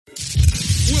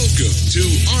Welcome to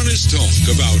Honest Talk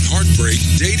about heartbreak,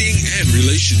 dating, and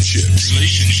relationships.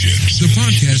 The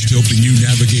podcast helping you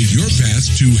navigate your path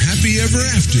to happy ever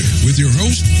after with your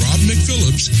host, Rob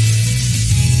McPhillips.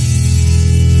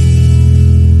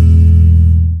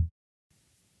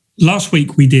 Last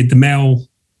week we did the male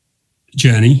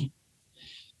journey.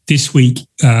 This week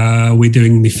we're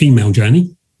doing the female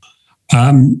journey.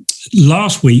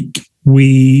 Last week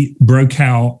we broke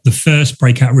out the first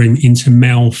breakout room into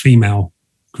male-female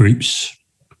groups.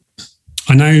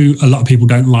 I know a lot of people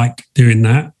don't like doing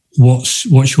that. What's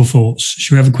your thoughts?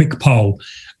 Should we have a quick poll?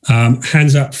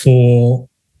 Hands up for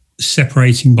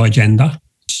separating by gender,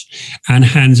 and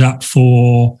hands up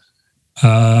for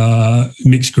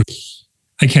mixed groups.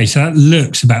 Okay, so that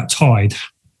looks about tied.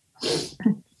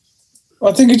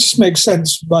 I think it just makes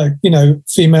sense. Like,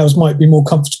 females might be more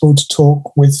comfortable to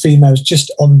talk with females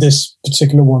just on this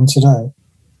particular one today.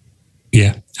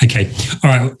 Yeah. Okay. All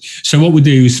right. So what we'll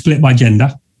do is split by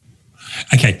gender.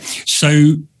 Okay.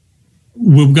 So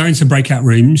we'll go into breakout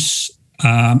rooms,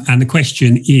 and the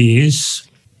question is: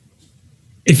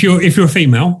 if you're a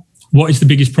female, what is the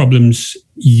biggest problems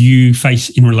you face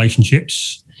in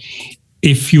relationships?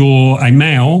 If you're a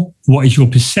male, what is your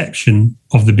perception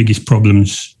of the biggest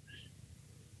problems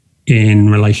in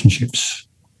relationships?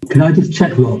 Can I just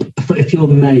check, Rob? If you're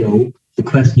male, the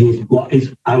question is, what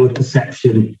is our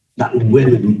perception that the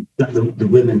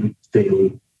women feel?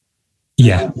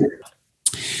 Yeah.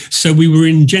 So we were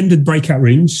in gendered breakout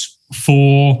rooms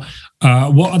for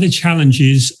what are the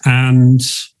challenges and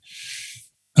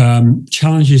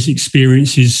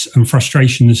experiences and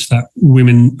frustrations that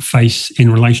women face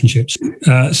in relationships.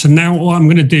 So now what I'm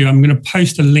going to do, I'm going to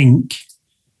post a link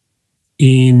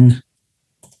in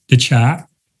the chat,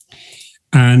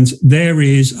 and there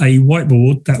is a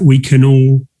whiteboard that we can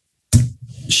all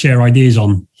share ideas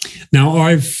on. Now,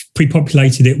 I've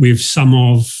pre-populated it with some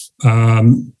of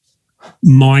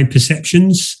my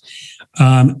perceptions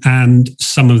and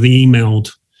some of the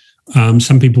emailed.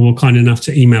 Some people were kind enough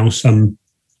to email some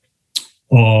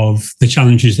of the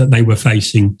challenges that they were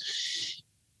facing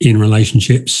in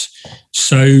relationships.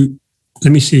 So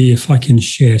let me see if I can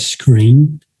share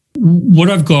screen. What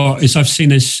I've got is I've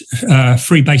seen as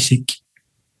three basic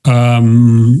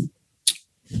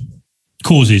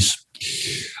causes.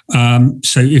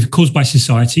 So if caused by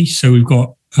society, so we've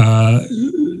got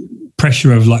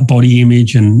pressure of like body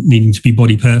image and needing to be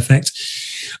body perfect.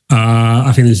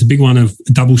 I think there's a big one of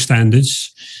double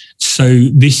standards. So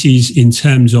this is in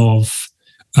terms of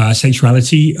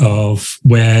sexuality, of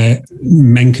where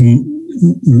men can,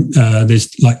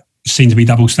 there's like seen to be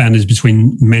double standards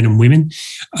between men and women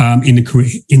in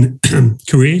the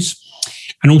careers,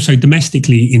 and also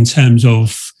domestically in terms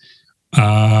of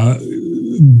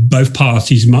both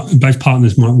partners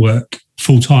might work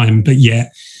full time, but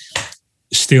yet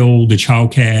still the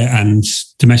childcare and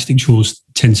domestic chores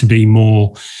tend to be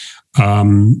more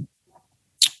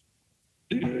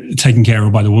taken care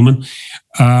of by the woman,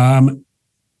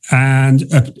 and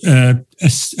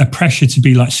a pressure to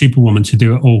be like Superwoman, to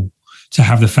do it all, to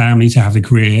have the family, to have the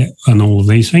career, and all of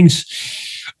these things,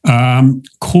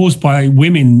 caused by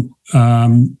women,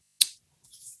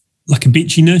 like a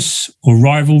bitchiness or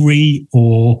rivalry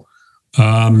or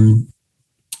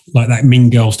like that Mean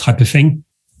Girls type of thing,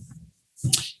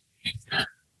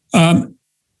 and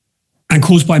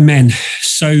caused by men.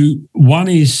 So one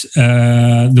is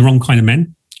the wrong kind of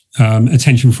men.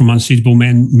 Attention from unsuitable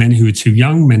men who are too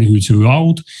young, men who are too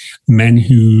old, men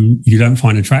who you don't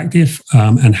find attractive,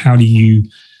 and how do you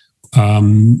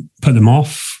put them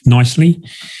off nicely?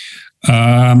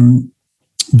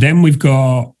 Then we've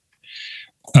got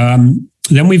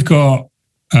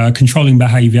controlling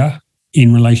behaviour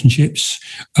in relationships.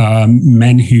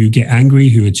 Men who get angry,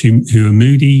 who are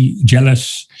moody,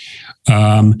 jealous.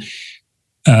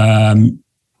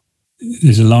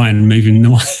 There's a lion moving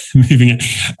it.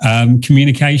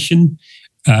 Communication,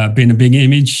 being a big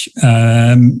image.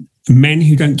 Men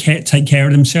who don't take care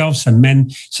of themselves,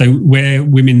 and so where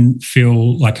women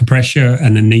feel like a pressure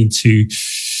and a need to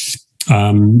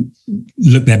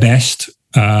look their best.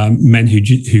 Men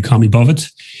who can't be bothered.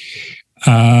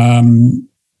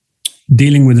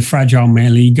 Dealing with the fragile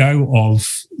male ego of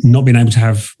not being able to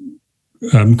have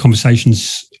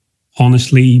conversations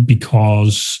honestly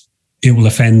because it will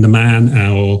offend the man,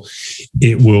 or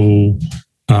it will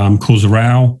cause a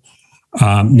row,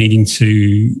 needing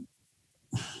to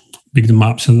big them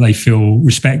up so that they feel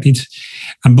respected,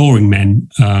 and boring men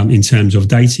in terms of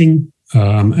dating,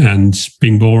 and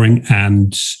being boring,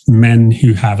 and men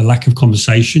who have a lack of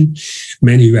conversation,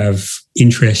 men who have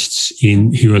interests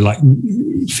who are like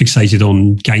fixated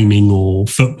on gaming or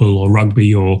football or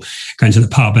rugby or going to the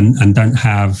pub and don't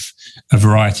have a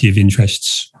variety of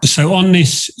interests. So on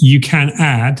this, you can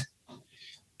add,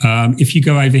 if you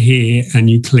go over here and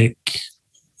you click,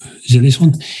 is it this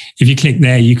one? If you click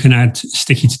there, you can add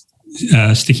sticky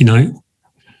note.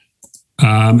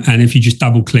 And if you just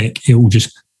double click, it will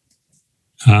just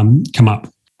come up.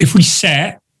 If we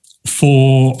set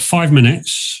for 5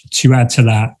 minutes to add to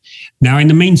that. Now, in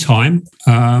the meantime,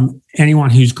 anyone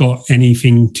who's got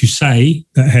anything to say,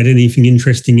 that had anything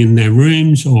interesting in their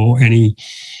rooms or anything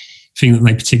that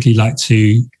they particularly like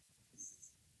to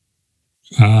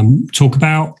talk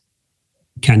about,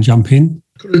 can jump in.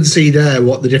 Couldn't see there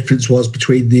what the difference was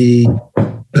between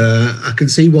I can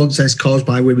see one says caused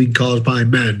by women, caused by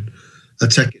men. I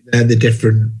take it they're the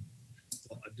different.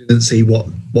 I didn't see what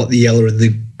the yellow and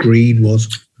the green was.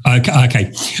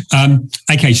 Okay.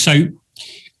 So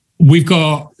we've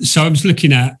got. So I was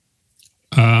looking at.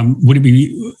 Would it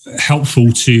be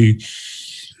helpful to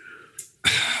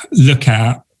look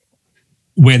at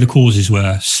where the causes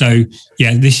were? So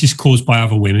yeah, this is caused by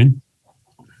other women.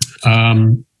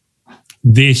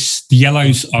 The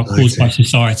yellows are caused by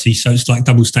society, so it's like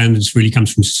double standards really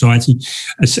comes from society,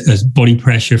 as body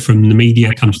pressure from the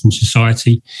media comes from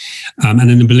society, and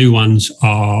then the blue ones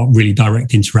are really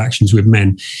direct interactions with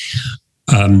men.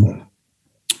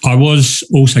 I was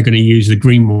also going to use the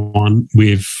green one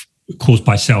with caused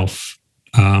by self,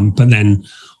 but then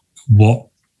what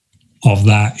of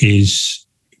that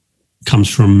comes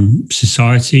from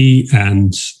society,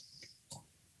 and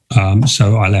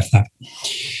so I left that.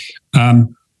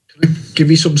 Can I give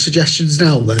you some suggestions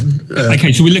now then?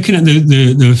 Okay, so we're looking at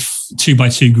the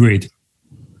 2x2 grid.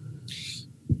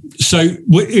 So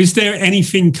is there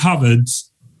anything covered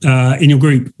in your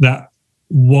group that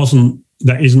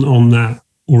isn't on that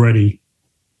already?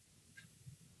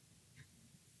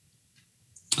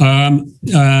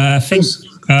 I think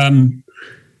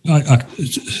I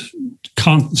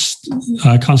can't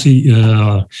see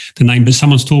the name, but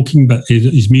someone's talking, but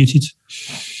is muted.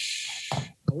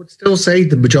 I would still say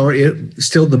the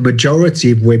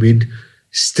majority of women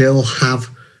still have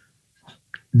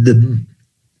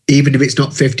even if it's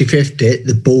not 50-50,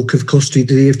 the bulk of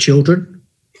custody of children.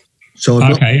 So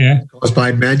caused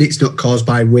by men, it's not caused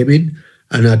by women,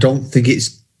 and I don't think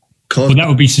it's caused. Well, that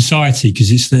would be society, because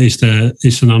it's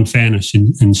an unfairness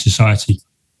in society.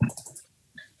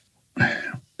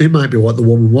 It might be what the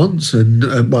woman wants, and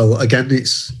well, again,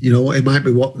 it's it might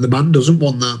be what the man doesn't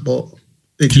want that, but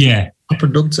it just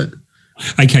happened, doesn't it?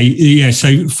 Okay, yeah.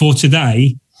 So for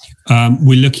today,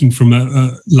 we're looking from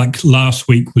like last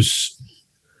week was.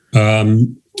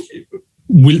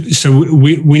 We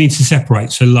need to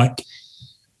separate. So like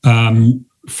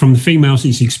from the females,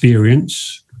 it's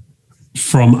experience.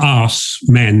 From us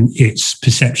men, it's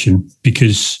perception,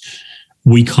 because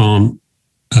we can't.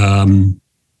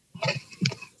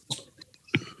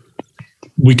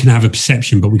 We can have a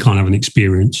perception, but we can't have an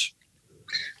experience.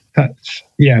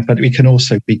 But we can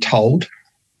also be told.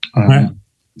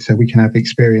 So we can have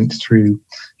experience through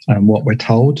what we're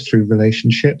told, through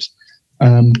relationships.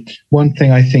 One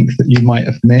thing I think that you might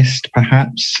have missed,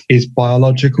 perhaps, is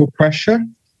biological pressure.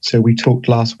 So we talked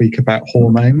last week about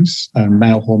hormones,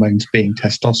 male hormones being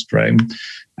testosterone,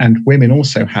 and women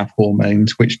also have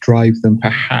hormones which drive them,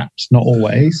 perhaps, not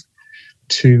always,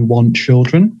 to want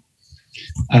children.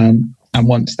 And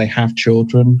once they have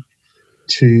children,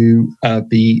 to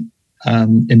be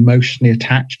emotionally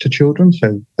attached to children.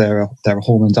 So there are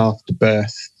hormones after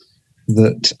birth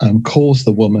that cause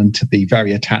the woman to be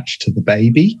very attached to the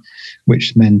baby,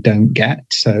 which men don't get.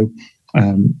 So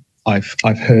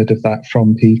I've heard of that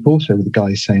from people. So the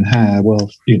guy's saying,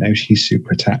 she's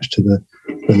super attached to the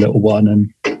little one,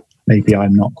 and maybe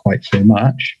I'm not quite so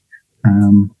much.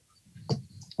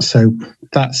 So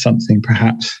that's something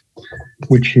perhaps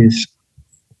which is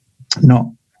not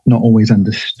always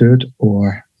understood,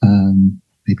 or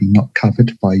maybe not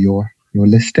covered by your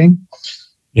listing.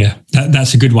 Yeah,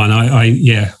 that's a good one. I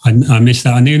missed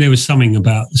that. I knew there was something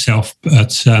about the self,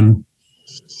 but so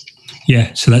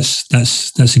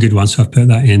that's a good one. So I've put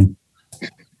that in.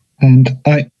 And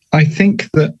I think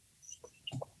that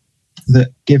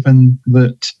given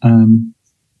that,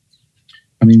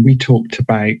 we talked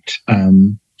about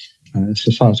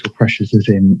societal pressures as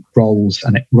in roles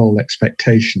and role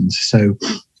expectations. So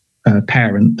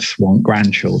parents want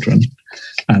grandchildren,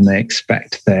 and they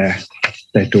expect their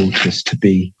daughters to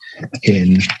be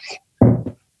in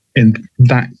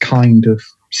that kind of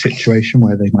situation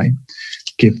where they might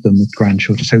give them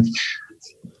grandchildren. So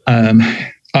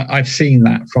I've seen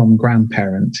that from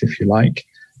grandparents, if you like,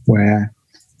 where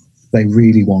they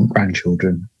really want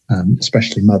grandchildren,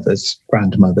 especially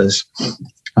grandmothers,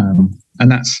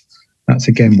 and that's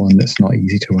again one that's not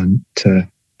easy to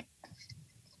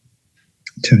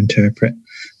interpret.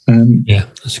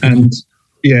 That's a good one.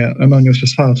 And on your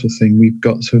societal thing, we've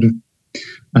got sort of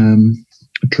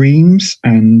dreams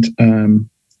and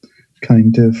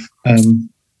kind of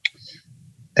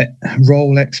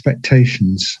role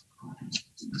expectations.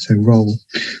 So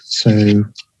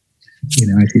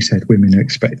as you said, women are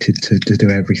expected to do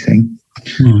everything.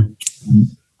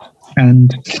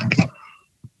 And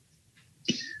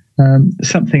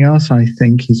something else I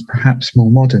think is perhaps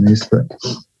more modern is that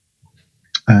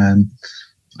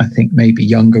I think maybe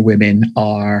younger women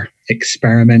are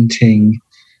experimenting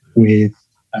with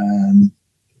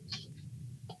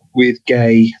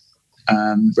gay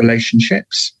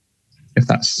relationships, if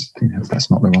that's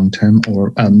not the wrong term,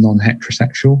 or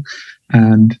non-heterosexual,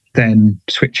 and then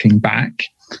switching back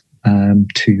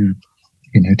to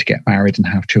get married and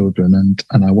have children,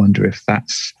 and I wonder if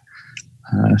that's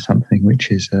something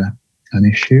which is an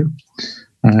issue.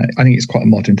 I think it's quite a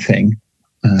modern thing.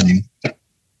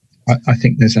 I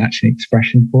think there's actually an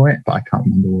expression for it, but I can't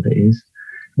remember what it is,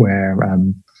 where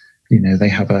they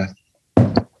have a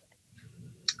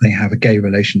gay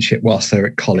relationship whilst they're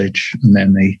at college, and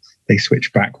then they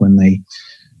switch back when they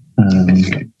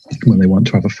want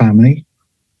to have a family,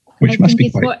 which must be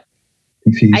quite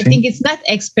confusing. I think it's not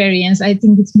experience. I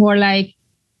think it's more like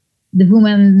the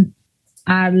women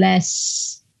are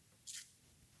less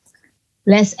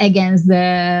against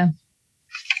the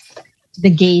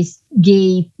gay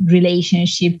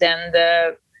relationship than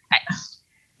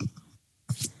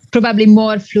probably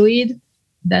more fluid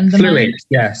than the fluid.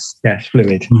 man. Yes,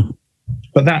 fluid.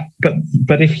 But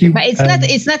if you, but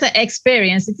it's not an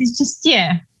experience. It is just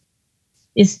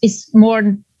it's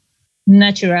more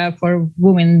natural for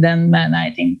women than men.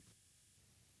 I think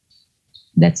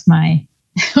that's my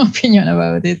opinion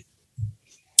about it.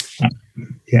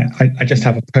 I just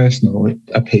have a personal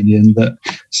opinion that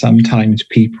sometimes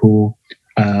people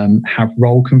have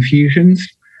role confusions,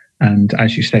 and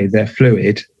as you say, they're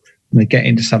fluid, and they get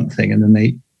into something, and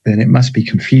then it must be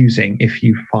confusing if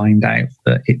you find out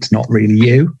that it's not really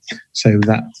you. So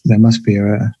that there must be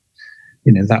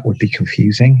that would be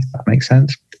confusing. If that makes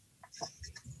sense.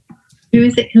 Who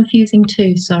is it confusing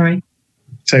to? Sorry.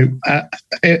 So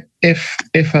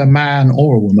if a man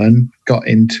or a woman got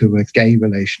into a gay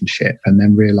relationship and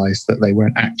then realised that they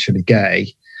weren't actually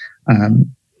gay,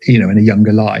 in a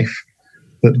younger life,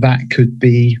 that could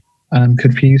be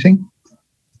confusing.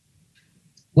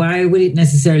 Why would it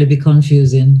necessarily be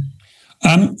confusing?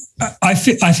 I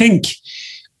think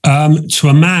to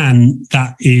a man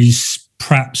that is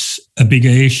perhaps a bigger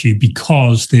issue,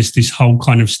 because there's this whole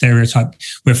kind of stereotype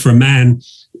where for a man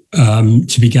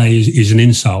to be gay is an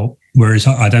insult, whereas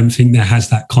I don't think there has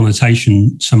that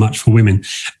connotation so much for women,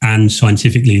 and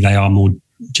scientifically they are more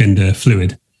gender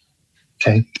fluid.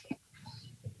 Okay.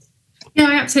 Yeah,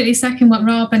 I absolutely second what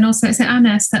Rob and also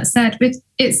Anas that said.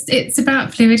 It's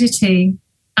about fluidity,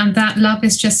 and that love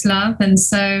is just love, and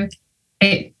so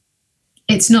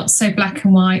it's not so black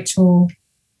and white or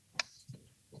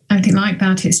anything like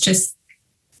that. It's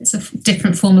a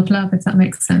different form of love, if that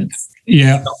makes sense.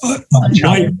 Yeah,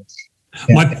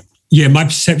 my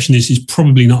perception is it's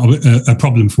probably not a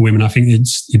problem for women. I think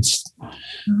it's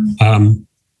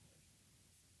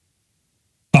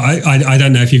but I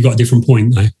don't know if you've got a different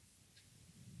point though.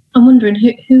 I'm wondering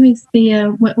who is the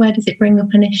where does it bring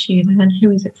up an issue then?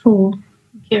 Who is it for?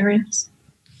 I'm curious.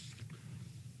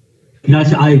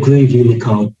 I agree with you,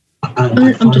 Nicole.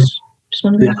 I'm just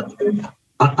wondering.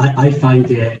 I find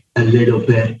it a little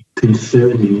bit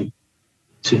concerning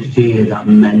to hear that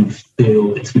men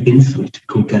feel it's an insult to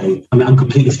call gay. I mean, I'm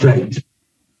completely straight,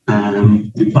 but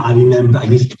I remember I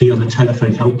used to be on the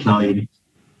telephone helpline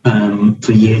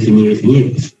for years and years and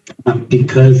years,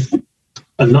 because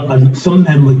some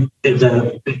men would,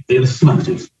 it was smart.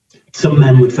 Some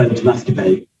men would phone to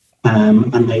masturbate,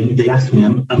 and they asked me,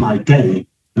 am I gay?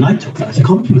 And I took that as a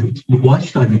compliment. Why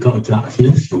should I regard that as an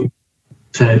insult?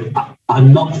 So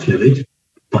I'm not fluid,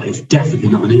 but it's definitely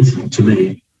not an insult to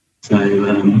me. So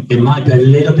it might be a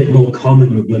little bit more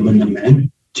common with women than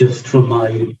men, just from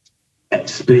my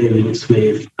experience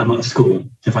with, I'm at school.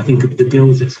 If I think of the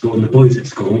girls at school and the boys at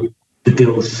school, the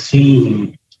girls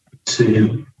seem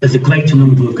to, there's a greater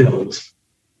number of girls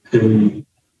who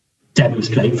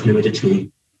demonstrate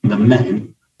fluidity than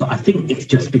men, but I think it's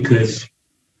just because,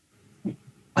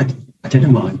 I don't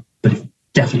know why, but it's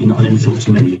definitely not an insult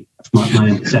to me. That's my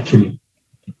own perception.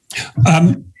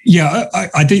 Yeah,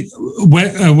 I do.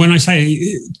 When I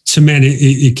say to men,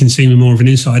 it can seem more of an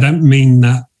insult. I don't mean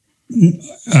that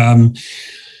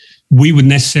we would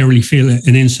necessarily feel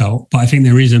an insult, but I think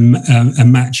there is a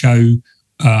macho,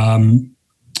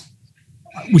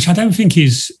 which I don't think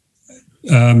is.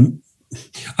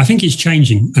 I think it's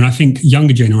changing, and I think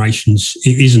younger generations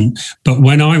it isn't. But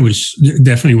when I was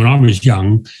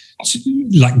young,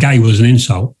 like gay was an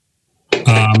insult.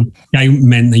 Gay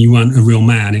meant that you weren't a real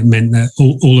man. It meant that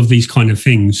all of these kind of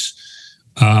things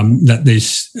that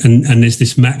there's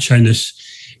this macho-ness.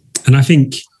 And I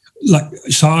think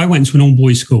so I went to an all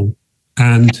boys school,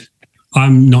 and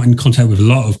I'm not in contact with a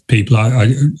lot of people.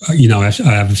 I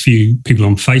have a few people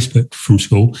on Facebook from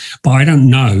school, but I don't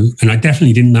know, and I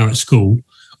definitely didn't know at school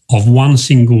of one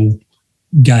single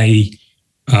gay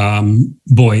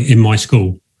boy in my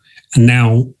school. And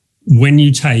now when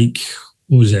you take,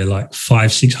 what was there, like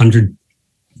 500-600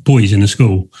 boys in the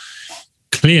school,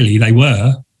 clearly they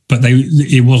were, but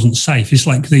it wasn't safe. It's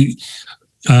like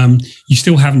you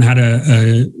still haven't had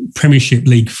a Premiership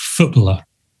League footballer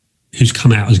who's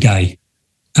come out as gay.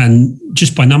 And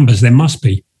just by numbers, there must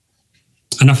be.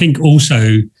 And I think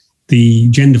also the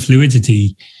gender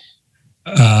fluidity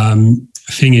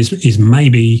thing is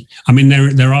maybe, I mean,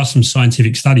 there are some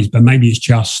scientific studies, but maybe it's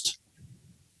just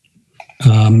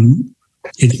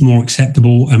it's more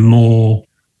acceptable and more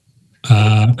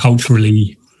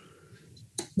culturally,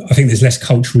 I think there's less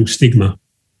cultural stigma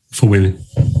for women.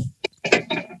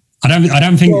 I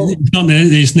don't think it's not that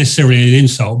it's necessarily an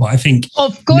insult, but I think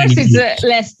of course it's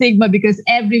less stigma because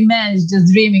every man is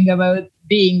just dreaming about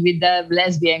being with a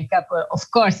lesbian couple.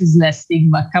 Of course it's less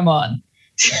stigma. Come on.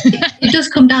 It does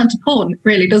come down to porn,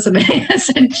 really, doesn't it?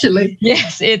 Essentially.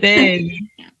 Yes, it is.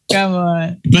 Come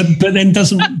on. But then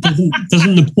doesn't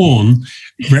the porn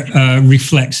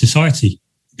reflect society?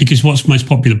 Because what's most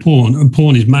popular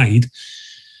porn is made,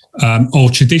 or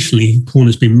traditionally porn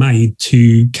has been made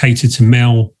to cater to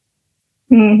male.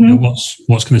 Mm-hmm.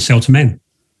 What's going to sell to men.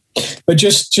 But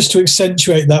just to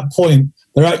accentuate that point,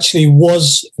 there actually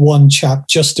was one chap,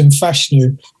 Justin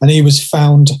Fashanu, and he was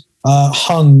found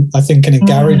hung, I think, in a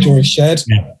garage or a shed.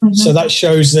 Yeah. Mm-hmm. So that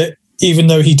shows that even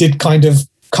though he did kind of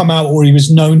come out, or he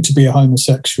was known to be a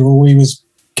homosexual, he was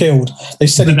killed. They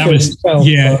said he killed himself.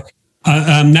 Yeah,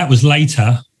 that was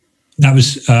later. That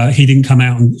was he didn't come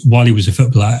out while he was a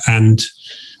footballer, and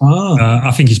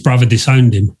I think his brother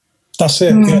disowned him. That's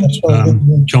it. Yeah, that's right.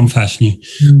 John Fashanu.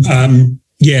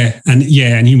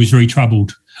 And he was very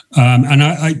troubled. And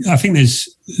I think there's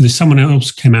someone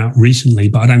else came out recently,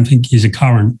 but I don't think he's a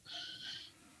current.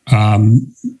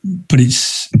 But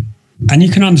and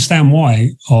you can understand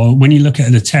why. Or when you look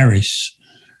at the Terrace,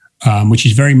 which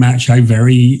is very macho,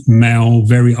 very male,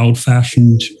 very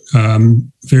old-fashioned,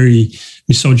 very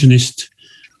misogynist.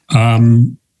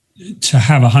 To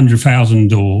have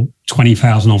 100,000 or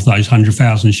 20,000 of those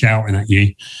 100,000 shouting at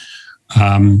you,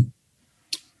 and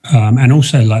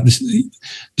also like the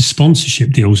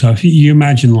sponsorship deal. So if you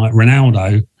imagine like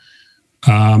Ronaldo,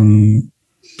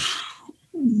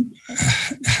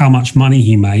 how much money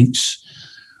he makes,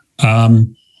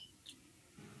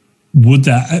 would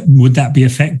that be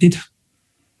affected?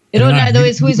 Ronaldo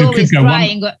is who is always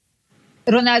crying.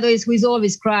 Ronaldo is who is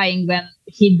always crying when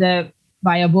hit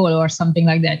by a ball or something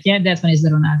like that. Yeah, that one is the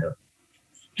Ronaldo.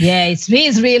 Yeah,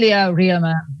 he's really a real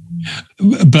man.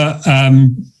 But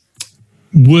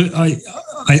would I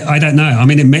don't know. I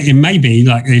mean, it may be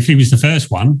like if he was the first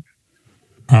one,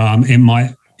 he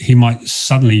might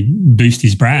suddenly boost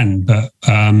his brand. But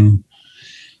for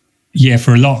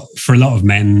a lot of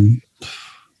men, I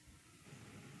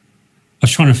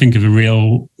was trying to think of a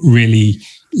really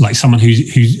like someone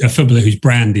who's a footballer whose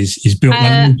brand is built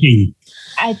like a team.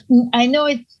 I know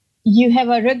it. You have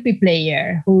a rugby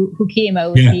player who came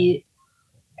out. Yeah.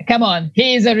 Come on,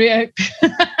 he is a real.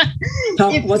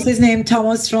 What's his name?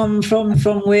 Thomas from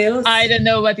Wales. I don't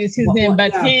know what is his name,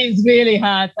 but he's really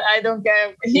hot. I don't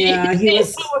care.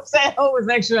 He's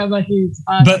homosexual, but he's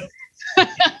hot. But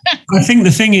I think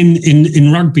the thing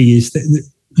in rugby is that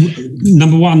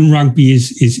number one, rugby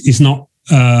is not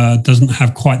doesn't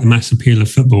have quite the mass appeal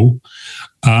of football,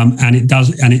 and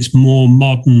it's more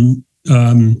modern.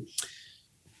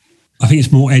 I think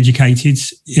it's more educated.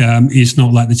 It's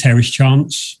not like the Terrace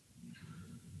chants.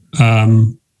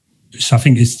 So I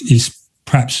think it's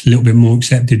perhaps a little bit more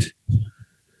accepted.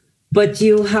 But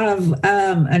you have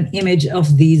an image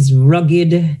of these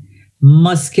rugged,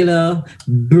 muscular,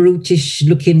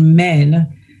 brutish-looking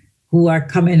men who are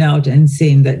coming out and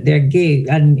saying that they're gay.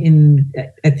 And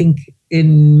I think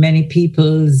in many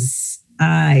people's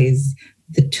eyes,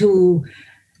 the two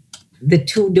the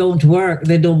two don't work,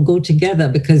 they don't go together,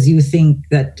 because you think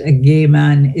that a gay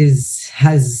man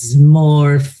has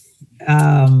more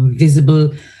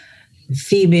visible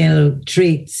female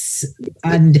traits,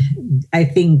 and I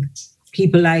think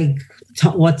people like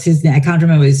what's his name? I can't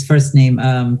remember his first name.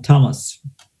 Thomas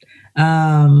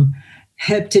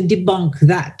help to debunk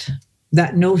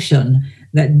that notion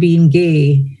that being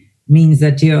gay means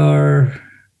that you're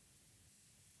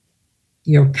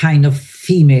kind of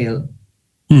female.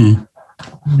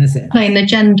 Playing the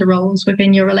gender roles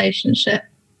within your relationship.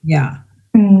 Yeah.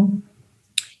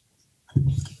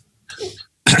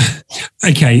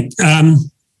 Okay.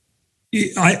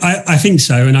 I think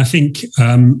so. And I think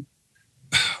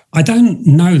I don't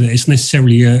know that it's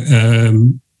necessarily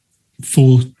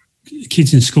for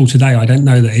kids in school today. I don't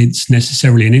know that it's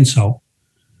necessarily an insult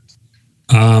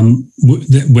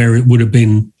where it would have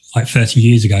been like 30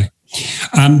 years ago.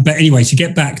 But anyway, to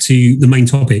get back to the main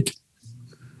topic.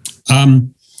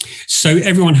 So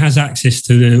everyone has access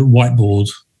to the whiteboard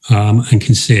and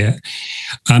can see it.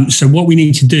 So what we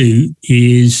need to do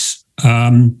is,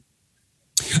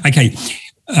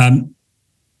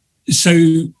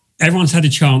 so everyone's had a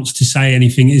chance to say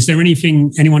anything. Is there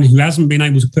anyone who hasn't been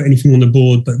able to put anything on the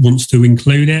board but wants to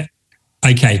include it?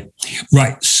 Okay,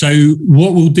 right. So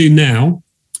what we'll do now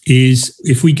is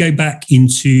if we go back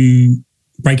into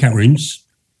breakout rooms,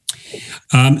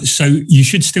 so you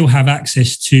should still have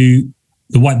access to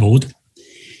the whiteboard.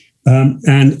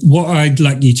 And what I'd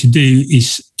like you to do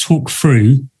is talk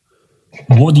through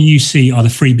what do you see are the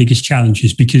three biggest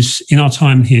challenges, because in our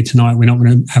time here tonight, we're not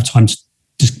going to have time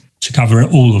to cover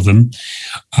all of them.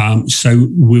 So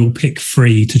we'll pick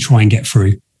three to try and get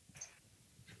through.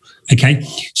 Okay,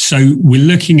 so we're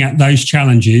looking at those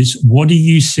challenges. What do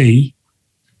you see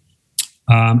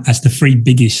as the three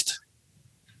biggest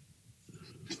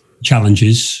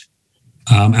challenges?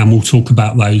 And we'll talk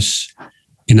about those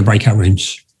in the breakout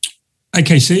rooms.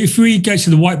 Okay, so if we go to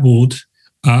the whiteboard,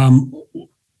 I'm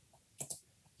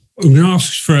going to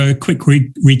ask for a quick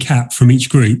recap from each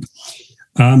group.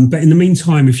 But in the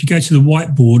meantime, if you go to the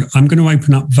whiteboard, I'm going to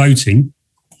open up voting.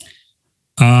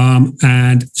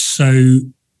 And so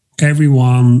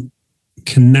everyone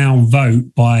can now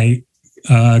vote by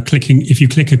clicking. If you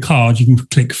click a card, you can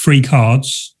click 3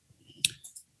 cards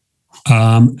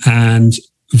and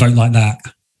vote like that.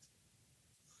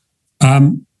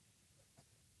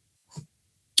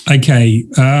 Okay.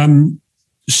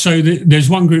 So there's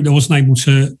one group that wasn't able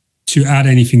to add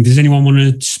anything. Does anyone want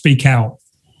to speak out?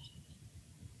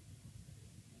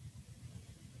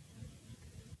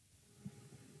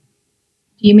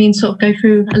 Do you mean sort of go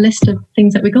through a list of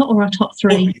things that we got, or our top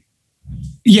 3?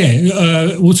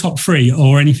 Yeah, we'll top 3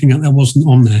 or anything that wasn't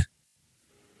on there.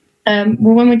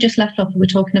 Well, when we just left off, we were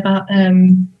talking about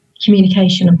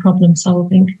communication and problem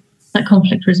solving, like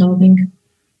conflict resolving,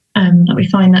 that we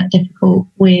find that difficult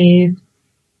with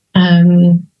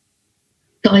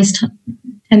guys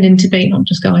tending to be, not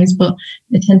just guys, but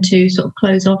they tend to sort of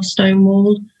close off,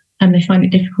 stonewall, and they find it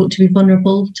difficult to be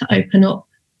vulnerable, to open up,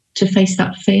 to face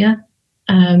that fear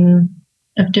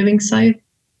of doing so.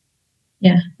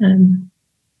 Yeah.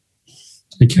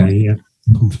 Okay, yeah.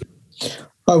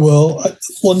 I will.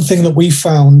 One thing that we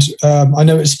found, I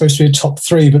know it's supposed to be a top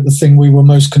 3, but the thing we were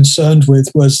most concerned with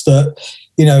was that,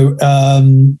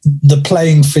 the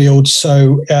playing field.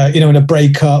 So, in a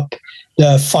breakup,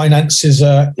 the finances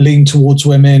are lean towards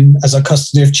women as a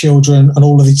custody of children and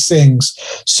all of these things.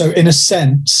 So in a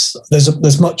sense,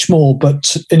 there's much more,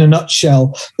 but in a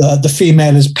nutshell, the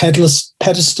female is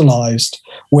pedestalized,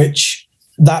 which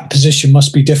that position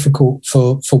must be difficult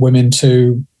for women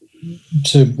to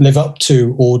live up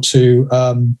to or to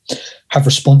have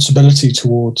responsibility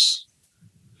towards.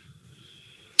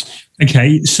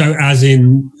 Okay, so as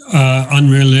in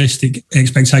unrealistic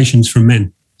expectations from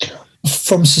men?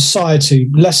 From society,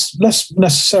 less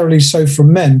necessarily so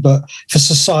from men, but for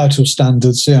societal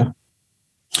standards, yeah.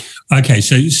 Okay,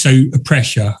 so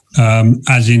pressure,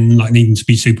 as in like needing to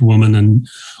be Superwoman and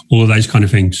all of those kind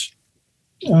of things.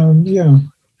 Yeah.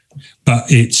 But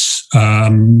it's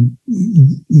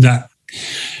that.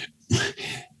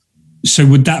 So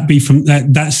would that be from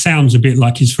that? That sounds a bit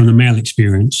like it's from the male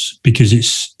experience, because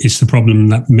it's the problem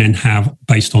that men have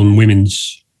based on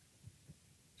women's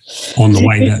on the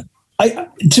way that.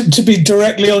 To be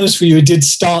directly honest with you, it did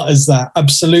start as that,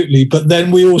 absolutely. But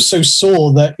then we also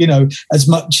saw that, as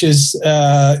much as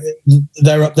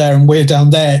they're up there and we're down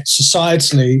there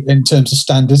societally in terms of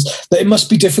standards, that it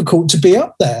must be difficult to be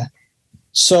up there.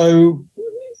 So,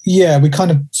 yeah, we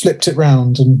kind of flipped it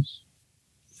round. And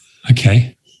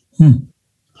okay.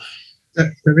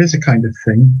 There is a kind of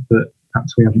thing that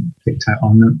perhaps we haven't picked out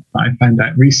on them, but I found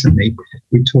out recently, I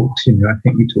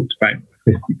think we talked about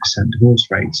 50% divorce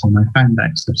rates, and I found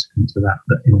out subsequent to that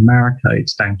in America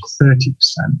it's down to 30%.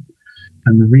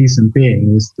 And the reason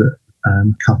being is that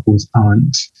couples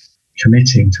aren't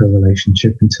committing to a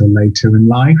relationship until later in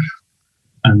life,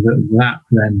 and that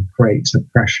then creates a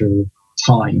pressure of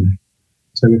time.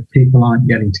 So if people aren't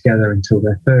getting together until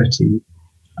they're 30,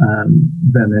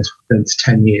 then there's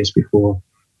 10 years before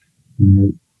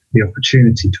the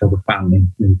opportunity to have a family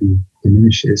maybe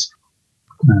diminishes.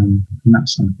 And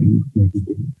that's something maybe we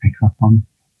didn't pick up on.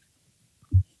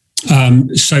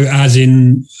 So as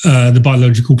in the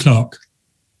biological clock?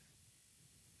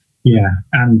 Yeah,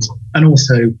 and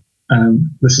also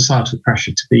the societal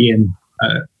pressure to be in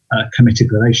a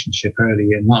committed relationship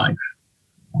early in life.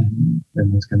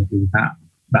 Then there's going to be that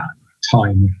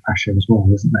time of pressure as well,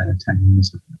 isn't there? 10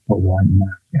 years of winding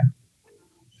that, yeah.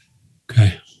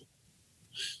 Okay.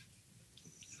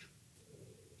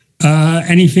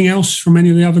 Anything else from any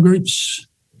of the other groups?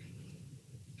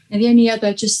 And the only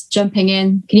other, just jumping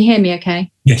in, can you hear me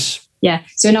okay? Yes. Yeah.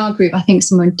 So in our group, I think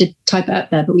someone did type it up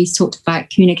there, but we talked about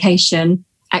communication,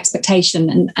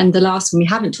 expectation, and the last one we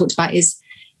haven't talked about is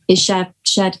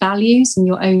shared values and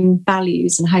your own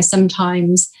values, and how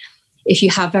sometimes if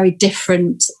you have very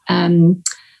different a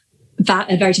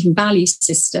very different value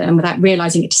system without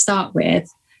realizing it to start with,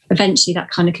 eventually that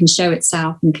kind of can show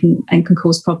itself and can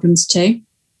cause problems too.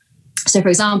 So for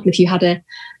example,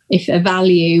 if a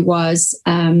value was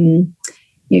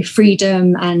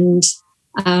freedom and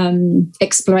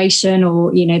exploration,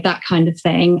 or that kind of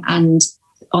thing, and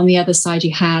on the other side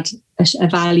you had a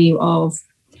value of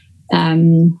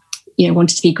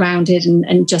wanted to be grounded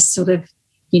and just sort of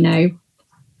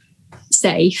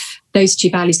safe, those two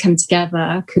values come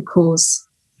together could cause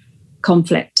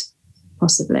conflict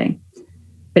possibly.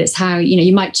 But it's how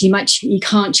you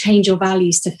can't change your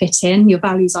values to fit in. Your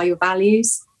values are your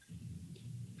values.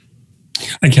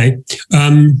 Okay.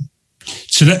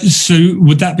 So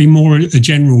would that be more a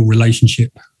general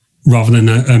relationship rather than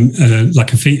I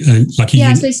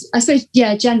suppose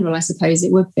general. I suppose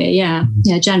it would be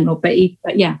general, but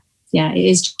yeah, it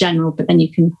is general. But then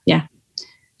you can it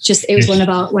was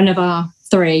one of our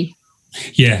three.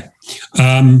 Yeah,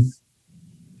 I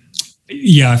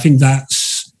think that's.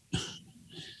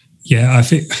 Yeah, I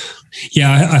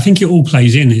think it all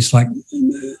plays in. It's like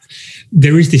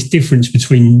there is this difference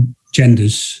between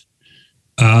genders,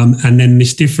 and then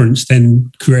this difference then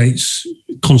creates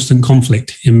constant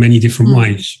conflict in many different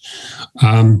ways.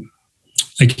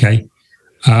 Okay.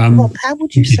 Rob, how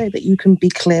would you say that you can be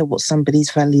clear what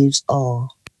somebody's values are?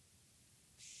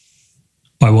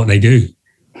 By what they do.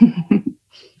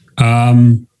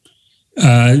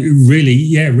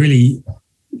 Really.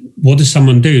 What does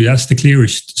someone do? That's the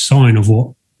clearest sign of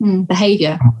what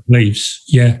behaviour believes.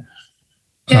 Yeah.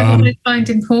 What they find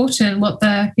important, what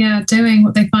they're doing,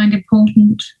 what they find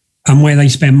important, and where they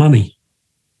spend money.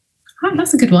 Oh,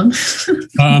 that's a good one.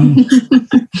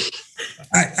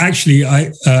 I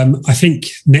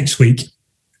think next week.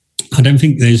 I don't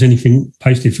think there's anything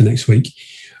posted for next week.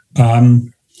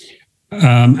 And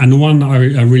the one that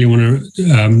I really want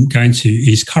to go into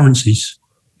is currencies,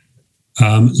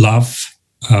 love.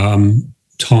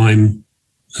 Time,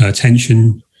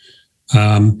 attention,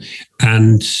 where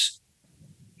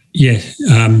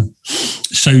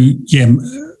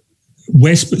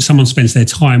someone spends their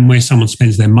time, where someone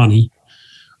spends their money,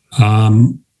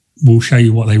 will show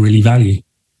you what they really value.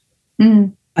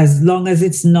 As long as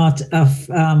it's not a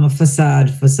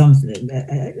facade for something,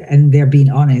 and they're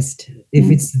being honest. If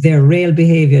it's their real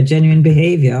behavior, genuine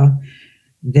behavior,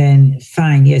 then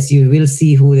fine, yes, you will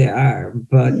see who they are.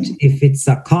 But if it's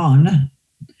a con,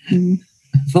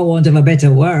 for want of a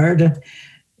better word,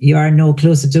 you are no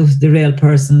closer to the real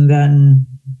person than...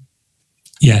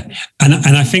 Yeah, and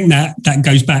I think that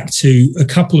goes back to a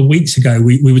couple of weeks ago,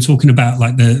 we were talking about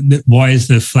like the why is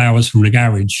the flowers from the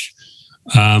garage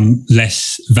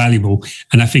less valuable?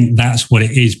 And I think that's what it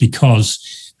is, because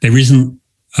there isn't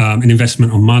an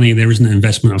investment of money, there isn't an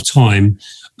investment of time.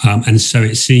 And so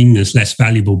it's seen as less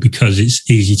valuable because it's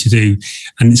easy to do,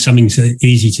 and something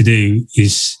easy to do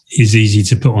is easy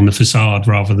to put on the facade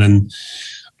rather than.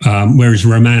 Whereas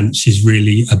romance is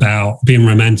really about being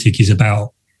romantic is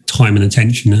about time and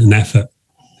attention and effort.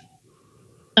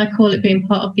 I call it being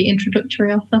part of the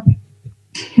introductory offer,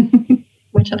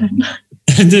 which I don't know.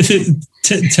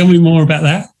 Tell me more about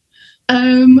that.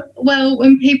 Well,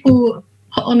 when people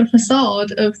put on a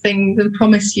facade of things and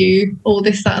promise you all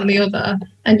this, that, and the other,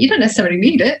 and you don't necessarily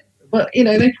need it, but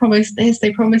they promise this,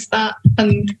 they promise that,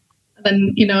 and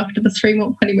then after the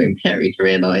 3-month honeymoon period, you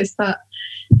realise that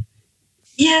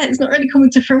it's not really coming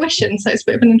to fruition. So it's a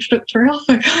bit of an introductory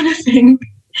offer kind of thing.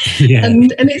 Yeah.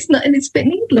 And it's not, and it's a bit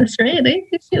needless, really.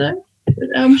 It's,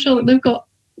 I'm sure that they've got,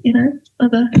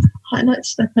 other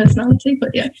highlights to their personality,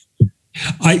 but yeah.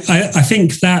 I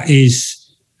think that is.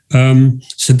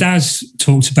 So Daz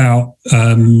talked about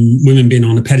women being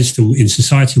on a pedestal in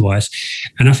society-wise,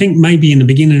 and I think maybe in the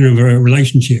beginning of a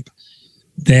relationship,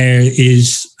 there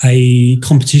is a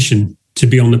competition to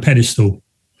be on the pedestal,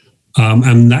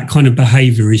 and that kind of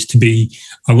behaviour is to be.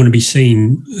 I want to be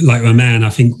seen like a man. I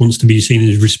think wants to be seen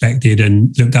as respected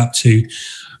and looked up to.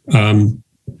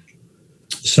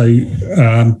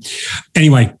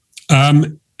 Anyway,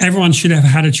 everyone should have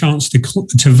had a chance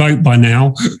to vote by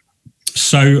now.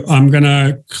 So I'm going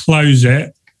to close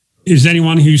it. Is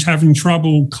anyone who's having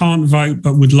trouble, can't vote,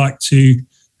 but would like to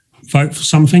vote for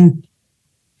something?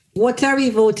 What are we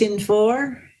voting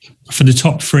for? For the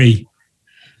top 3.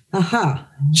 Aha.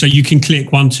 So you can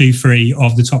click 1, 2, 3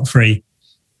 of the top 3.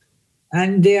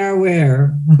 And they are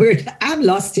where? I'm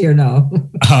lost here now.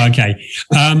 Oh, okay.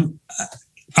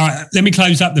 All right, let me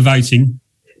close up the voting.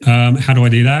 How do I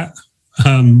do that?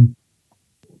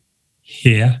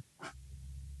 Here.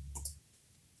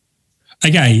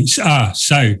 Okay,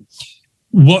 so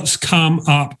what's come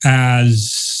up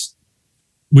as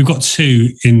we've got 2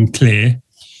 in clear,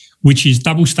 which is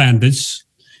double standards.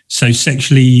 So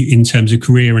sexually in terms of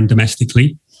career and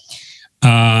domestically.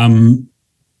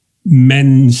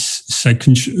 Men's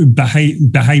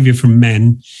behavior from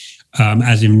men,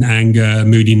 as in anger,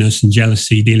 moodiness and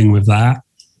jealousy, dealing with that.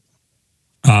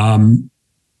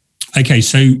 Okay,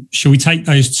 so shall we take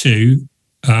those 2?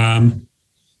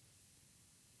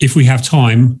 If we have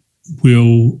time,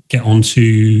 we'll get on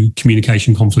to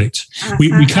communication conflict.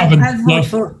 We covered.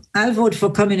 I'll vote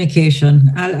for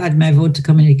communication. I'll add my vote to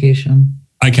communication.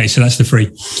 Okay, so that's the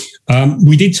 3.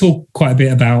 We did talk quite a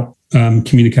bit about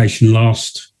communication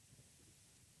last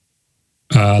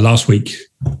week,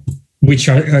 which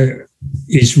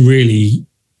is really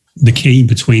the key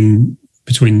between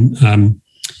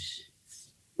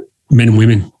men and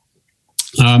women.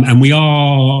 And we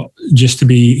are, just to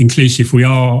be inclusive, we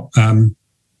are,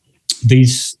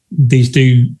 these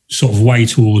do sort of weigh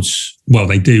towards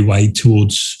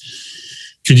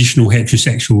traditional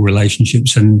heterosexual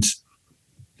relationships. And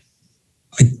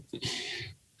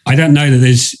I don't know that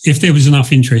if there was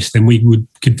enough interest, then we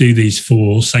could do these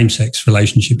for same-sex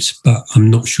relationships, but I'm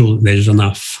not sure that there's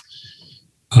enough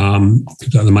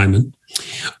at the moment.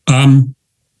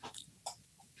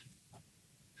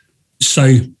 So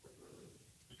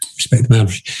respect the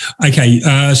boundaries. Okay,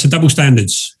 so double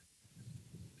standards.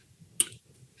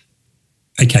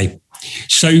 Okay,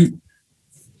 so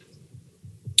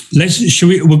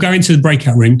we'll go into the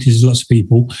breakout room because there's lots of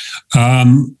people.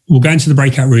 We'll go into the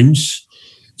breakout rooms.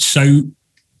 So,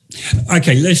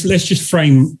 okay, let's just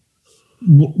frame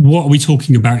what are we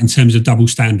talking about in terms of double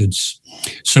standards.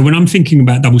 So when I'm thinking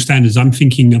about double standards, I'm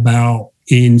thinking about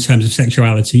in terms of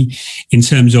sexuality, in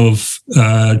terms of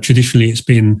traditionally it's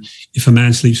been if a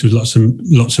man sleeps with lots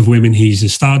of women, he's a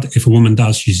stud. If a woman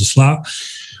does, she's a slut.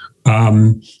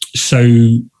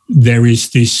 So there is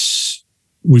this,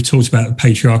 we've talked about the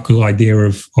patriarchal idea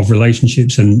of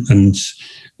relationships and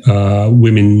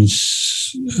women's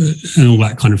and all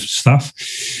that kind of stuff.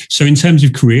 So in terms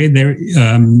of career,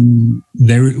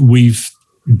 we've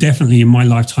definitely in my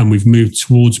lifetime, we've moved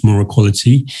towards more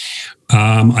equality.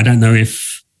 I don't know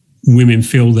if women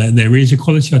feel that there is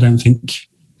equality. I don't think.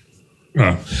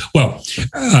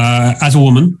 As a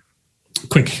woman,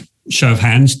 quick show of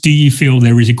hands, do you feel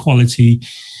there is equality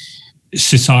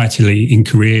societally in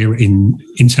career, in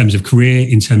terms of career,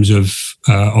 in terms of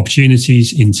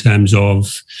opportunities, in terms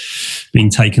of being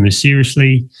taken as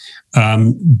seriously?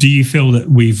 Do you feel that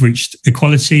we've reached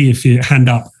equality? If you hand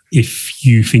up, if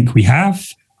you think we have.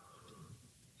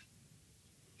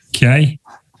 Okay.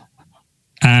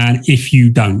 And if you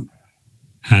don't,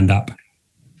 hand up.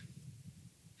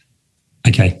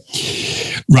 Okay.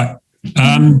 Right.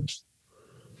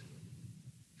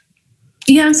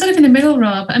 Yeah, I'm sort of in the middle,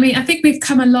 Rob. I mean, I think we've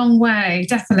come a long way,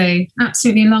 definitely,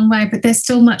 absolutely a long way, but there's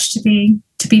still much to be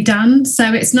done.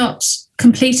 So it's not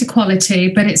complete equality,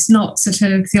 but it's not sort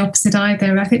of the opposite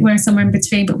either. I think we're somewhere in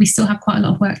between, but we still have quite a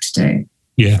lot of work to do.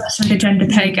 Yeah. Especially the gender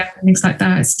pay gap and things like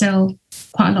that. It's still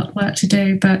quite a lot of work to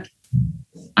do, but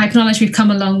I acknowledge we've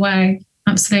come a long way.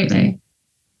 Absolutely.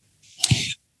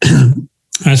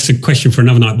 That's a question for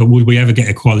another night, but would we ever get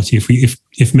equality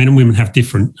if men and women have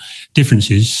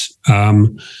differences?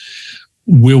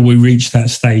 Will we reach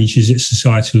that stage? Is it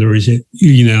societal, or is it,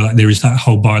 like there is that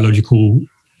whole biological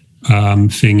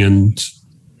thing, and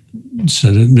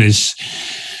so there's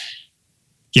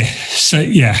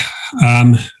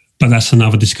but that's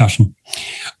another discussion.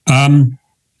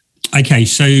 Okay,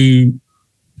 so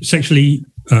sexually,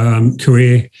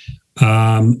 career,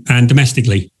 and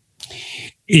domestically.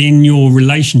 In your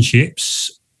relationships,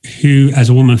 who as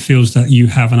a woman feels that you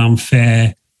have an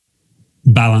unfair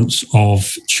balance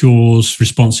of chores,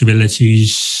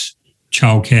 responsibilities,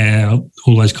 childcare,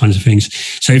 all those kinds of things?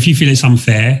 So if you feel it's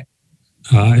unfair,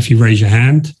 if you raise your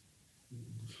hand.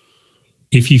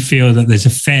 If you feel that there's a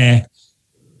fair,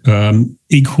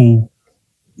 equal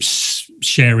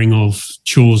sharing of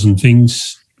chores and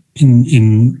things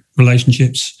in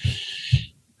relationships,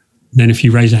 then if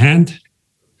you raise a hand.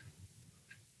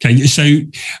 Okay, so,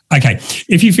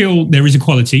 if you feel there is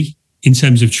equality in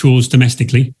terms of chores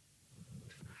domestically,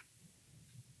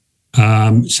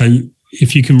 so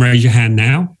if you can raise your hand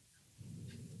now.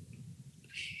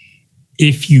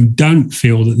 If you don't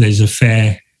feel that there's a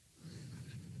fair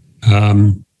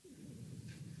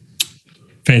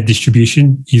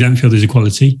distribution, you don't feel there's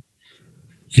equality,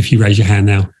 if you raise your hand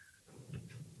now.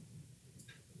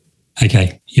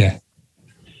 Okay, yeah.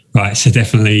 Right, so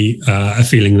definitely a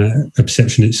feeling, a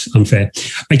perception it's unfair.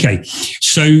 Okay,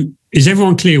 so is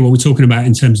everyone clear what we're talking about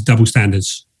in terms of double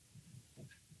standards?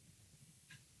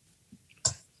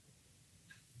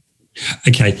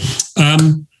 Okay,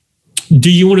 do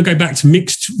you want to go back to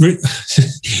mixed?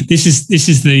 This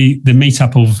is the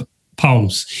meetup of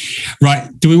polls, right?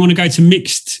 Do we want to go to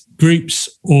mixed groups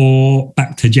or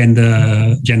back to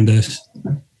gender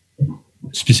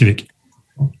specific?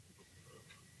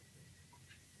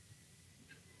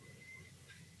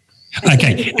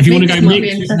 Okay, if you want to go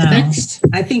mixed,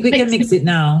 I think we can mix it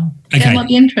now. Okay, that might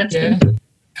be interesting. Yeah.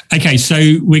 Okay,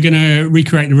 so we're going to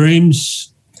recreate the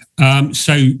rooms.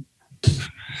 Too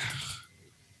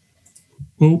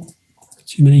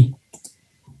many.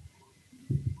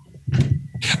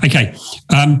 Okay,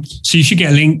 so you should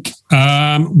get a link.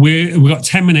 We've got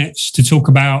 10 minutes to talk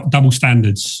about double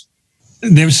standards.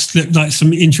 There's like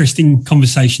some interesting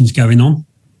conversations going on.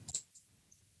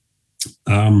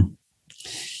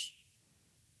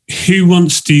 Who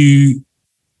wants to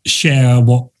share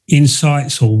what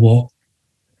insights or what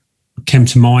came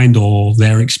to mind or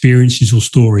their experiences or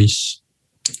stories?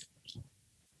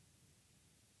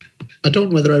 I don't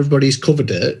know whether everybody's covered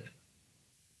it,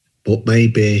 but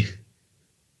maybe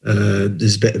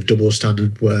there's a bit of double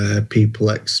standard where people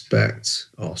expect,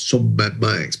 or some men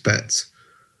might expect,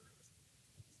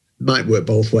 might work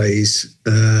both ways,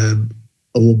 a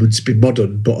woman to be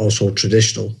modern but also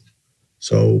traditional.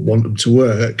 So want them to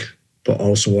work, but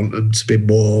also want them to be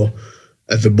more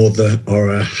of a mother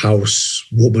or a house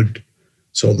woman.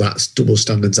 So that's double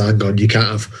standards. Hang on, you can't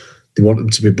have, they want them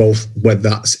to be both, whether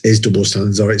that is double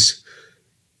standards or it's,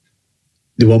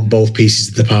 they want both pieces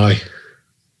of the pie.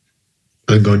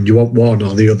 Hang on, you want one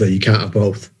or the other, you can't have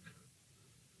both.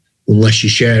 Unless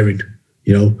you're sharing,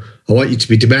 you know. I want you to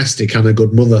be domestic and a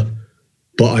good mother,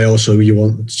 but I also, you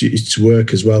want you to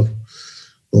work as well.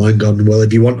 Well, hang on, well,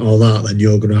 if you want all that, then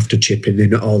you're going to have to chip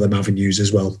in all them avenues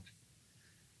as well.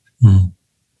 Mm.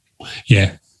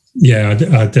 Yeah, I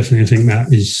definitely think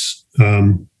that is...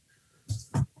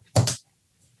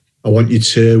 I want you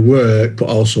to work, but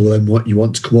also then what you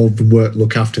want to come home from work,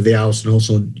 look after the house, and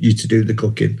also you to do the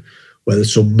cooking, whether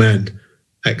some men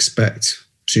expect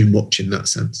too much in that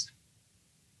sense.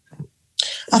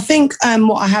 I think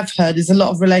what I have heard is a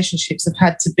lot of relationships have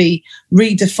had to be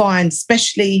redefined,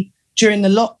 especially during the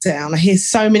lockdown. I hear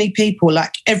so many people,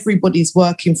 like everybody's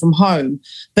working from home,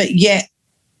 but yet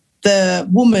the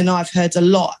woman, I've heard a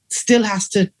lot, still has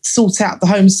to sort out the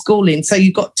homeschooling. So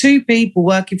you've got two people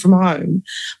working from home,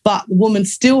 but the woman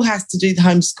still has to do the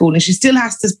homeschooling. She still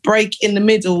has to break in the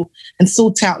middle and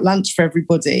sort out lunch for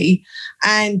everybody.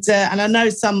 And I know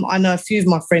a few of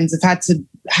my friends have had to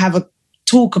have a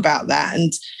talk about that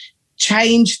and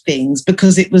change things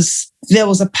because there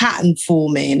was a pattern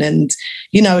forming. And,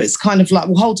 you know, it's kind of like,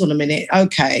 well, hold on a minute.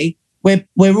 Okay.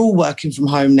 We're all working from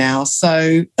home now.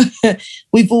 So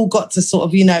we've all got to sort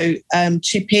of, you know,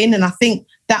 chip in. And I think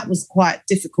that was quite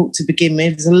difficult to begin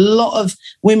with. There's a lot of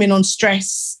women on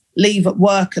stress leave at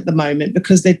work at the moment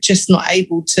because they're just not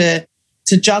able to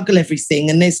juggle everything.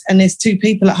 And there's two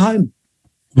people at home.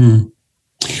 Mm.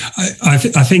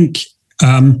 I think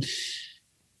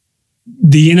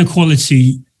the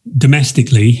inequality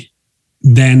domestically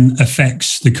then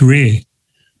affects the career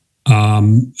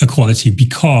equality,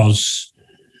 because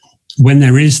when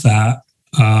there is that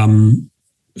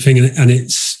thing, and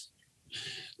it's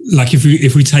like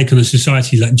if we take on a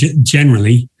society, like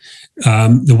generally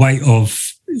the weight of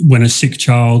when a sick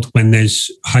child, when there's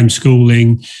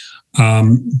homeschooling,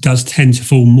 does tend to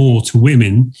fall more to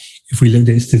women if we looked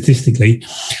at it statistically.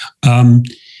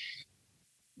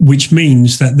 which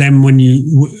means that then when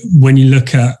you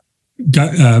look at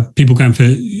people going for,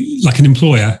 like an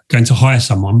employer going to hire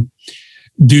someone,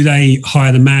 do they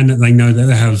hire the man that they know that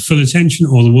they have full attention,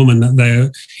 or the woman that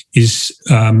there is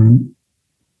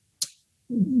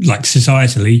like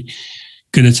societally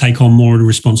going to take on more of the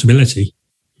responsibility?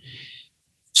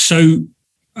 So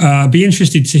be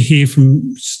interested to hear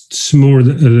from some more of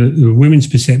the women's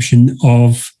perception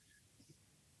of,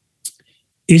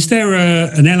 is there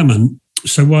an element?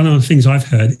 So one of the things I've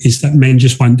heard is that men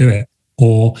just won't do it,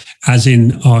 or as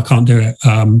in, oh, I can't do it.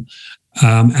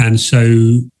 And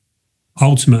so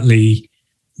ultimately,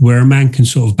 where a man can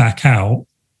sort of back out,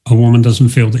 a woman doesn't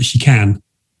feel that she can.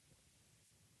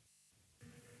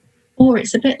 Or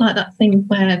it's a bit like that thing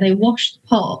where they wash the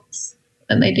pots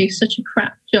and they do such a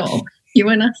crap job, you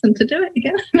won't ask them to do it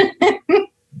again.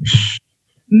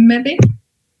 Maybe.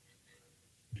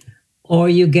 Or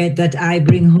you get that I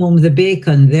bring home the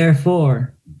bacon,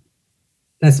 therefore.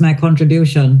 That's my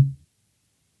contribution.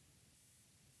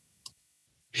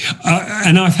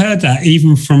 And I've heard that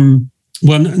even from,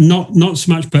 well, not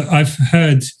so much, but I've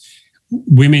heard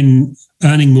women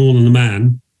earning more than a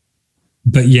man,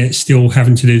 but yet still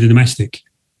having to do the domestic.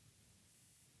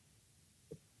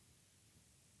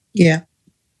 Yeah.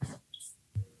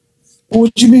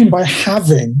 What do you mean by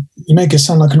having? You make it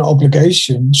sound like an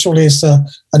obligation. Surely it's an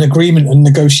agreement and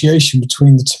negotiation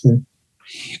between the two.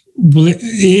 Well, it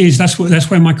is. That's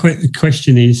where my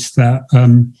question is, that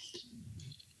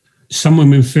some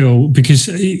women feel, because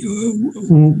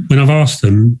when I've asked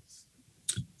them,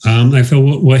 they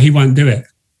feel, well, he won't do it.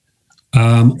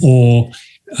 Or,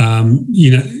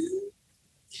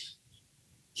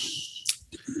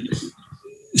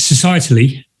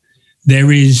 societally, there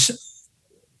is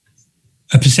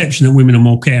a perception that women are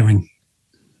more caring.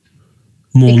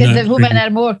 Because the women are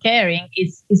more caring.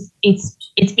 It's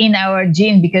in our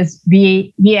gene, because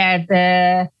we are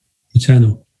the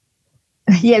eternal.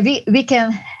 Yeah, we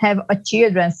can have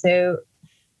children, so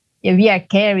yeah, we are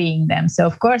carrying them. So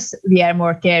of course we are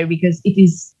more caring because it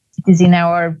is in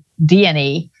our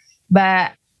DNA.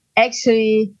 But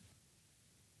actually,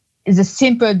 it's a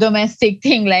simple domestic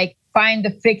thing, like find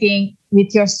the freaking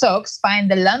with your socks, find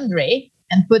the laundry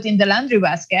and put in the laundry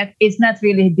basket. It's not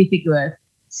really difficult.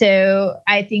 So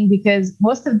I think because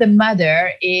most of the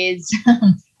mother is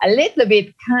a little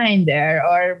bit kinder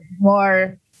or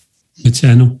more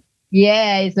maternal.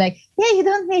 Yeah, it's like, yeah, you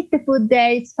don't need to put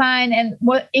there, it's fine. And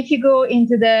if you go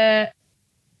into the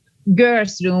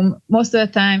girls' room, most of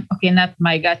the time, okay, not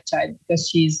my godchild because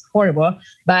she's horrible,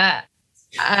 but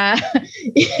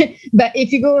but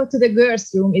if you go to the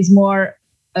girls' room, it's more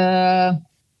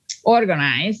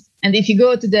organized. And if you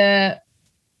go to the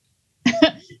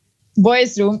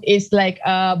boys' room, it's like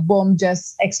a bomb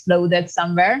just exploded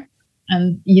somewhere.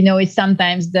 And, it's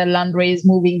sometimes the laundry is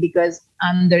moving because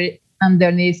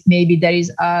underneath maybe there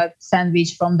is a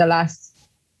sandwich from the last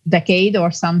decade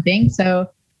or something. So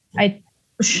I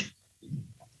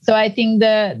think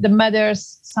the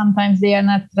mothers sometimes they are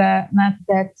not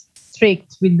that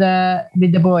strict with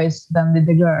the boys than with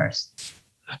the girls.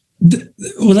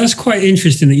 Well, that's quite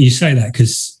interesting that you say that,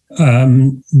 because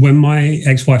when my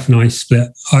ex-wife and I split,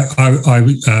 I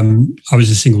was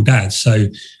a single dad, so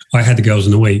I had the girls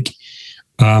in a week,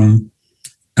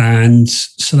 and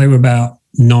so they were about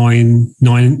 9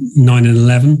 and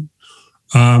 11,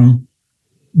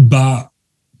 but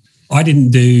I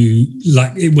didn't do,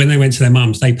 like, when they went to their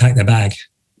mums, they packed their bag.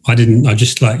 I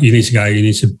just like, you need to go, you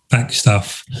need to pack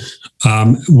stuff,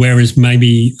 whereas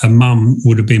maybe a mum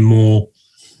would have been more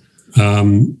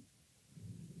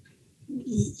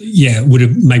would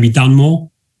have maybe done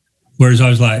more, whereas I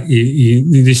was like,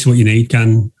 this is what you need, go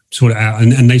and sort it out,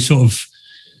 and they sort of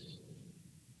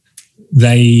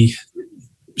they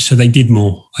did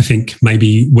more, I think,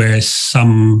 maybe, whereas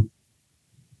some,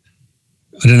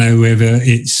 I don't know whether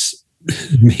it's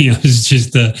me, I was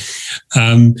just a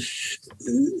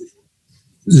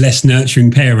less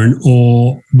nurturing parent,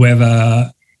 or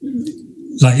whether,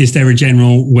 like, is there a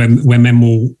general where men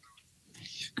will,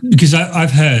 because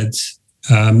I've heard,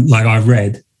 like I've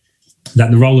read, that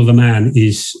the role of the man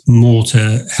is more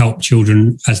to help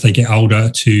children as they get older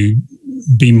to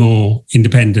be more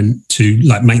independent, to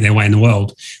like make their way in the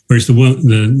world, whereas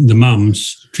the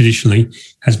mums traditionally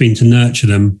has been to nurture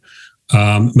them,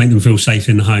 make them feel safe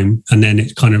in the home, and then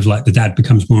it's kind of like the dad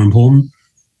becomes more important.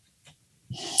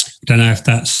 I don't know if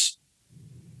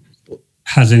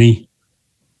has any.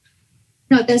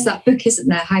 No, there's that book, isn't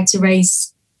there? How to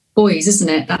Raise Boys, isn't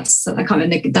it? I can't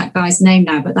remember that guy's name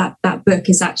now, but that book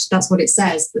is actually, that's what it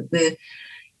says, that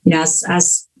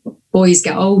as boys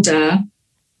get older,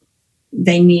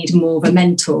 they need more of a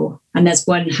mentor. And there's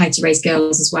one How to Raise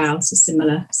Girls as well. It's a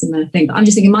similar thing. But I'm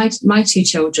just thinking, my two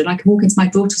children, I can walk into my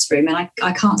daughter's room and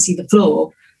I can't see the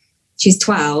floor. She's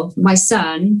 12. My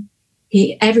son,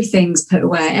 everything's put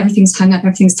away, everything's hung up,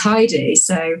 everything's tidy.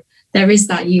 So there is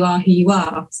that you are who you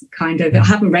are kind of. I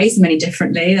haven't raised them any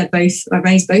differently. I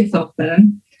raised both of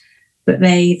them, but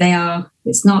they are.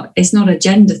 It's not a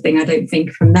gender thing, I don't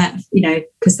think, from that,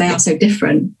 because they are so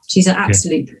different. She's an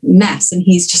absolute mess, and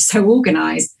he's just so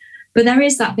organised. But there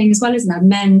is that thing as well, isn't there?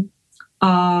 Men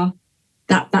are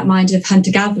that mind of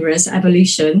hunter-gatherers,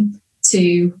 evolution,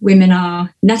 to women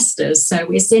are nesters.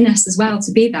 So it's in us as well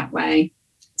to be that way.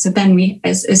 So then we,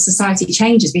 as society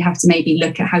changes, we have to maybe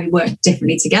look at how we work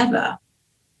differently together.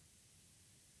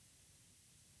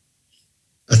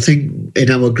 I think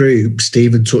in our group,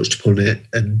 Stephen touched upon it,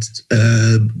 and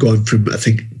going from, I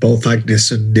think, both Agnes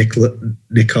and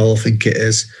Nicole, I think it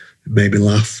is, made me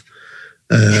laugh.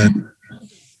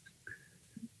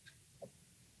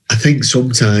 I think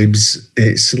sometimes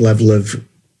it's a level of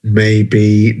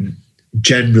maybe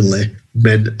generally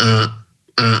men aren't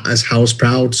as house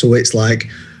proud. So it's like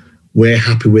we're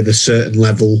happy with a certain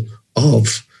level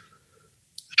of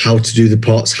how to do the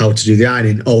pots, how to do the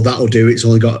ironing. Oh, that'll do. It's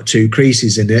only got 2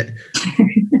 creases in it.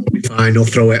 Fine, I'll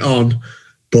throw it on.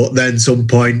 But then some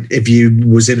point, if you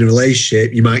was in a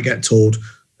relationship, you might get told,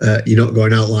 you're not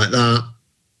going out like that.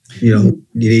 You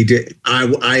need it.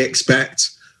 I expect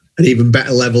an even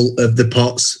better level of the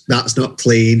pots. That's not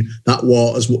clean. That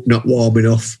water's not warm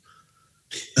enough.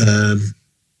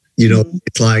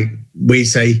 It's like we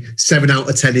say 7 out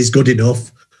of 10 is good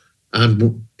enough.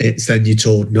 And it's then you're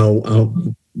told, no,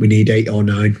 we need 8 or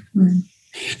 9.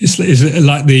 Is it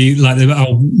like the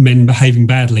old men behaving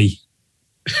badly?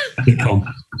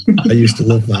 I used to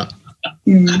love that.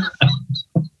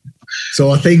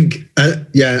 So I think, I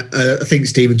think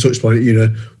Stephen touched on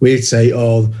it. We'd say,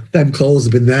 oh, them clothes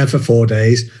have been there for 4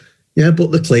 days. Yeah,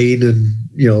 but they're clean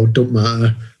and, don't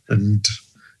matter. And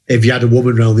if you had a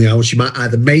woman around the house, you might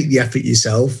either make the effort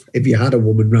yourself, if you had a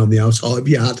woman around the house, or if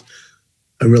you had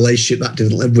a relationship that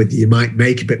didn't live with you, you might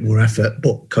make a bit more effort,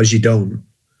 but because you don't,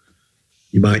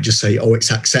 you might just say, oh,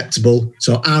 it's acceptable.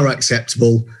 So our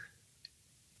acceptable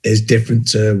is different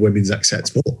to women's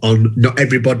acceptable on not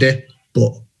everybody,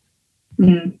 but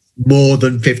more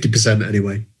than 50%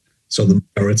 anyway. So the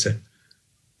majority.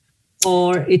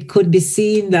 Or it could be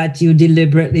seen that you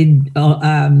deliberately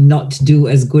not do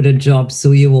as good a job, so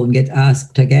you won't get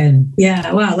asked again.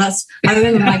 Yeah, well, I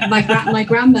remember my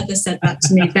grandmother said that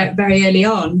to me very early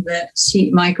on, that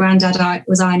my granddad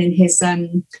was ironing his.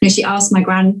 He asked my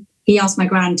gran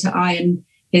to iron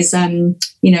his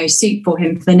suit for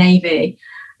him for the Navy,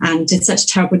 and did such a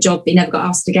terrible job that he never got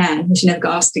asked again. She never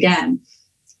got asked again.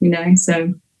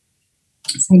 So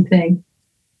same thing.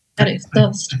 That it's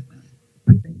dust.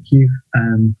 Thank you. I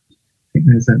think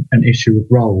there's an issue of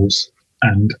roles,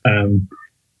 and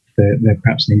there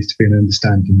perhaps needs to be an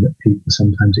understanding that people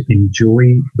sometimes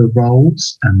enjoy the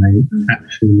roles and they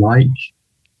actually like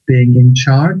being in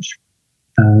charge,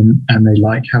 and they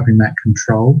like having that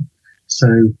control. So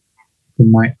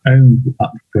from my own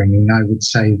upbringing, I would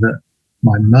say that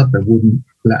my mother wouldn't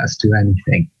let us do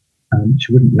anything.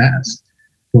 She wouldn't let us,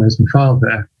 whereas my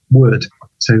father would.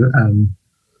 So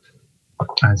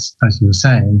as you were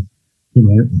saying,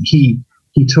 he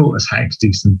taught us how to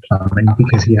do some plumbing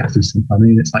because he had to do some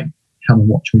plumbing. It's like, come and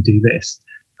watch me do this.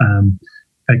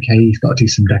 Okay, you've got to do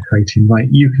some decorating. Right,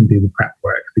 you can do the prep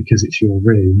work because it's your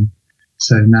room.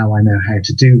 So now I know how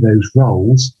to do those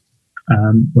roles.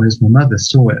 Whereas my mother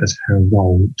saw it as her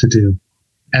role to do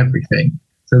everything.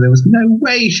 So there was no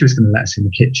way she was going to let us in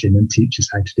the kitchen and teach us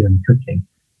how to do any cooking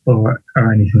or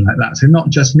anything like that. So not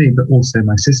just me, but also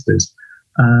my sisters.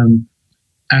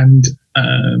 And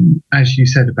as you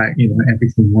said about,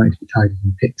 everything wanted to be tidy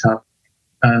and picked up,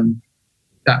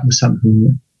 that was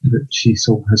something that she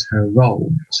saw as her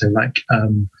role. So like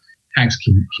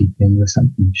housekeeping was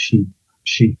something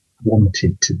she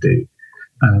wanted to do.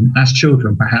 As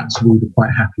children, perhaps we were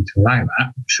quite happy to allow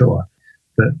that, sure.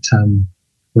 But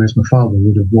whereas my father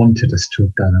would have wanted us to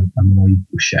have done a more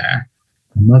equal share,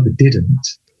 my mother didn't.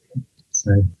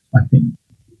 So I think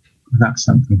that's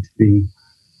something to be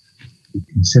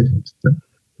considered. But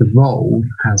the role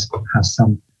has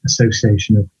some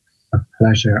association of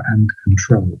pleasure and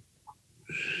control.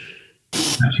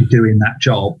 Actually doing that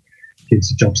job gives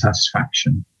the job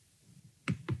satisfaction.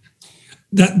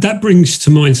 That brings to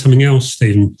mind something else,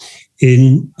 Stephen,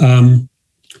 in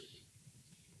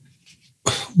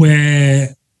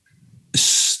where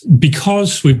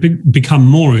because we've become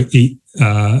more,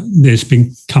 there's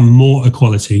become more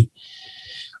equality.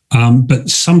 But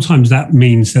sometimes that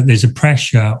means that there's a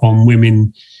pressure on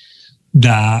women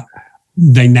that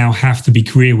they now have to be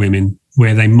career women,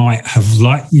 where they might have,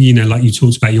 like you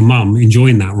talked about your mum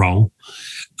enjoying that role,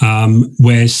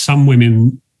 where some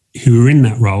women who are in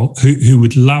that role, who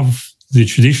would love the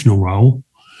traditional role,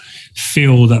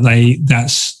 feel that they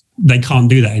can't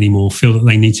do that anymore, feel that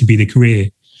they need to be the career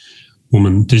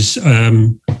woman. Does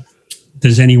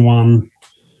anyone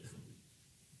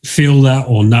feel that,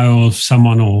 or know of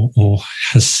someone, or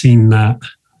has seen that?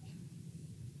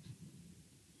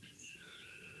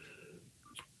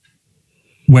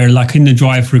 Where, like, in the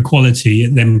drive for equality,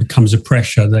 it then becomes a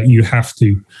pressure that you have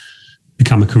to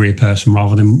become a career person,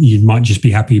 rather than you might just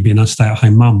be happy being a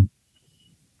stay-at-home mum.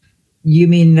 You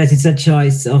mean that it's a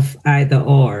choice of either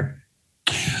or?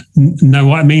 No,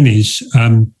 what I mean is,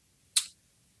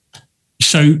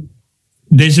 so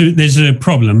there's a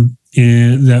problem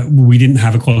that we didn't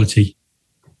have equality,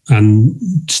 and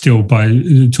still, by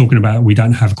talking about it, we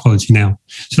don't have equality now.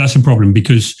 So that's a problem,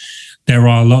 because there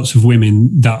are lots of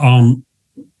women that aren't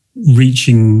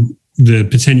reaching the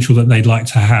potential that they'd like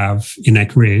to have in their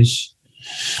careers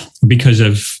because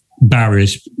of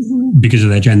barriers, because of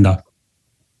their gender.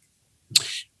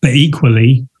 But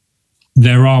equally,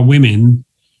 there are women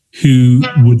who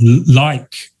would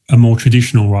like a more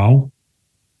traditional role,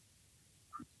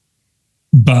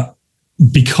 but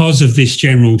because of this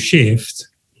general shift,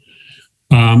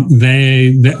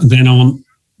 they then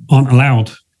aren't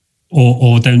allowed,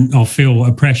 or feel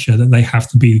a pressure that they have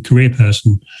to be a career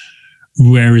person,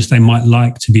 whereas they might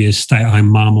like to be a stay-at-home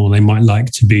mum, or they might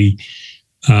like to be,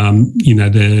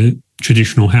 the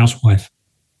traditional housewife.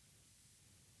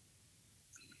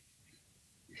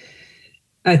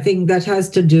 I think that has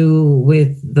to do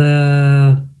with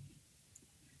the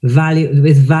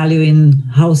valuing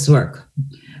housework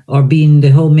or being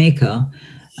the homemaker.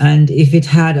 And if it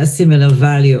had a similar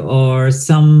value or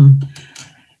some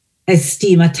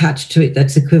esteem attached to it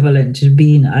that's equivalent to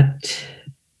being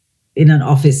in an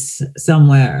office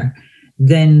somewhere,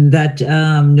 then that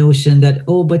notion that,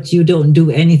 oh, but you don't do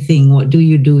anything. What do?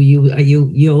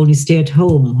 You only stay at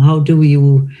home.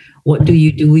 What do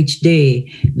you do each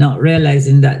day? Not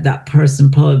realizing that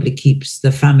person probably keeps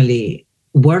the family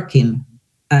working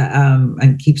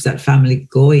and keeps that family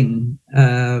going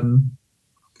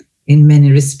in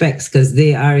many respects, because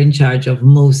they are in charge of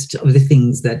most of the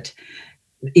things that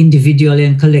individually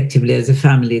and collectively as a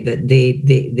family that they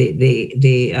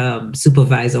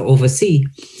supervise or oversee.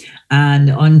 And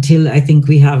until I think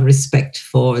we have respect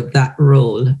for that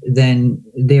role, then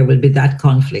there will be that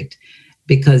conflict,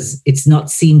 because it's not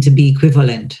seen to be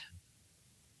equivalent.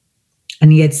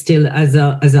 And yet still, as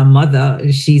a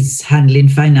mother, she's handling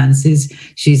finances,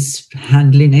 she's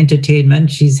handling entertainment,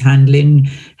 she's handling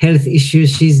health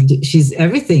issues, she's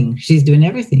everything. She's doing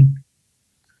everything.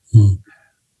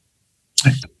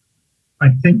 I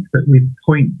think that we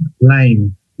point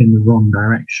blame in the wrong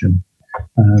direction,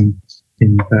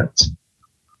 in that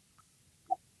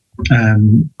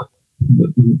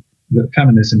that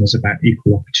feminism is about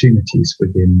equal opportunities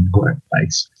within the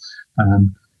workplace.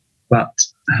 But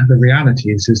the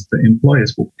reality is that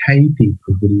employers will pay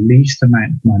people the least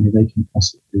amount of money they can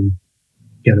possibly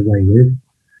get away with,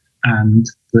 and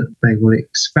that they will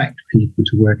expect people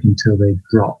to work until they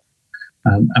drop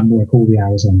and work all the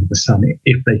hours under the sun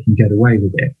if they can get away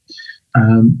with it.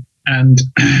 And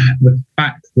the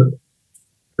fact that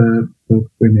the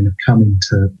women have come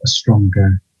into a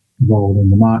stronger role in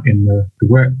the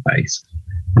workplace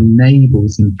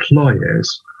enables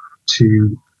employers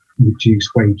to reduce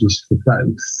wages for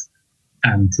both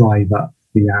and drive up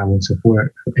the hours of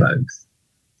work for both.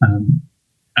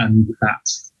 And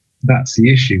that's the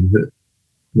issue that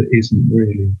isn't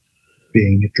really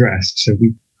being addressed. So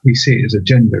we see it as a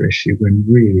gender issue when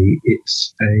really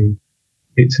it's an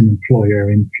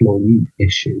employer-employee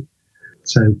issue.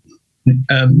 So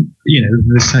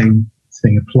the same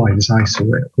thing applied as I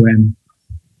saw it when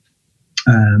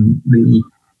the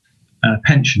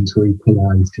pensions were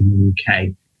equalised in the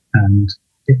UK, and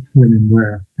if women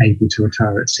were able to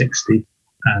retire at 60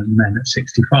 and men at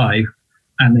 65,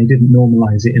 and they didn't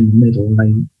normalise it in the middle,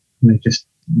 they just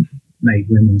made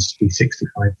women to be 65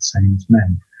 the same as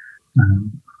men.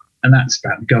 And that's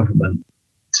about the government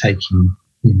taking,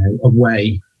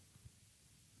 away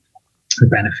the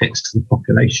benefits to the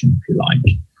population, if you like,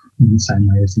 in the same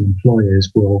way as the employers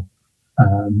will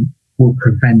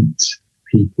prevent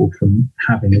people from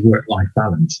having a work-life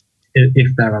balance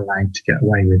if they're allowed to get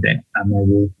away with it, and they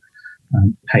will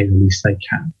pay the least they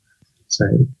can. So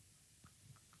I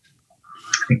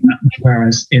think that,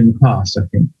 whereas in the past, I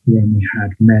think when we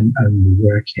had men only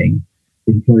working,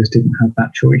 the employers didn't have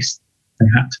that choice. they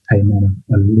had to pay men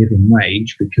a living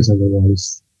wage, because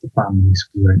otherwise the families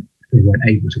weren't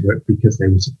able to work because they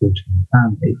were supporting the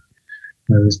family.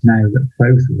 Whereas now that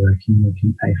both are working, they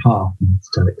can pay half and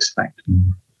still expect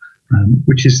more,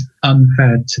 which is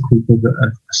unfair to people that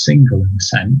are single in a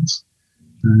sense,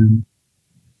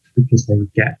 because they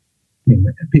get,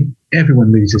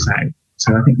 everyone loses out.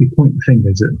 So I think we point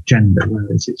fingers at gender,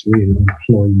 whereas it's really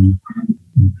employee,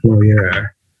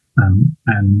 employer,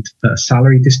 and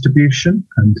salary distribution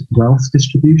and wealth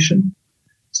distribution.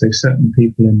 So certain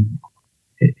people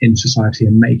in society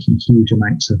are making huge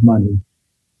amounts of money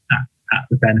at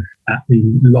the benefit, at the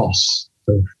loss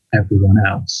of everyone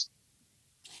else.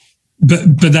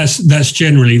 But that's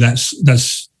generally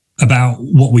that's about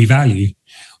what we value.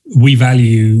 We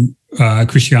value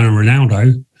Cristiano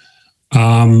Ronaldo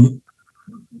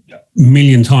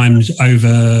million times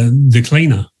over the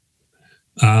cleaner.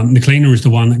 The cleaner is the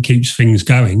one that keeps things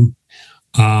going.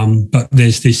 But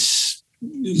there's this,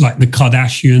 like the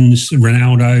Kardashians,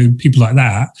 Ronaldo, people like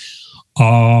that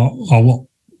are what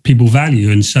people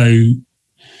value. And so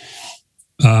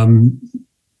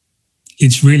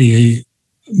it's really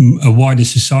a wider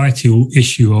societal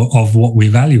issue of what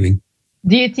we're valuing.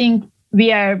 Do you think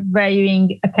we are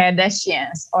valuing a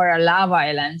Kardashians or a Love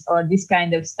Islands or this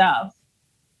kind of stuff,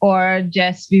 or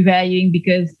just we valuing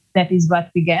because that is what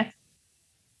we get?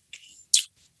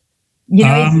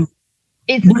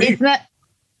 It's not.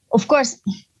 Of course,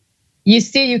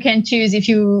 you can choose if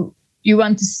you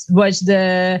want to watch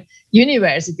the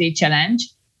University Challenge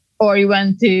or you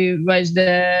want to watch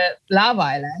the Love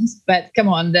Islands. But come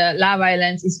on, the Love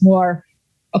Islands is more,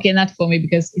 okay, not for me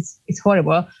because it's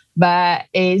horrible, but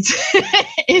it's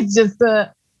it's just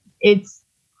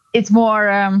it's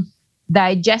more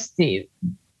digestive.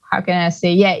 How can I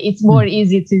say? Yeah, it's more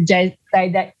easy to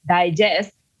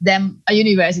digest than a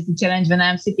University Challenge when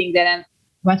I'm sitting there and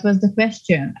what was the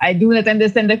question? I do not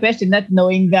understand the question, not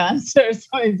knowing the answer.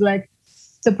 So it's like,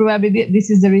 so probably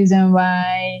this is the reason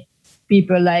why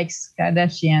people like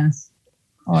Kardashians,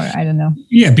 or I don't know.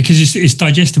 Yeah, because it's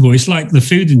digestible. It's like the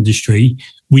food industry.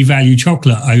 We value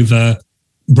chocolate over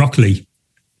broccoli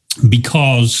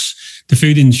because the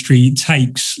food industry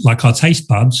takes like our taste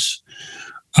buds,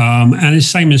 and it's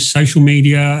the same as social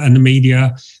media and the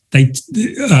media. They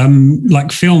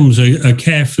like films are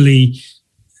carefully.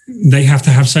 They have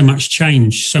to have so much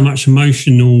change, so much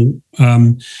emotional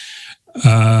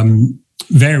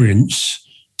variance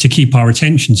to keep our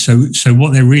attention. So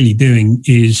what they're really doing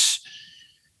is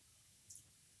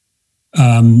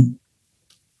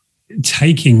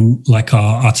taking like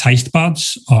our taste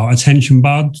buds, our attention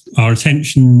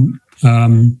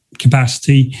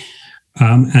capacity,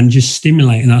 and just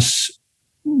stimulating us,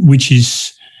 which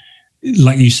is,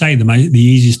 like you say, the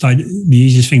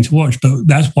easiest thing to watch. But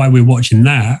that's why we're watching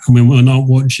that, and we're not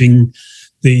watching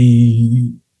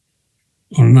the,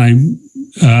 I don't know,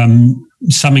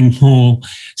 something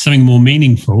more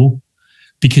meaningful,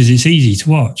 because it's easy to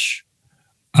watch.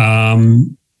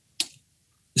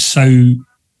 So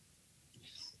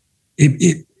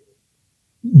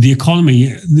the economy,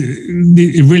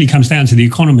 it really comes down to the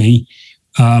economy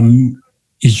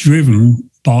is driven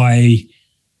by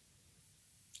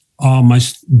our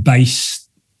most base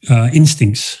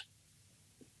instincts.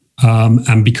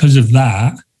 And because of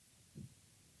that,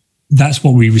 that's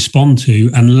what we respond to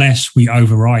unless we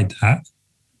override that.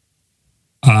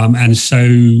 And so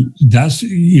that's,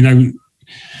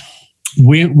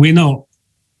 we're not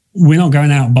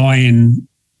going out buying,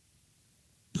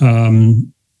 I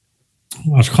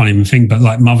can't even think, but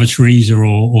like Mother Teresa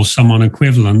or someone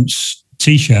equivalent's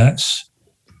T-shirts.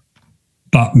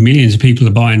 But millions of people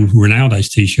are buying Ronaldo's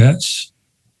T-shirts.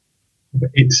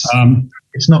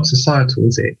 It's not societal,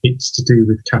 is it? It's to do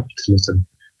with capitalism.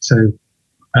 So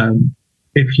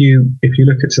if you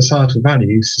look at societal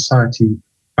values, society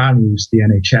values the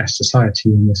NHS.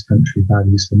 Society in this country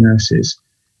values the nurses,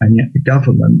 and yet the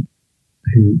government,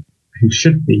 who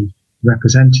should be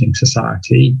representing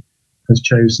society, has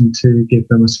chosen to give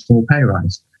them a small pay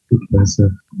rise because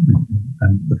of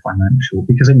the financial,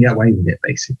 because they can get away with it,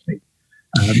 basically.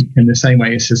 In the same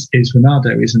way as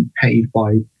Ronaldo isn't paid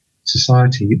by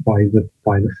society, by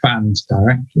the fans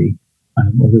directly,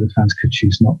 although the fans could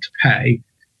choose not to pay.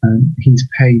 He's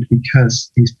paid because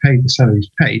he's paid the salary he's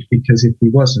paid, because if he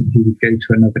wasn't, he would go to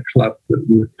another club that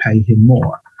would pay him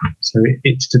more. So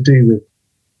it's to do with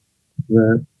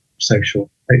the social,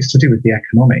 it's to do with the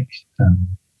economic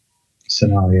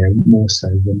scenario more so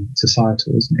than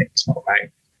societal, isn't it? It's not about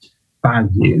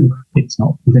value. It's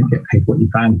not, you don't get paid what you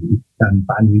valued,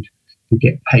 you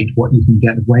get paid what you can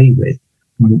get away with,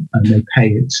 and they pay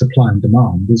it supply and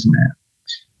demand, isn't it?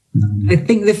 I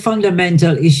think the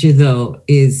fundamental issue, though,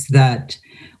 is that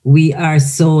we are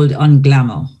sold on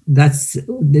glamour. That's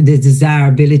the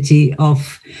desirability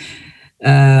of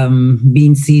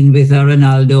being seen with a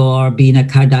Ronaldo or being a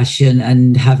Kardashian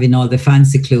and having all the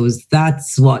fancy clothes.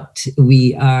 That's what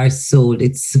we are sold.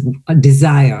 It's a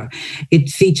desire. It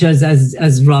features,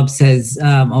 as Rob says,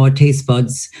 our taste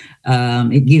buds.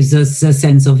 It gives us a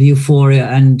sense of euphoria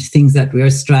and things that we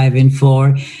are striving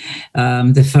for.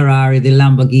 The Ferrari, the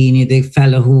Lamborghini, the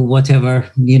fellow who, whatever,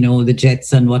 the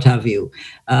jets and what have you.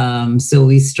 So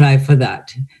we strive for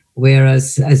that.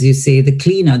 Whereas, as you say, the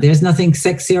cleaner, there's nothing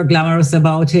sexy or glamorous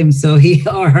about him. So he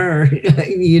or her,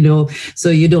 so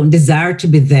you don't desire to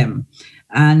be them.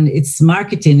 And it's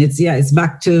marketing. It's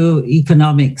back to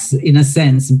economics in a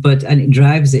sense, and it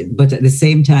drives it. But at the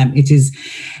same time, it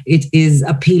is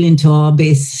appealing to our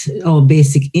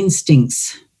basic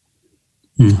instincts.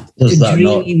 To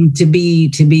dream, to be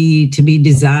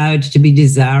desired, to be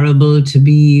desirable, to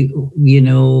be,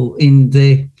 in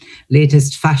the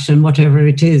latest fashion, whatever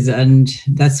it is, and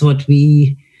that's what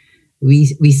we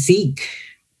seek.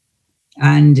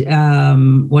 And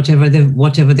whatever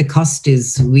the cost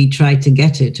is, we try to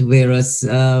get it. Whereas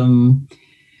the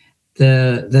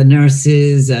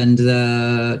nurses and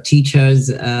the teachers,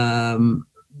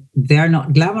 they're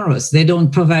not glamorous. They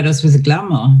don't provide us with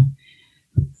glamour.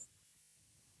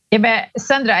 Yeah, but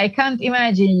Sandra, I can't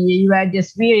imagine you are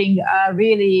just wearing a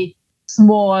really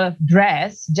small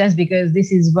dress just because this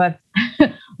is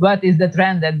what is the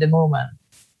trend at the moment.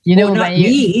 Not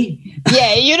me.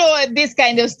 Yeah, this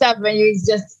kind of stuff when it's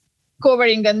just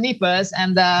covering the nipples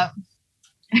and the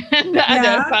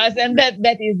other parts, and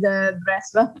that is the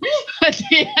dress. But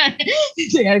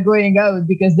they are going out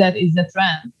because that is the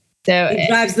trend. So it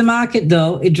drives the market,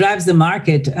 though. It drives the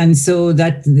market. And so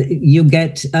that you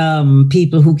get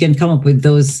people who can come up with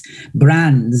those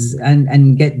brands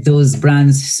and get those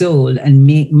brands sold and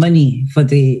make money for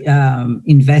the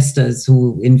investors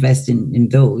who invest in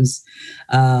those.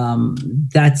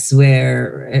 That's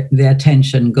where the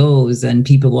attention goes. And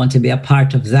people want to be a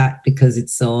part of that because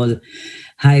it's all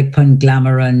hype and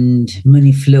glamour and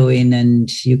money flowing,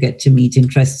 and you get to meet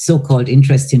so-called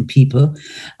interesting people,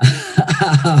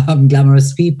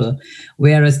 glamorous people,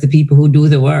 whereas the people who do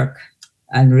the work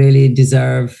and really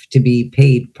deserve to be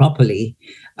paid properly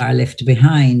are left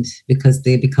behind because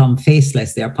they become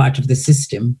faceless. They are part of the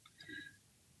system.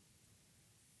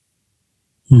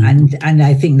 And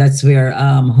I think that's where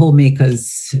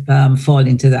homemakers fall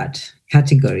into that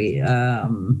category.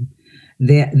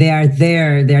 They are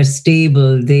there. They're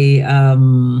stable. They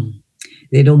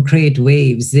don't create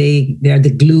waves. They're the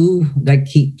glue that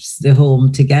keeps the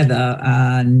home together,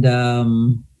 and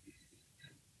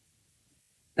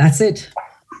that's it.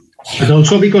 But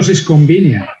also because it's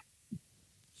convenient.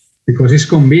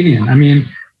 I mean,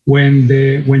 when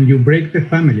you break the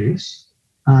families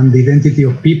and the identity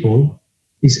of people,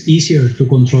 it's easier to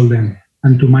control them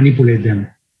and to manipulate them.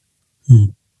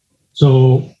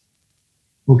 So,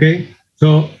 okay.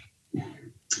 So,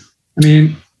 I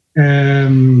mean,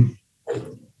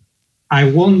 I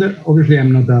wonder, obviously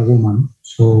I'm not a woman,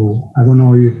 so I don't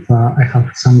know if I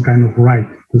have some kind of right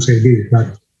to say this,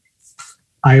 but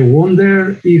I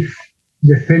wonder if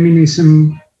the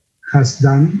feminism has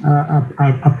done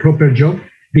a proper job,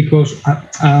 because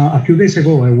a few days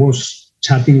ago I was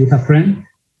chatting with a friend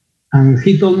and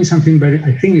he told me something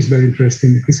I think is very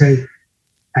interesting. He said,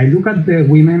 I look at the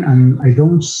women and I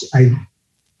don't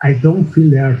feel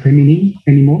they are feminine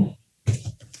anymore.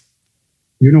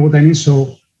 You know what I mean?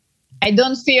 So I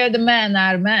don't fear the men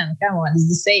are men. Come on, it's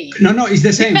the same. No, it's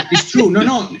the same. It's true.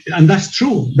 No, and that's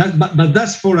true. But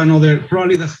that's for another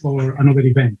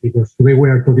event, because today we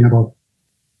are talking about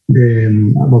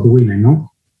the women,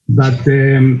 no? But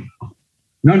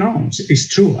no, it's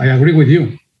true. I agree with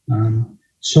you.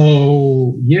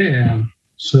 So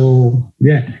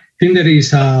I think there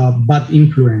is a bad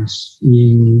influence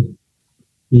in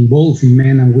both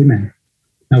men and women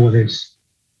nowadays,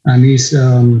 and it's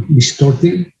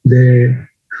distorting the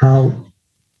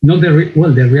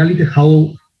reality,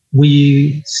 how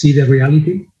we see the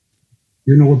reality.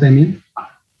 You know what I mean?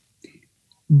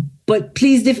 But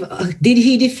please, did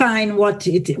he define what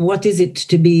does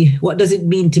it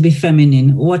mean to be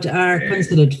feminine? What are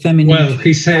considered feminine? Well,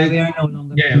 he said,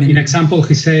 in example,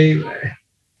 he said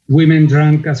women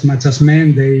drink as much as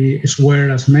men, they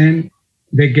swear as men,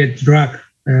 they get drunk,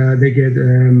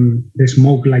 they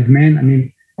smoke like men. I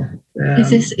mean, is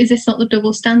this not the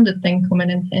double standard thing coming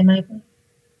in here, maybe?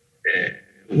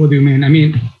 What do you mean? I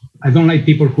mean, I don't like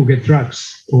people who get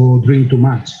drugs or drink too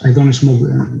much. I don't smoke.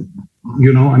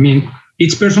 I mean,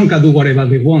 each person can do whatever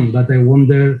they want, but I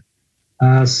wonder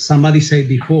as somebody said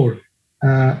before,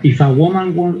 if a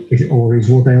woman wants, or is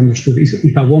what I understood, is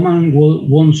if a woman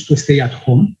wants to stay at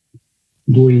home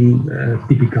doing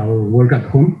typical work at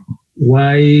home,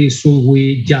 why should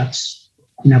we judge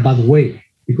in a bad way?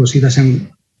 Because he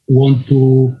doesn't want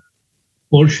to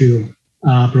pursue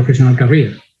a professional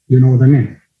career. You know what I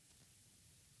mean?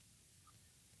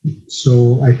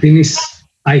 So I think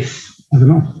I don't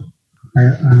know.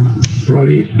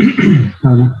 Probably, I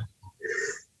don't know.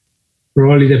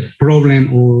 Probably the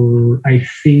problem, or I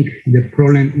think the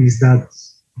problem is that,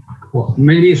 well,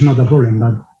 maybe it's not a problem,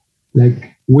 but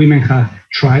like women have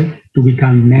tried to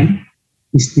become men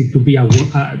instead to be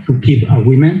to keep a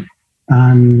women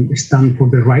and stand for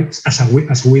the rights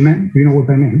as women. Do you know what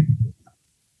I mean?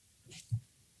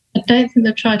 I don't think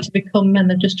they've tried to become men.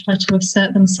 They've just tried to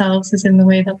assert themselves as in the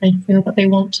way that they feel that they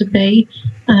want to be.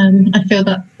 I feel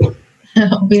that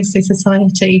obviously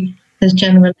society has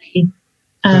generally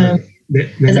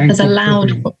has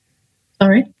allowed.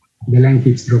 Sorry? The line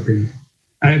keeps dropping.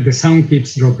 The sound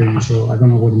keeps dropping, so I don't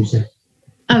know what you said.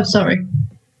 Oh, sorry.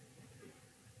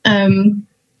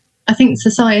 I think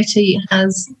society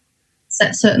has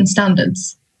set certain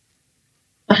standards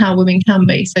for how women can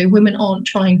be. So women aren't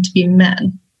trying to be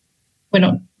men. We're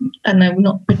not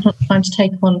trying to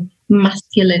take on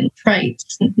masculine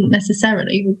traits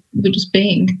necessarily. We're just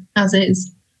being as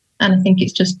is, and I think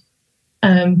it's just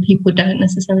people don't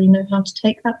necessarily know how to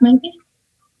take that. Maybe.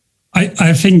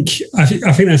 I think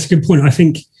that's a good point. I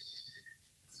think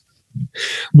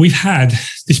we've had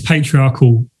this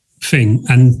patriarchal thing,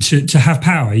 and to have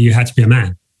power, you had to be a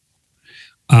man.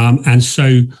 And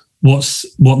so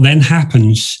what then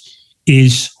happens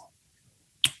is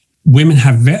women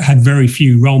have had very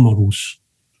few role models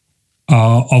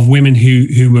of women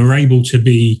who were able to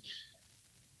be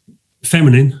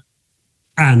feminine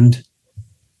and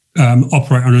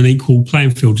operate on an equal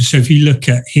playing field. So if you look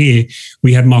at here,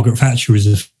 we had Margaret Thatcher as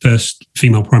the first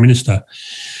female prime minister,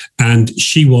 and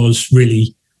she was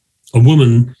really a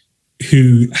woman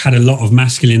who had a lot of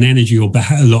masculine energy or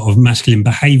a lot of masculine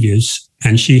behaviours,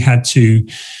 and she had to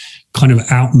kind of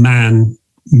outman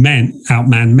men.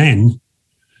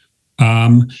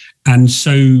 And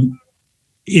so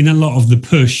in a lot of the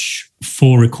push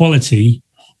for equality,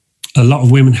 a lot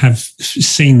of women have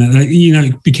seen that,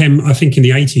 it became, I think in the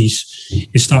 80s,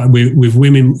 it started with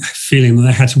women feeling that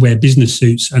they had to wear business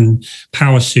suits and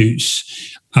power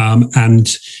suits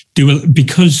and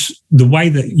because the way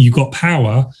that you got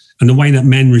power and the way that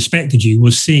men respected you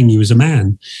was seeing you as a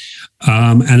man.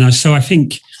 So I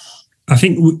think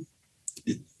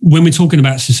when we're talking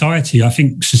about society, I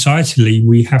think societally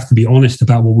we have to be honest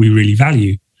about what we really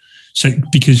value. So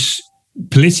because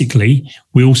politically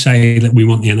we all say that we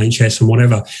want the NHS and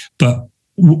whatever, but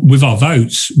with our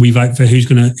votes, we vote for who's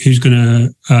going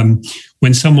to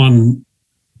when someone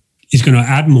is going to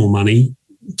add more money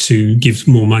to give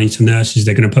more money to nurses,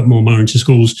 they're going to put more money into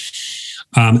schools,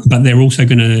 but they're also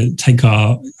going to take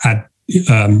our add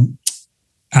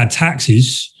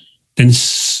taxes. Then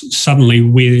suddenly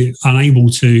we're unable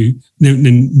to.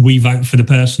 Then we vote for the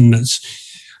person that's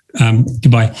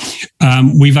goodbye.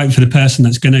 We vote for the person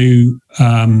that's going to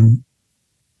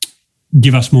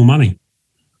give us more money,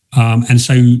 and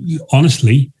so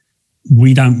honestly,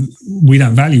 we don't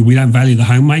value the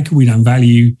homemaker.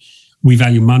 We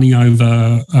value money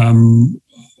over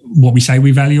what we say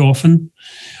we value often,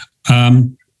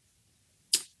 and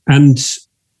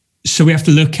so we have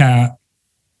to look at.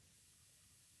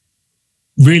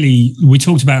 Really, we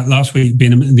talked about last week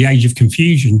being the age of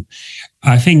confusion.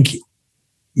 I think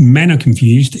men are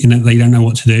confused in that they don't know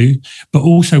what to do, but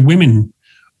also women.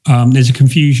 There's a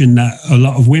confusion that a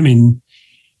lot of women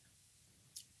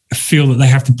feel that they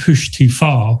have to push too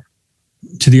far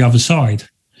to the other side.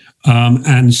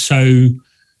 And so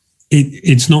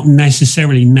it's not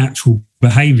necessarily natural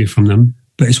behavior from them,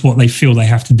 but it's what they feel they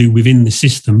have to do within the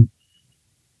system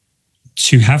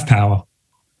to have power.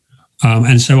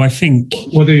 And so I think...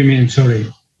 What do you mean? Sorry.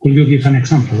 Could you give an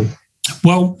example?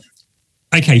 Well,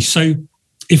 okay. So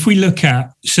if we look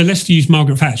at... So let's use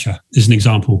Margaret Thatcher as an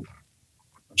example.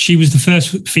 She was the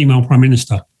first female prime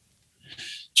minister.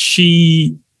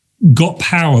 She got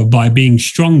power by being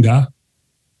stronger,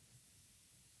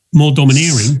 more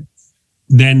domineering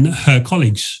than her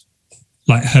colleagues,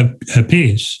 like her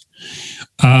peers.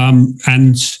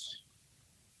 And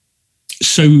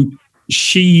so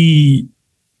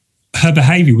her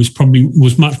behavior was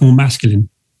much more masculine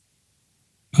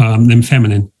than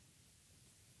feminine.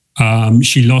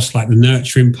 She lost like the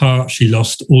nurturing part. She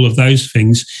lost all of those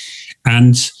things.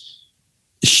 And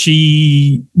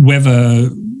she, whether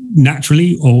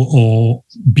naturally or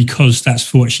because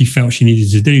that's what she felt she needed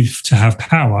to do to have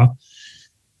power,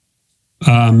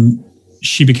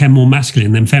 she became more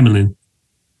masculine than feminine.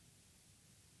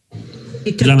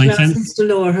 It took classes to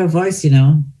lower her voice, you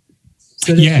know,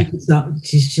 so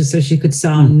that she could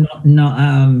sound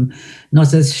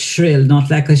not as shrill, not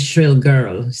like a shrill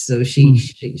girl. So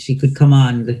she could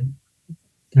command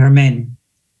her men.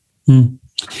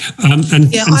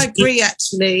 I agree.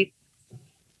 Actually,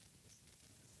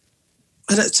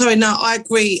 I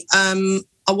agree.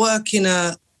 I work in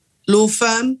a law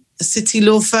firm, a city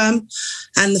law firm,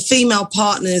 and the female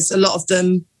partners, a lot of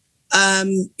them.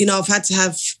 I've had to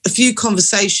have a few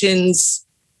conversations,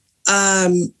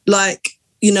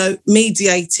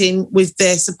 mediating with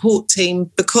their support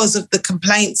team because of the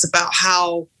complaints about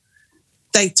how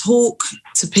they talk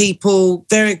to people,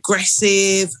 very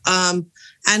aggressive.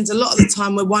 And a lot of the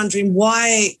time we're wondering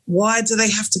why do they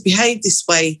have to behave this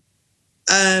way?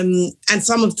 And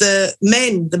some of the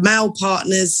men, the male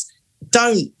partners,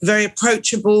 don't, very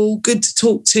approachable, good to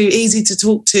talk to, easy to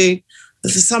talk to.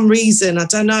 But for some reason, I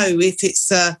don't know if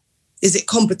it's, is it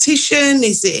competition?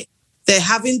 Is it they're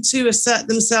having to assert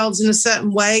themselves in a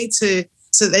certain way so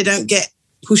they don't get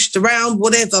pushed around,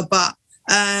 whatever. But,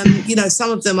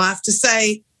 some of them, I have to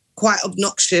say, quite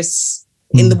obnoxious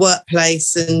in the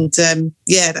workplace. And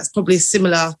that's probably a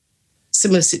similar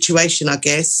situation, I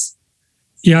guess.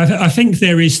 Yeah, I think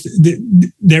there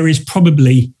is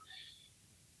probably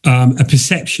a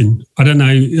perception. I don't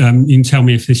know. You can tell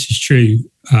me if this is true.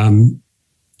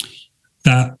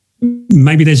 That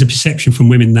maybe there's a perception from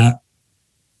women that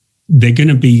they're going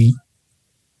to be.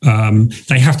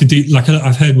 They have to do, like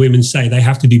I've heard women say, they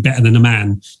have to do better than a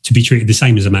man to be treated the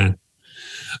same as a man.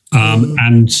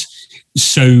 And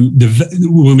so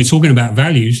when we're talking about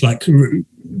values, like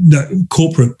the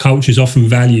corporate cultures often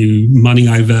value money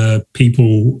over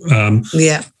people,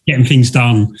 getting things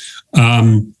done.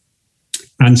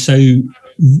 And so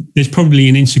there's probably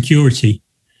an insecurity.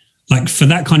 Like for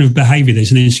that kind of behavior,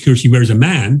 there's an insecurity, whereas a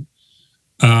man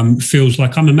feels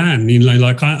like I'm a man,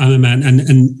 like I'm a man,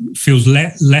 and feels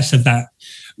less of that.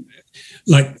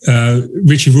 Like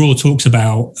Richard Rohr talks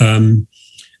about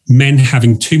men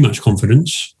having too much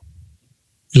confidence.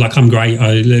 Like, I'm great.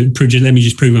 Let me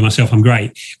just prove to myself I'm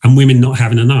great. And women not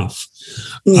having enough.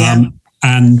 Yeah.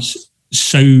 And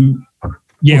so,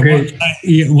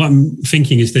 what I'm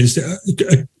thinking is there's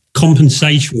a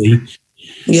compensatory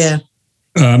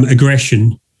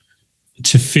aggression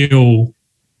to feel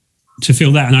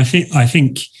that. And I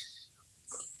think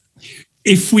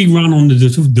if we run on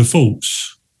the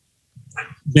defaults,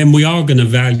 then we are going to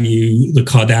value the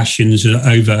Kardashians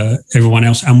over everyone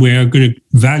else, and we are going to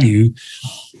value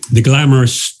the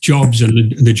glamorous jobs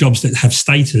and the jobs that have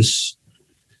status,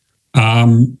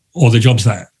 or the jobs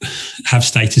that have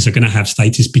status are going to have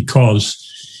status because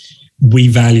we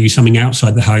value something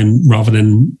outside the home rather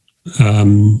than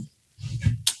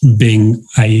being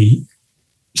a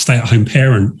stay-at-home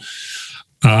parent.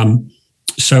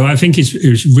 So I think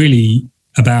it's really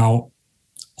about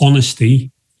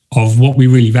honesty of what we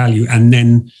really value, and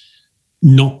then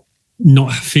not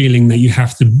feeling that you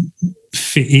have to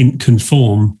fit in,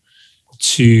 conform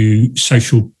to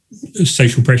social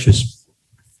pressures.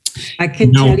 I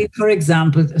can tell you, for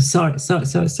example, sorry. I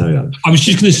was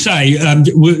just going to say, I'll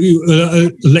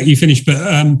let you finish, but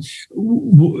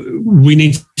we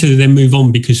need to then move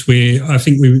on because I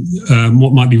think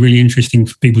what might be really interesting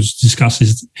for people to discuss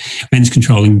is men's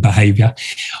controlling behaviour,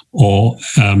 or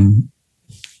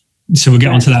so we'll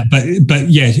get onto that. But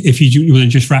yeah, if you want to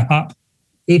just wrap up.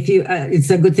 If you, it's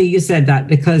a good thing you said that,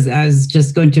 because I was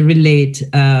just going to relate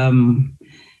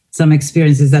some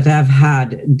experiences that I've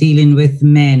had dealing with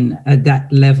men at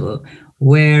that level,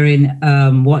 wherein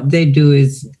what they do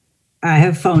is, I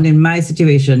have found in my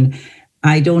situation,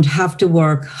 I don't have to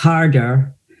work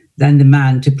harder than the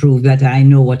man to prove that I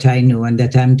know what I know and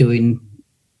that I'm doing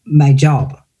my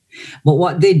job. But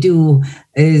what they do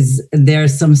is, there are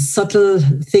some subtle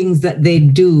things that they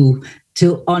do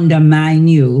to undermine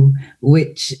you,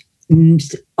 which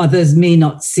others may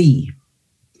not see.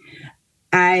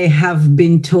 I have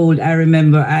been told, I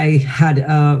remember I had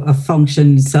a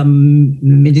function, some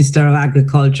Minister of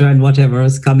Agriculture and whatever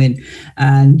was coming,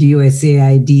 and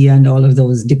USAID and all of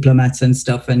those diplomats and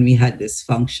stuff, and we had this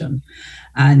function.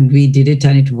 And we did it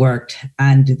and it worked.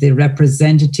 And the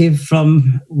representative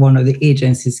from one of the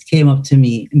agencies came up to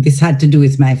me. This had to do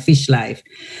with my fish life.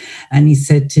 And he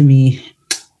said to me,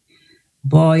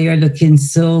 "Boy, you're looking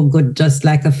so good, just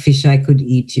like a fish, I could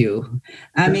eat you."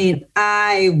 I mean,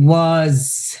 I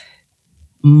was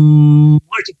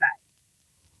mortified.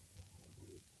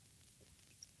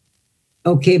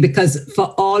 Okay, because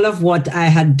for all of what I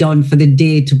had done for the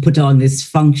day to put on this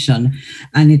function,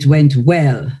 and it went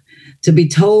well, to be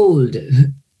told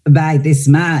by this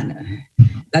man,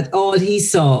 that all he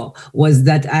saw was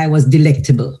that I was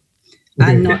delectable,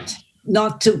 and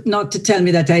not to tell me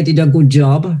that I did a good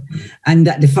job and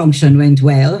that the function went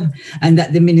well and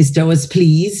that the minister was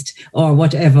pleased or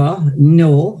whatever.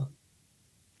 No.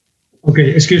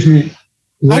 Okay, excuse me.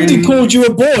 Andy called you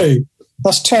a boy.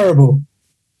 That's terrible.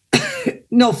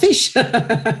 No, fish.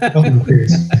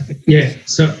 Yeah.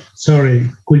 So sorry.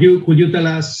 Could you tell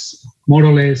us more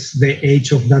or less the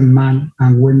age of that man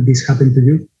and when this happened to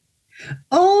you?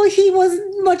 Oh, he was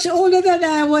much older than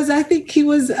I was. I think he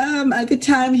was at the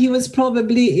time he was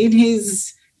probably in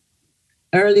his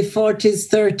early 40s,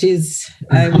 30s.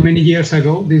 How many years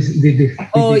ago? Years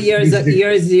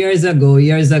ago.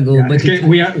 Yeah, but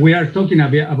we are talking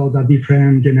about a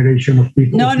different generation of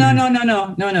people. No.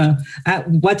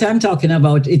 What I'm talking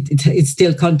about, it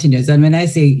still continues. And when I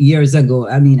say years ago,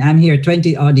 I mean I'm here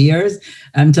 20 odd years.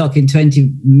 I'm talking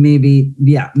 20, maybe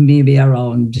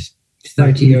around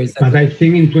 30 years ago. But I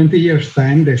think in 20 years'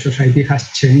 time, the society has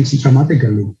changed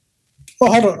dramatically.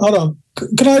 Oh, hold on.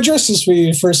 Can I address this with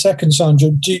you for a second,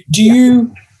 Sandra? Do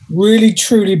you really,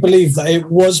 truly believe that it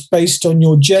was based on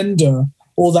your gender,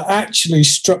 or that actually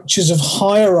structures of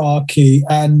hierarchy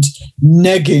and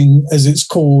negging, as it's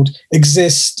called,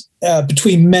 exist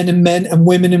between men and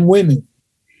women and women?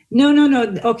 No.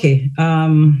 Okay.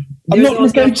 I'm not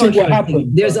negating what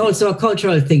happened. There's also a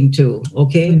cultural thing too.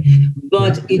 Okay,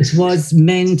 but it was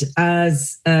meant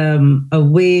as a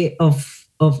way of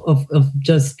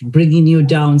just bringing you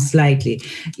down slightly.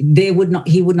 He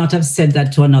would not have said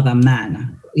that to another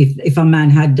man. If a man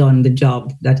had done the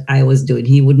job that I was doing,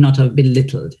 he would not have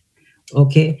belittled.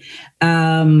 Okay.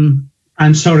 I'm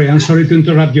sorry to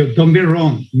interrupt you. Don't be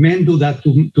wrong. Men do that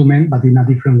to men, but in a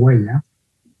different way. Yeah.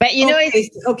 But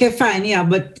it's okay, fine, yeah.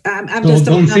 But I'm so just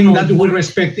don't think that we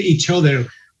respect each other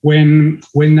when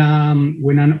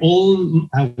an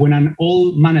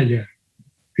old manager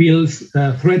feels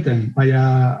threatened by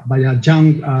a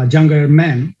younger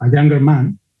man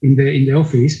in the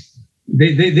office.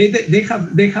 They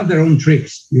have their own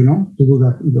tricks, to do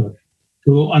that,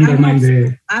 to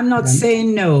undermine I'm not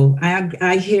saying no.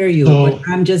 I hear you, but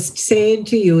I'm just saying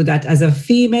to you that as a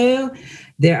female,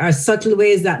 there are subtle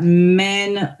ways that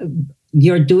men,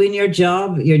 you're doing your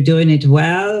job, you're doing it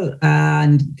well,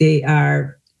 and there's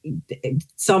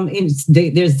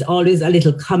always a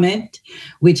little comment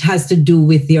which has to do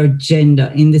with your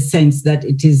gender, in the sense that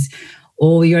it is,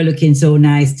 oh, you're looking so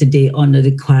nice today under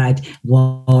the quiet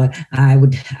wall.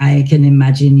 I can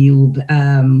imagine you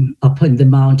up in the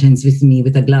mountains with me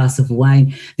with a glass of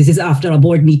wine. This is after a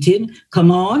board meeting.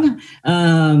 Come on,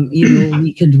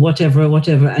 we could whatever,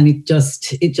 and it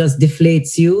just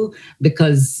deflates you,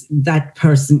 because that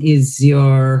person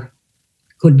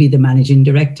could be the managing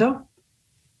director.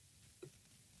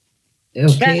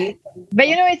 Okay, but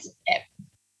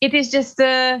it is just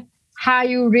how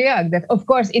you react. That, of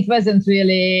course, it wasn't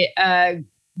really a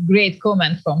great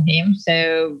comment from him.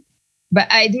 So, but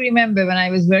I do remember when I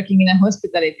was working in a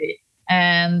hospitality,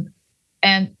 and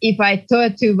if I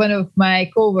talked to one of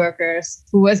my coworkers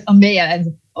who was a male,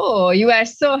 and oh, you are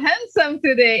so handsome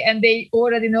today, and they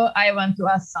already know I want to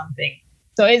ask something.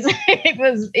 So I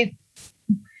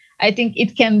think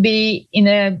it can be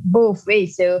in both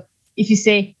ways. So if you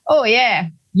say, oh yeah,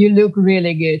 you look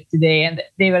really good today, and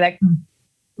they were like,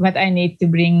 what I need to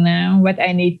bring now, what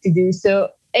I need to do. So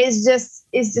it's just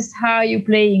how you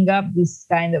playing up this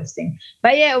kind of thing.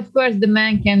 But yeah, of course, the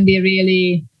man can be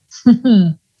really.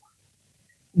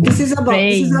 This is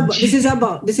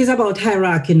about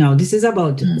hierarchy now. This is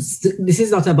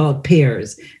not about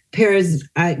peers. Peers,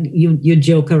 you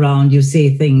joke around, you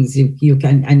say things, you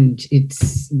can, and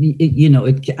it's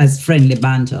as friendly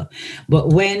banter.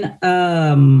 But when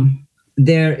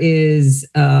there is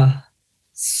a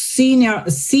senior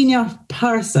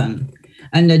person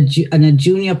and a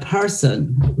junior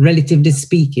person, relatively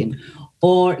speaking,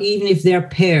 or even if they're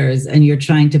peers and you're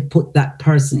trying to put that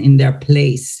person in their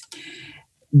place.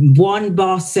 One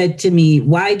boss said to me,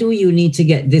 why do you need to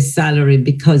get this salary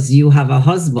because you have a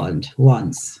husband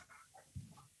once?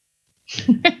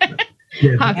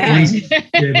 I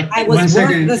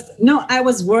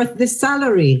was worth the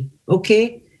salary,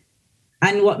 okay?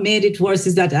 And what made it worse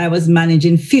is that I was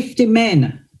managing 50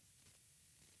 men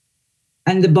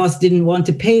and the boss didn't want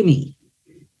to pay me.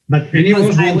 But any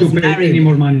boss want to pay any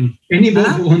more money. Any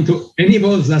boss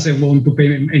doesn't want to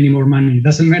pay any more money.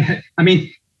 Doesn't matter. I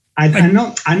mean, I'm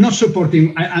not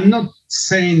supporting. I'm not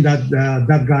saying that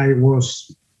that guy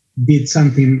did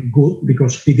something good,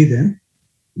 because he didn't.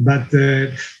 But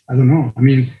I don't know. I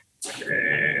mean,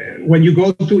 when you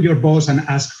go to your boss and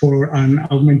ask for an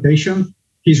augmentation,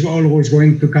 he's always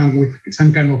going to come with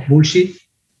some kind of bullshit.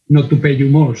 not to pay you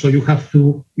more. So you have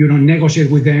to, negotiate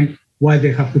with them why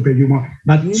they have to pay you more.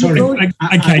 But sorry, I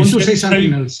want to say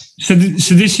something else. So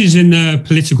this is in a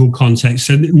political context.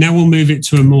 So now we'll move it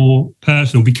to a more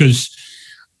personal, because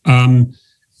in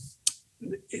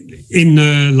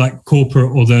the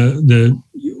corporate or the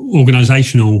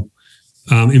organizational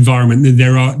environment,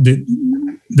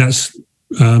 that's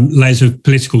layers of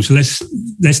political. So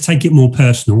let's take it more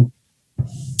personal.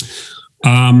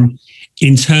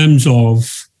 In terms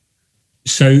of,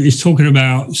 so it's talking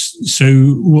about,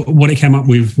 what it came up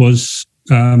with was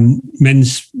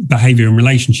men's behavior in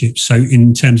relationships. So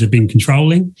in terms of being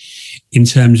controlling, in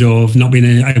terms of not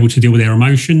being able to deal with their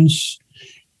emotions,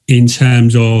 in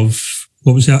terms of,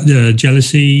 what was that,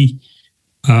 jealousy,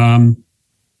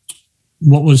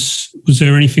 was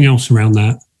there anything else around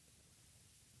that?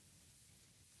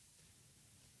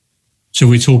 So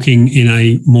we're talking in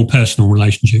a more personal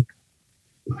relationship.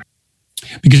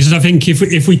 Because I think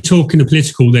if we talk in the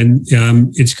political, then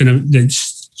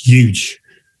it's huge.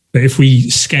 But if we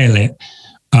scale it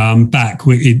back,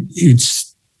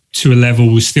 it's to a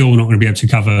level we're still not going to be able to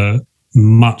cover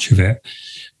much of it,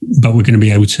 but we're going to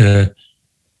be able to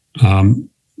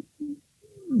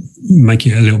make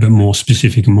it a little bit more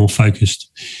specific and more focused.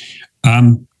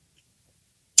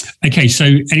 Okay, so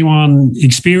anyone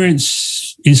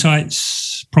experience,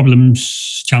 insights,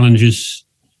 problems, challenges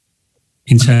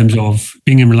in terms of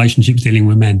being in relationships, dealing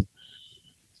with men?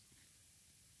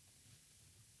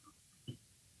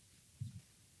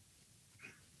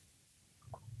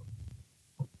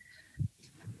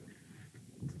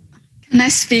 Can I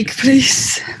speak,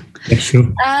 please? Yeah,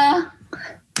 sure.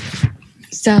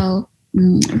 So,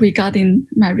 regarding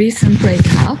my recent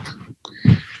breakup.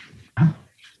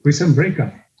 Recent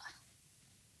breakup?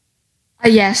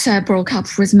 Yes, I broke up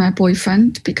with my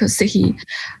boyfriend because he...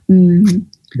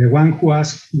 The one who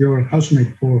asked your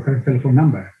housemate for her telephone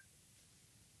number?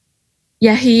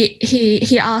 Yeah,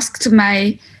 he asked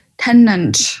my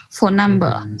tenant for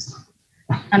number.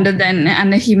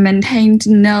 And he maintained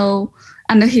no,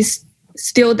 and he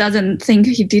still doesn't think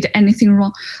he did anything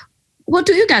wrong. What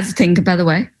do you guys think, by the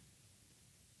way?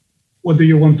 What do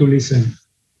you want to listen?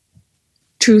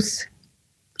 Truth.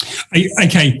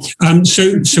 Okay,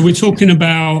 so we're talking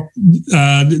about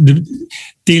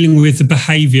dealing with the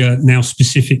behaviour now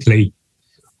specifically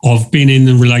of being in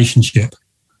the relationship.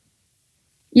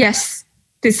 Yes,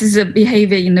 this is a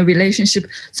behaviour in the relationship.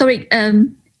 Sorry,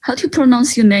 how do you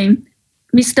pronounce your name?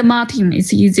 Mr. Martin,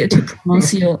 it's easier to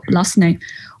pronounce your last name.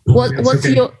 What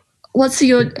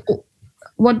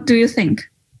do you think?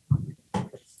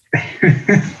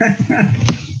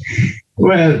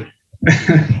 Well,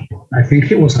 I think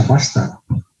he was a bastard.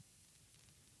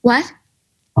 What?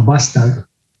 A bastard.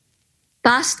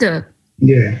 Bastard?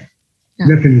 Yeah,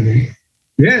 definitely.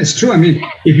 Yeah, it's true. I mean,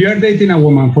 if you are dating a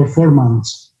woman for 4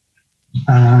 months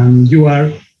and you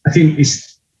are, I think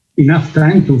it's enough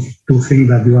time to think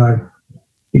that you are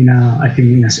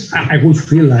I would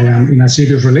feel I am in a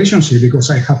serious relationship because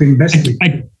I have invested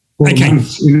 4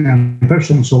 months in a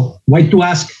person. So why to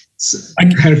ask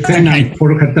her tenant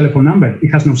for her telephone number? It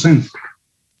has no sense.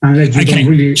 Unless you don't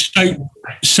really...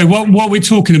 So what we're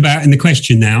talking about in the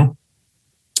question now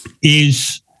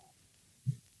is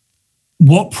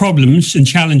what problems and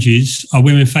challenges are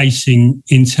women facing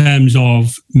in terms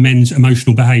of men's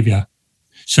emotional behaviour?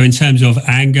 So in terms of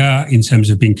anger, in terms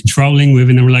of being controlling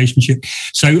within a relationship.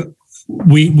 So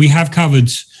we have covered,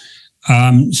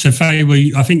 so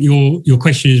Faye, I think your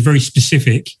question is very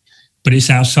specific, but it's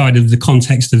outside of the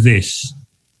context of this.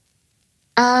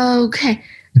 Okay.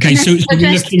 Okay, so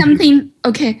something.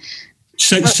 Okay.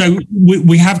 So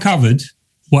we have covered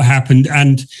what happened,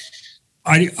 and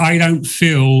I don't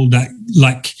feel that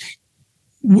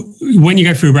when you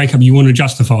go through a breakup, you want to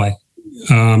justify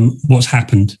what's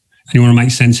happened, and you want to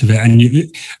make sense of it,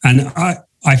 and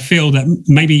I feel that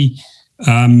maybe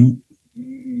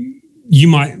you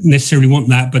might necessarily want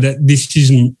that, but this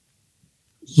isn't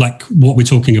like what we're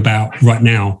talking about right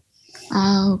now.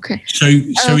 Okay. So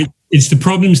it's the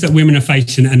problems that women are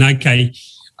facing, and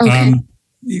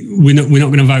we're not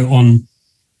going to vote on.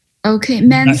 Okay,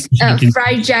 men's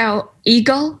fragile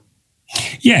ego.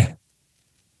 Yeah.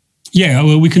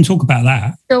 Well, we can talk about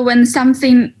that. So when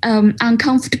something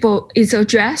uncomfortable is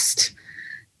addressed,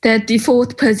 their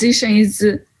default position is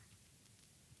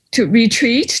to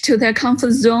retreat to their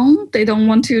comfort zone. They don't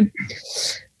want to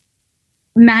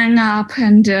man up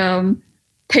and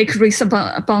take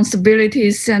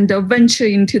responsibilities and venture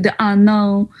into the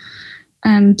unknown,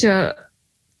 and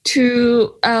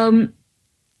to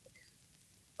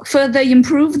further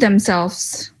improve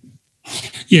themselves.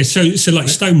 Yeah, so like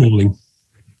stonewalling.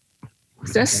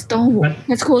 That's stonewall.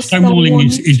 That's called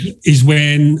stonewalling. Is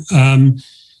when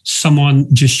someone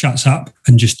just shuts up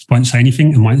and just won't say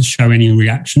anything and won't show any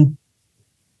reaction.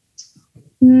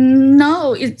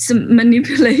 No, it's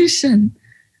manipulation.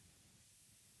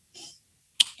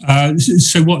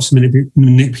 So what's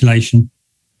manipulation?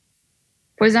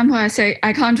 For example, I say,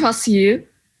 I can't trust you.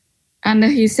 And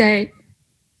he say,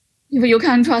 if you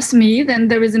can't trust me, then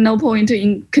there is no point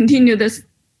in continue this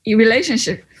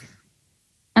relationship.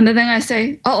 And then I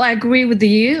say, oh, I agree with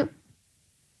you.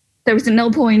 There is no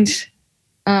point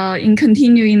in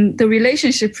continuing the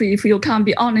relationship if you can't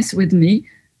be honest with me.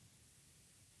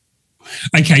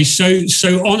 Okay,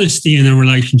 so honesty in a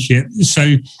relationship.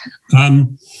 So, all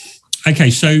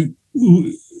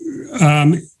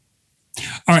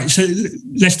right, so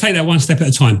let's take that one step at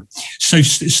a time. So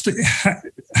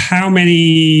how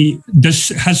many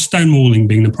has stonewalling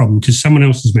been the problem? Because someone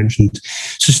else has mentioned.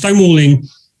 So stonewalling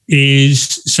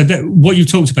is, so that what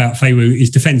you've talked about, Feiwu, is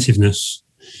defensiveness.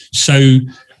 So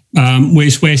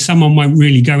where someone won't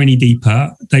really go any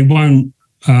deeper, they won't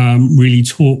really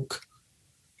talk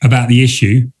about the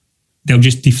issue, they'll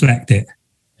just deflect it.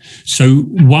 So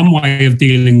one way of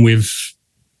dealing with,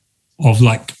 so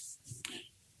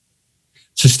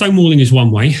stonewalling is one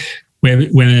way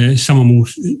where someone will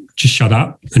just shut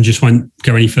up and just won't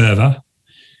go any further.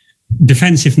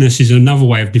 Defensiveness is another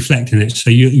way of deflecting it. So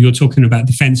you're talking about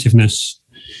defensiveness.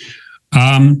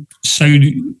 So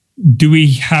do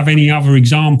we have any other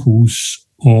examples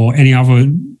or any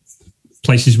other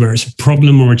places where it's a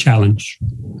problem or a challenge?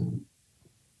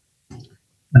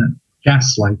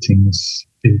 Gaslighting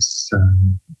is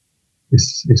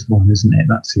one, isn't it?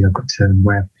 That's the other term,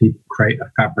 where people create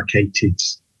a fabricated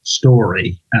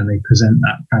story and they present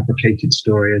that fabricated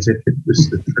story as if it was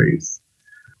the truth.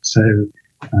 So,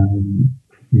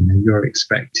 you're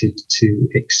expected to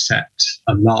accept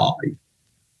a lie.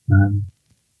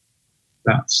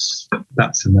 That's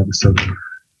another sort of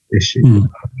issue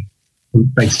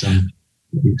based on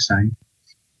what you're saying.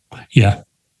 Yeah.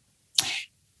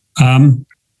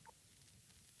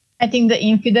 I think the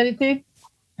infidelity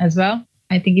as well.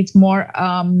 I think it's more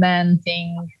a man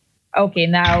thing. Okay,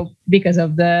 now because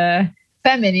of the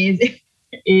feminism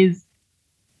is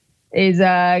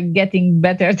getting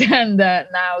better than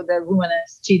now the woman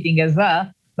is cheating as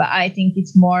well. But I think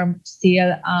it's more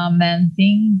still a man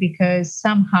thing because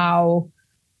somehow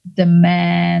the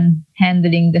man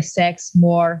handling the sex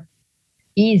more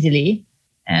easily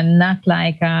and not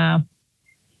like a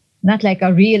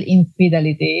real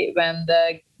infidelity when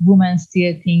the women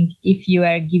still think if you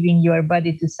are giving your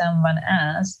body to someone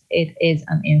else, it is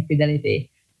an infidelity.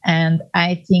 And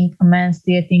I think men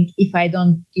still think if I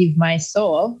don't give my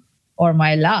soul or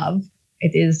my love,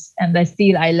 it is, and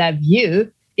I love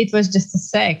you, it was just a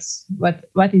sex.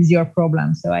 What is your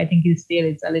problem? So I think it's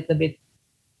a little bit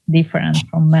different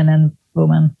from men and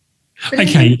women.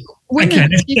 Okay.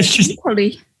 Let's just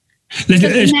equally. Let's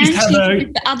just have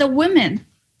with the other women.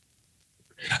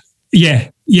 Yeah.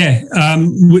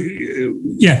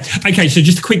 Okay, so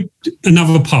just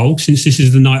another poll, since this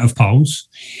is the night of polls.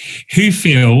 Who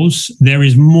feels there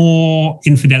is more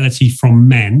infidelity from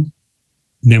men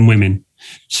than women?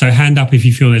 So hand up if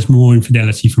you feel there's more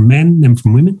infidelity from men than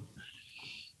from women.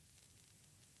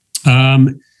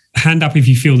 Hand up if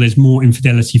you feel there's more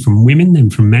infidelity from women than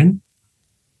from men.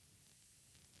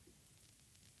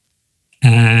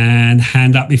 And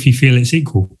hand up if you feel it's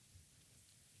equal.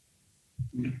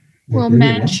 Well,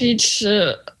 men treat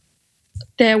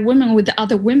their women with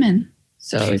other women,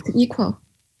 so it's equal.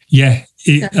 Yeah.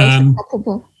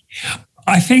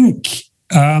 I think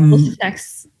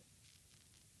sex.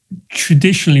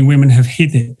 Traditionally women have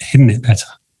hidden it better.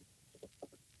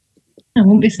 I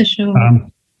won't be so sure.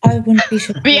 I wouldn't be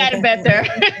sure. We are better.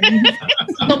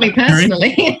 Not me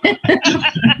personally.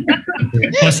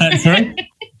 What's that, sorry?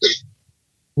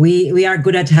 We are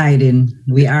good at hiding.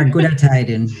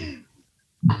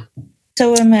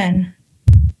 So are men.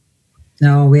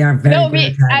 No, we are very good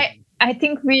at hiding. I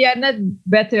think we are not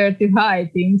better to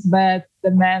hide things, but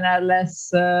the men are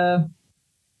less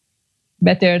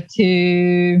better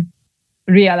to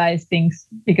realize things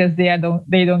because they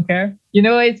don't care.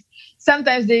 It's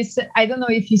sometimes I don't know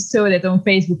if you saw that on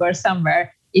Facebook or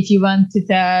somewhere. If you want to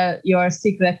tell your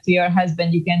secret to your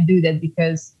husband, you can do that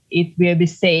because it will be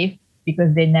safe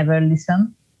because they never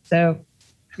listen. So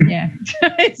yeah,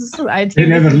 they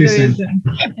never listen.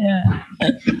 Yeah.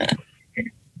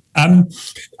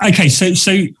 Okay,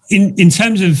 so in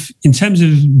terms of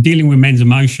dealing with men's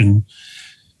emotion,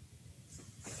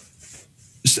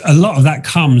 a lot of that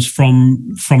comes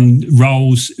from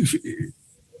roles,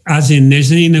 as in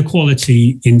there's an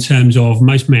inequality in terms of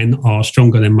most men are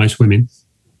stronger than most women.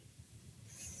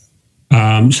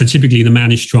 So typically the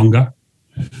man is stronger.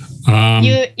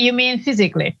 You mean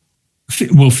physically?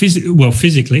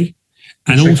 Physically,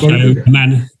 and also the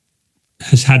man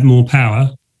has had more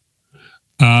power,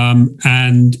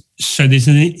 and so there's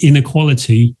an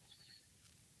inequality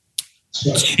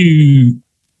to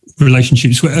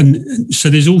relationships, and so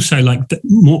there's also like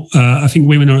more. I think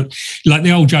women are like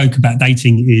the old joke about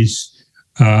dating is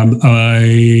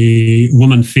a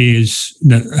woman fears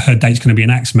that her date's going to be an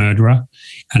axe murderer,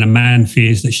 and a man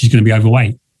fears that she's going to be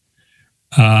overweight.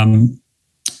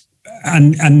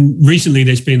 And recently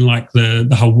there's been like the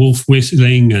whole wolf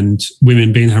whistling and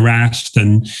women being harassed,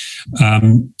 and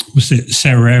was it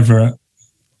Sarah Everett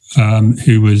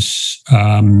who was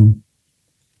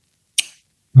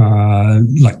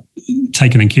like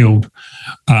taken and killed.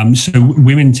 So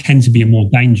women tend to be in more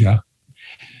danger,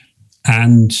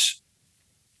 and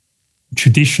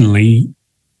traditionally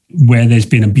where there's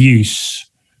been abuse,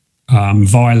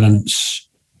 violence,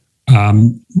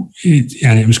 and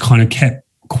it was kind of kept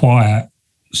quiet.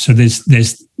 So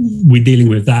we're dealing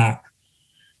with that,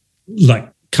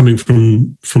 like coming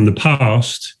from the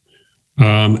past,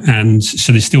 and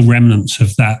so there's still remnants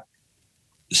of that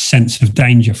sense of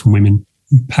danger from women,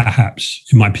 perhaps,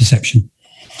 in my perception.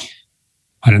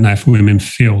 I don't know if women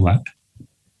feel that.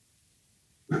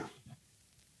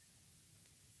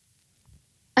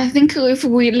 I think if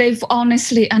we live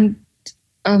honestly and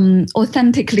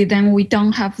authentically, then we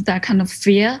don't have that kind of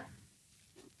fear.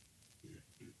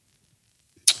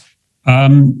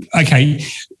 Okay,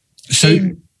 so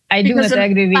I do not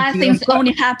agree with you. Bad things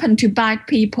only happen to bad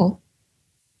people.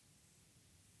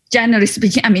 Generally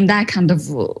speaking, I mean that kind of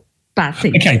bad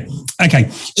thing. Okay.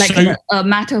 Like so, a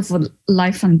matter of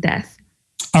life and death.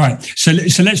 All right. So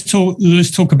let's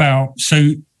talk about.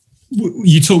 So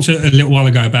you talked a little while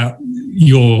ago about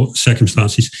your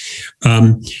circumstances,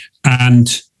 and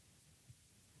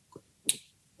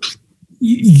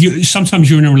sometimes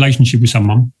you're in a relationship with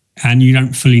someone and you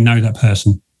don't fully know that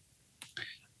person.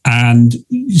 And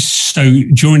so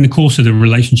during the course of the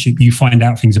relationship, you find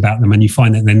out things about them and you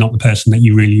find that they're not the person that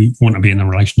you really want to be in a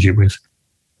relationship with.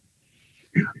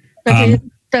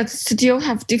 But still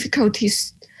have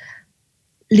difficulties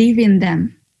leaving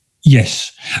them.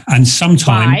 Yes. And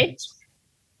sometimes... Right.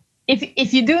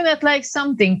 If you do not like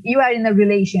something, you are in a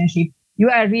relationship, you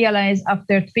are realized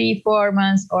after 3-4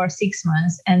 months or 6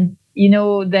 months, and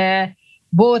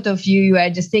both of you are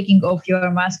just taking off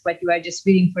your mask, but you are just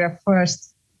waiting for a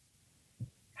first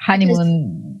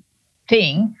honeymoon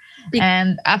thing.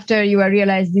 And after you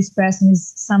realize this person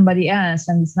is somebody else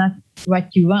and it's not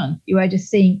what you want, you are just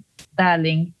saying,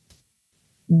 darling,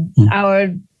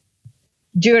 our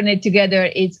journey together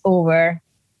is over.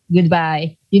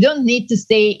 Goodbye. You don't need to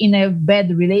stay in a bad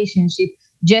relationship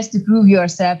just to prove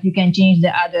yourself. You can change the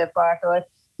other part, or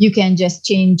you can just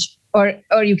change, or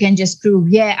you can just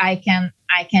prove, I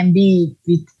can be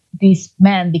with this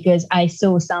man because I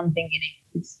saw something in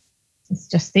it. It's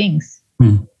just things.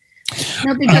 No,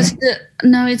 because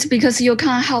it's because you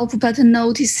can't help but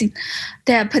noticing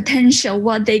their potential,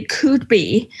 what they could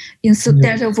be,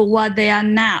 instead of what they are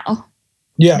now.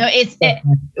 Yeah. No, it's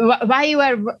why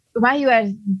you are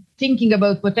thinking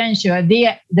about potential.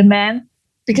 The man,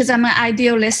 because I'm an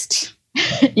idealist.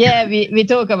 Yeah, we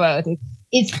talk about it.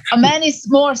 It's a man is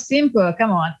more simple.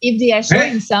 Come on, if they are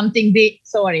showing something, but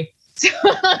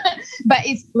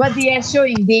it's what they are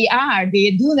showing. They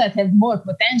do not have more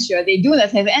potential. They do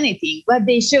not have anything. What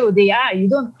they show, they are. You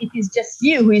don't. It is just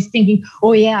you who is thinking,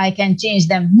 oh yeah, I can change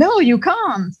them. No, you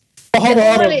can't. Hold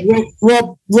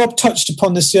on. Rob touched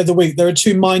upon this the other week. There are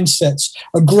two mindsets: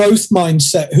 a growth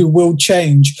mindset, who will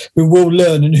change, who will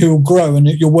learn, and who will grow, and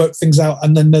you'll work things out.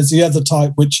 And then there's the other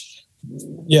type, which,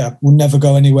 will never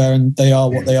go anywhere, and they are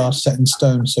what they are, set in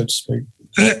stone, so to speak.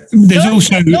 There's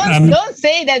also don't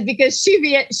say that, because she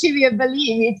will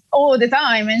believe it all the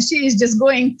time, and she is just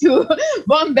going to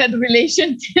one bad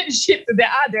relationship to the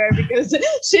other, because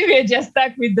she will just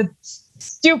stuck with the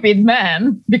stupid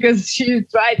man because she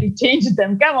tried to change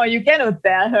them. Come on, you cannot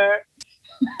tell her.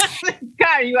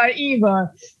 Carl, you are evil.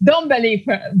 Don't believe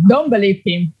her. Don't believe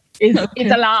him. It's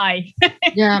a lie.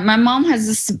 Yeah, my mom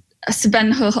has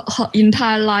spent her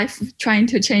entire life trying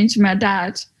to change my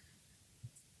dad,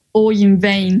 all in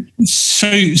vain. So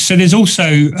there's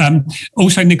also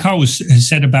Nicole has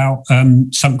said about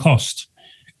sunk cost.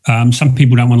 Some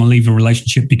people don't want to leave a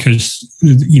relationship because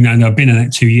they've been in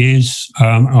it 2 years,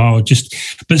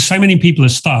 but so many people are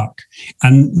stuck,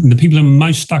 and the people who are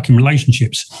most stuck in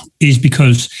relationships is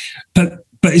because, but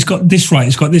it's got this right,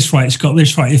 it's got this right, it's got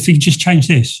this right. If you just change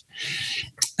this,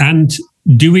 and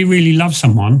do we really love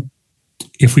someone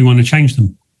if we want to change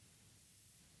them?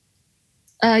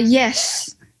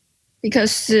 Yes.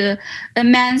 because a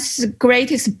man's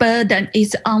greatest burden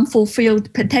is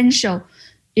unfulfilled potential.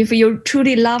 If you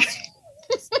truly love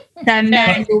that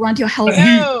man, you want to help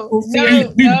him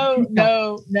fulfill.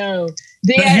 No.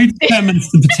 Who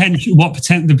determines the potential? What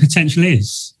the potential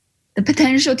is? The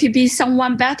potential to be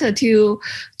someone better, to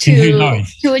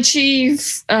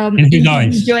achieve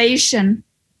individuation.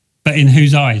 But in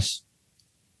whose eyes?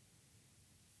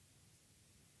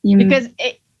 Because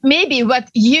maybe what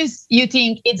you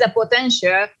think is a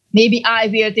potential, maybe I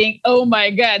will think, oh my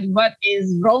God, what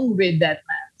is wrong with that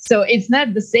man? So it's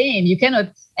not the same. You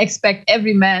cannot expect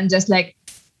every man just like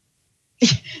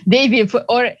they will,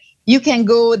 or you can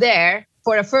go there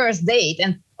for a first date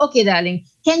and, okay, darling,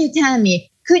 can you tell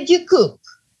me, could you cook?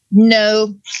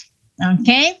 No.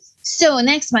 Okay. So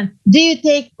next one, do you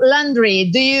take laundry?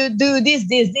 Do you do this?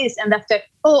 And after,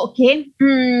 oh, okay.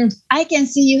 I can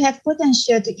see you have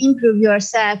potential to improve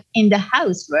yourself in the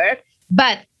housework,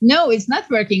 but no, it's not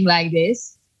working like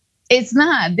this. It's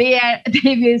not. They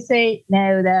will say,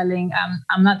 no, darling,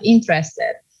 I'm not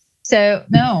interested. So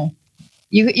no,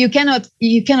 you cannot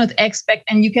expect,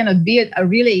 and you cannot build a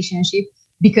relationship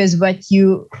because what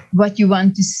you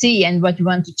want to see and what you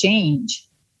want to change.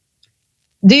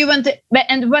 Do you want to?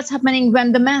 And what's happening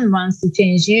when the man wants to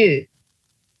change you?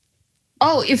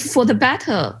 Oh, if for the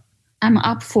better, I'm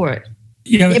up for it.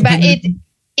 Yeah, but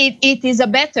it is a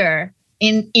better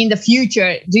in the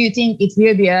future. Do you think it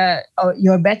will be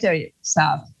your better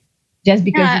self just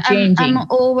because you're changing?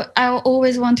 I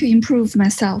always want to improve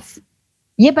myself.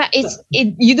 Yeah, but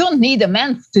you don't need a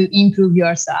man to improve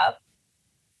yourself.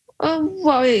 Oh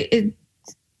well,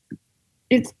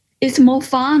 it's more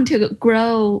fun to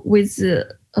grow with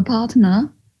a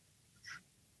partner.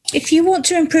 If you want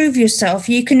to improve yourself,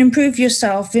 you can improve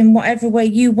yourself in whatever way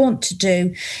you want to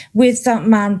do, with that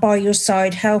man by your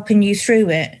side helping you through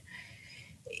it.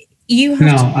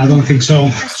 I don't think so.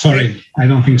 Sorry, I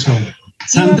don't think so.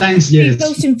 Sometimes, yes,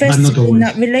 both invested in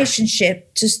that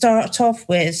relationship to start off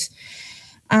with,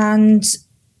 and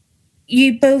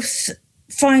you both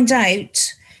find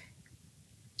out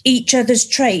each other's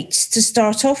traits to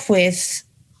start off with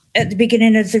at the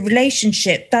beginning of the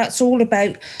relationship. That's all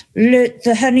about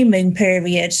the honeymoon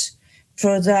period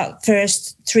for that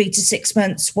first 3 to 6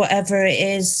 months, whatever it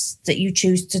is that you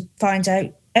choose to find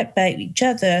out about each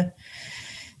other.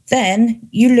 Then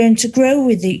you learn to grow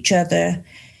with each other.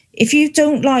 If you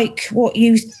don't like what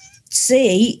you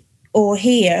see or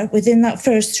hear within that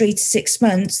first 3 to 6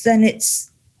 months, then it's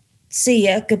see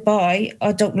ya, goodbye.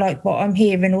 I don't like what I'm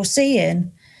hearing or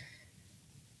seeing.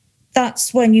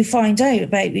 That's when you find out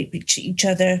about each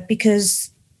other, because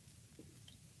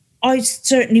I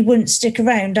certainly wouldn't stick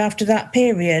around after that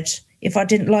period if I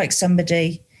didn't like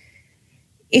somebody.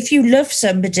 If you love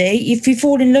somebody, if you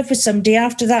fall in love with somebody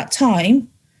after that time,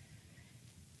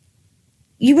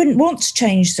 you wouldn't want to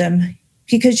change them,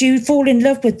 because you fall in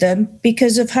love with them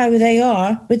because of how they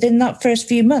are within that first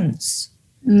few months.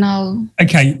 No.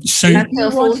 Okay, so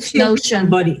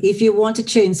if you want to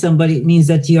change somebody, it means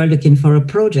that you are looking for a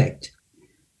project.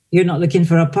 You're not looking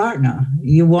for a partner.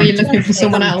 You're looking for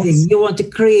someone else. You want to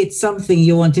create something.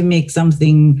 You want to make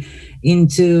something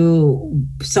into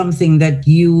something that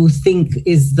you think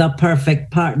is the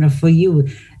perfect partner for you.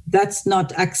 That's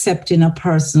not accepting a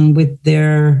person with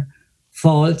their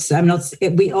faults.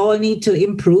 We all need to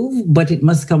improve, but it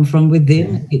must come from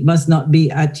within. It must not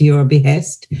be at your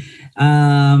behest.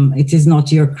 It is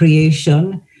not your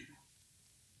creation.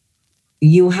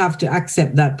 You have to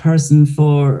accept that person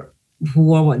for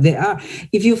who or what they are.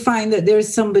 If you find that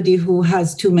there's somebody who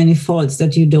has too many faults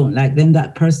that you don't like, then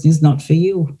that person is not for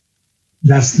you.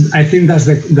 I think that's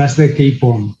the key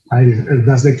point.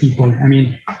 That's the key point. I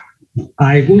mean,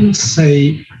 I would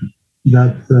say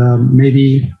that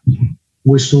maybe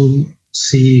we should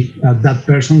see that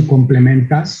person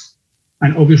complement us,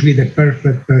 and obviously the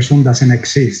perfect person doesn't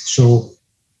exist. So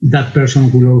that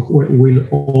person will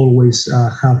always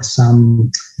have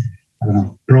some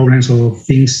problems or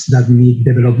things that need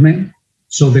development.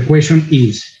 So the question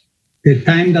is, the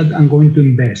time that I'm going to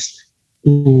invest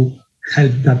to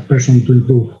help that person to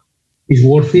improve is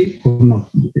worth it or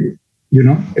not?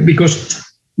 Because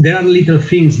there are little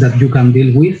things that you can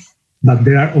deal with, but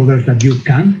there are others that you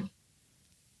can't.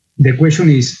 The question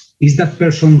is that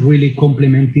person really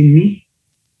complementing me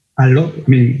a lot? I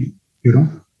mean,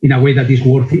 in a way that is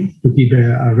worthy to keep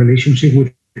a relationship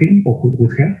with him or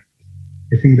with her?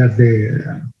 I think that's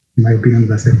in my opinion,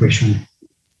 that's the question.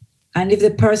 And if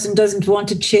the person doesn't want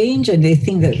to change and they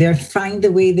think that they're fine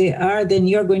the way they are, then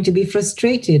you're going to be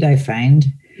frustrated, I find.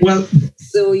 Well,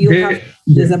 so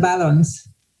there's a balance.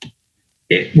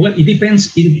 it depends.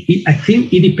 I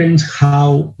think it depends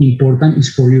how important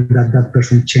is for you that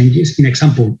person changes. In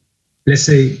example, let's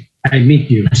say I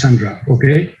meet you, Sandra,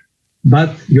 okay?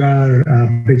 But you are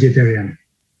a vegetarian,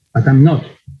 but I'm not.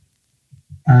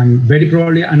 And very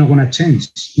probably I'm not going to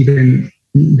change. Even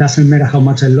doesn't matter how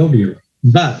much I love you.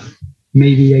 But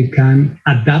maybe I can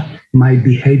adapt my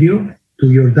behavior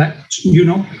to your, that,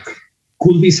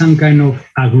 could be some kind of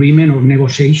agreement or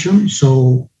negotiation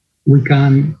so we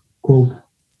can cope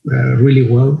really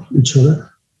well each other.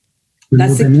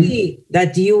 That's the key,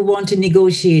 that you want to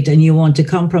negotiate and you want to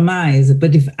compromise.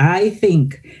 But if I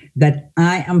think that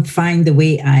I am fine the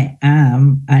way I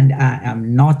am and I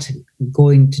am not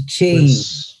going to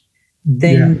change,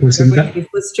 then you're going to be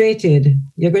frustrated.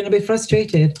 You're going to be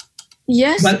frustrated.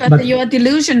 Yes, but you are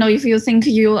delusional if you think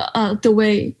you are the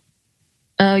way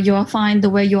you are fine the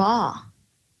way you are.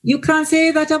 You can't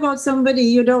say that about somebody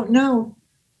you don't know.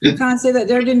 You can't say that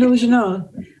they're delusional,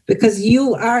 because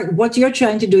what you're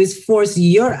trying to do is force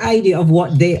your idea of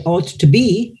what they ought to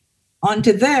be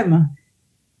onto them,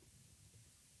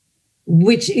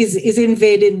 which is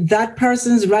invading that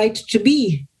person's right to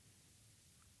be.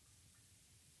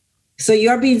 So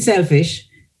you're being selfish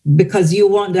because you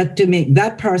want that to make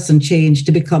that person change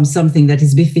to become something that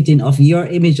is befitting of your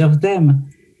image of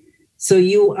them. So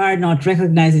you are not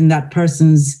recognizing that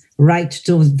person's right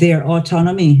to their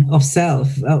autonomy of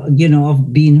self,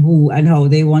 of being who and how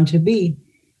they want to be.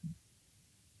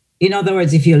 In other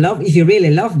words, if you really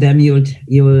love them,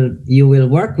 you will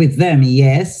work with them,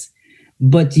 yes,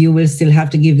 but you will still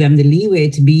have to give them the leeway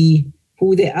to be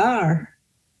who they are.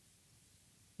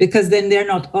 Because then they're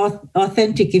not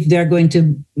authentic if they're going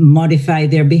to modify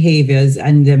their behaviors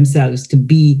and themselves to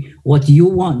be what you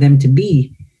want them to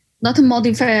be. Not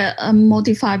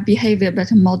modify behavior,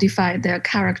 but modify their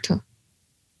character.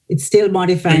 It's still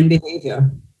modifying behavior.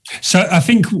 So I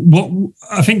think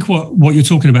what you're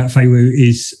talking about, Feiwu,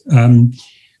 is a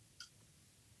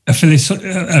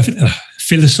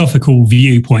philosophical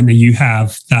viewpoint that you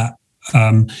have that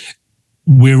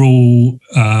we're all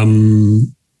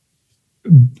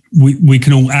we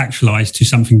can all actualize to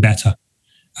something better.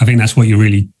 I think that's what you're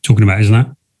really talking about, isn't it?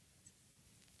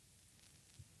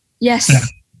 Yes.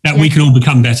 That we can all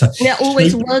become better. We are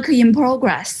always work in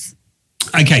progress.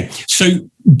 Okay,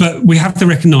 but we have to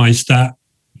recognize that,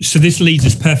 so this leads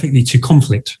us perfectly to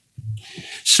conflict.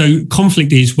 So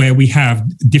conflict is where we have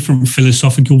different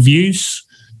philosophical views,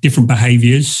 different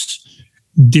behaviors,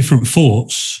 different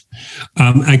thoughts.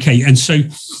 And so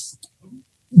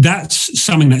that's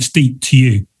something that's deep to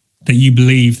you, that you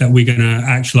believe that we're going to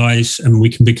actualize and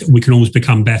we can always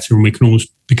become better and we can always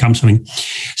become something.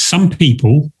 Some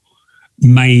people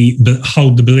may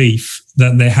hold the belief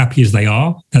that they're happy as they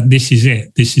are, that this is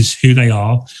it, this is who they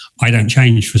are, I don't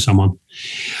change for someone.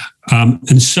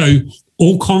 And so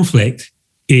all conflict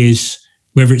is,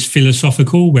 whether it's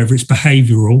philosophical, whether it's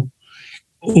behavioral,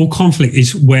 all conflict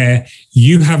is where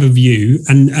you have a view,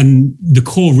 and the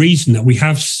core reason that we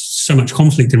have so much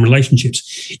conflict in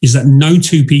relationships is that no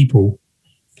two people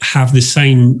have the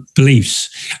same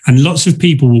beliefs. And lots of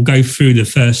people will go through the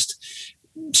first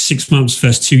 6 months,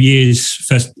 first 2 years,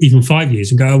 first even 5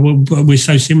 years and go, well, we're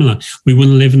so similar. We want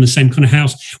to live in the same kind of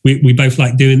house. We both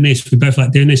like doing this. We both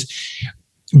like doing this.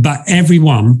 But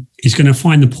everyone is going to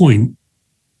find the point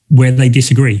where they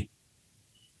disagree.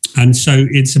 And so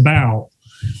it's about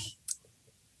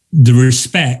the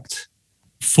respect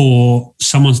for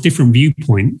someone's different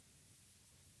viewpoint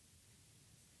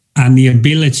and the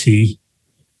ability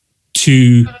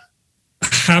to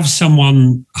have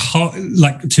someone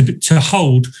to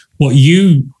hold what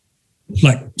you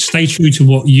like, stay true to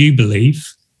what you believe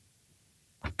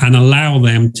and allow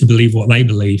them to believe what they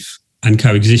believe and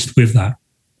coexist with that.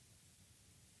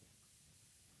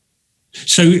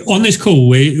 So on this call,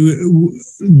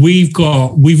 we've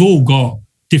all got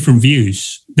different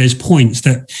views. There's points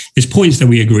that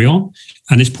we agree on,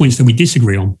 and there's points that we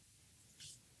disagree on.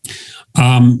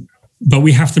 But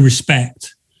we have to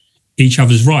respect each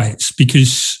other's rights,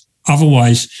 because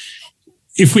otherwise,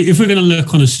 if we're going to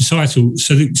look on a societal,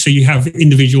 so you have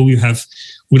individual, you have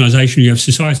organisation, you have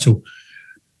societal.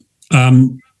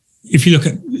 If you look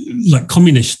at like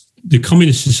the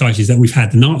communist societies that we've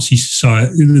had,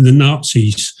 the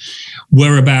Nazis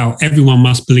were about everyone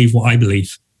must believe what I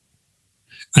believe.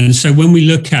 And so when we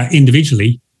look at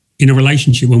individually in a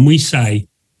relationship, when we say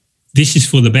this is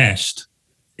for the best,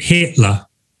 Hitler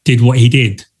did what he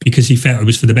did because he felt it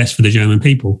was for the best for the German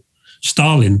people.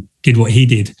 Stalin did what he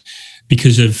did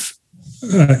because of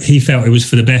he felt it was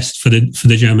for the best for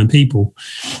the German people.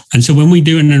 And so when we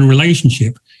do it in a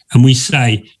relationship and we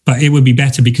say, but it would be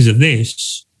better because of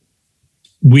this,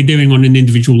 we're doing on an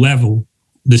individual level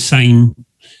the same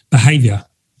behavior.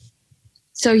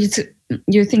 So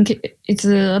you think it's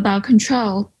about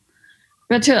control,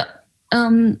 but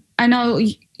I know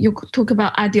you talk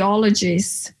about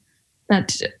ideologies,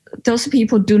 but those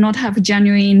people do not have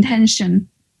genuine intention.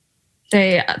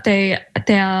 They thought they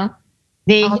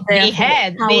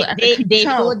had.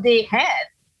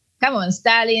 Come on,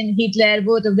 Stalin, Hitler,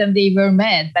 both of them, they were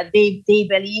mad, but they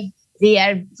believe they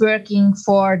are working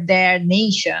for their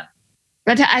nation.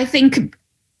 But I think,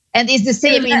 and it's the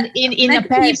same in a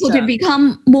person. People to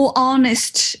become more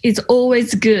honest is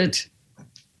always good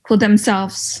for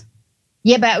themselves.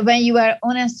 Yeah, but when you are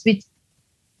honest with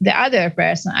the other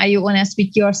person, are you honest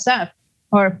with yourself?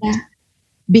 Or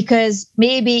because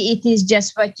maybe it is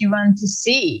just what you want to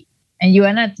see, and you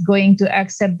are not going to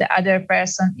accept the other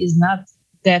person is not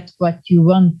that what you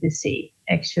want to see,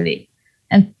 actually.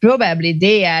 And probably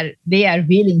they are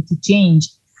willing to change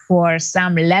for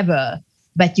some level,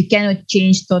 but you cannot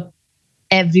change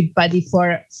everybody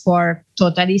for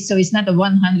totally. So it's not a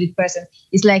 100%.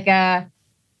 It's like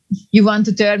you want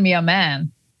to turn me a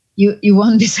man. You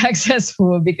won't be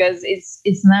successful because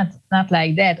it's not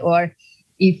like that. Or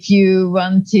if you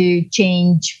want to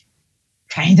change,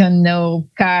 I don't know,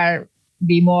 car,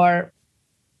 be more,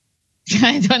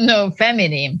 I don't know,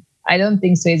 feminine. I don't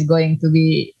think so. It's going to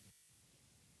be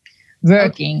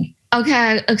working.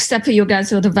 Okay, accept you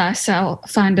guys' advice. I'll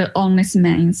find an honest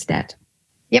man instead.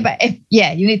 Yeah, but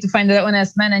you need to find an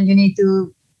honest man, and you need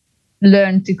to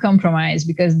learn to compromise,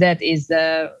 because that is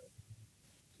the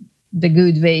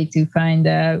good way to find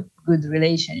a good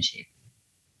relationship,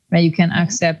 where you can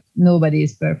accept nobody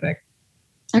is perfect.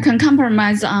 I can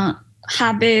compromise on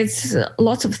habits,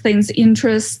 lots of things,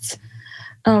 interests,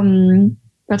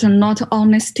 but not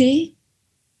honesty,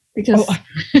 because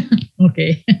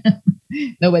okay.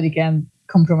 Nobody can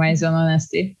compromise on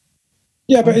honesty.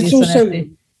 Yeah, but it's also,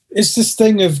 it's this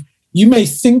thing of, you may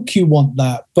think you want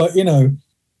that, but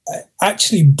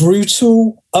actually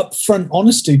brutal, upfront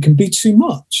honesty can be too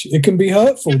much. It can be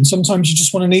hurtful, and sometimes you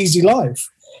just want an easy life.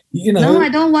 No, I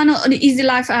don't want an easy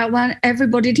life. I want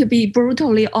everybody to be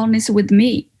brutally honest with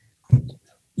me.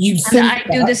 You think I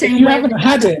do the same if you way. haven't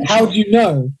had it, how do you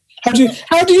know? How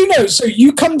do you know? So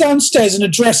you come downstairs and a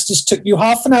dress just took you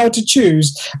half an hour to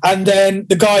choose, and then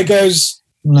the guy goes,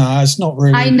 "No, it's not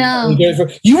really." I know.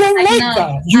 You won't like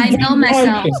that. You I know myself.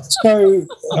 like it. So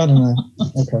I don't know.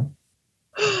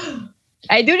 Okay.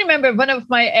 I do remember one of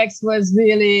my ex was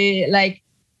really like,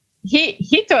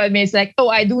 he told me, it's like, "Oh,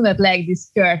 I do not like this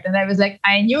skirt," and I was like,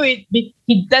 I knew it.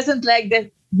 He doesn't like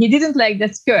that. He didn't like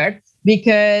that skirt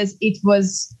because it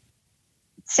was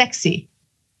sexy.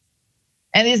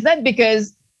 And it's not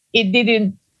because it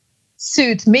didn't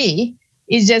suit me.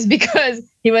 It's just because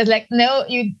he was like, "No,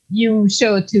 you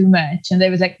show too much." And I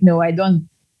was like, "No, I don't."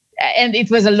 And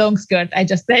it was a long skirt. I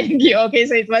just thank you. Okay,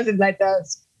 so it wasn't like a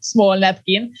small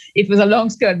napkin. It was a long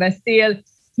skirt, but still,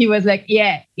 he was like,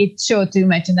 "Yeah, it showed too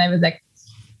much." And I was like,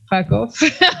 "Fuck off.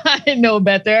 I know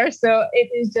better." So it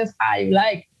is just how you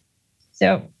like.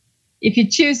 So if you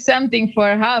choose something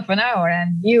for half an hour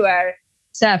and you are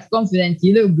self-confident,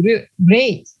 you look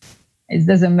great. It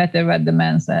doesn't matter what the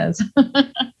man says.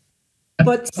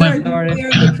 But certainly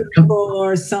we're looking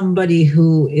for somebody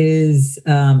who is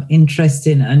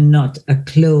interested and not a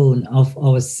clone of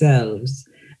ourselves.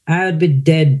 I would be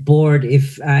dead bored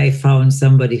if I found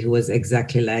somebody who was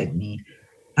exactly like me.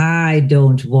 I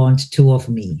don't want two of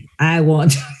me. I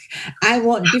want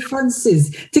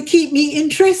differences to keep me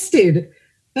interested.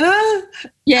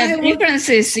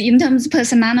 Differences in terms of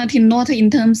personality, not in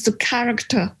terms of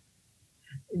character.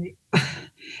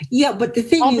 Yeah, but the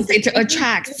thing is, it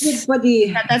attracts.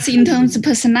 That's in terms of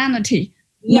personality,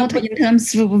 not in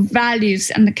terms of values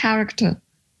and character.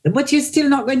 But you're still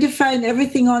not going to find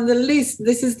everything on the list.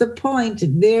 This is the point.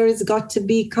 There's got to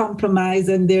be compromise,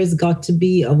 and there's got to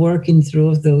be a working through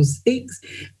of those things,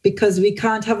 because we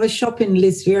can't have a shopping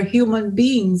list. We're human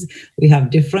beings. We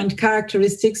have different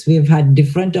characteristics. We've had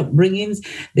different upbringings.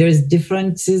 There's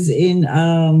differences in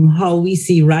how we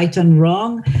see right and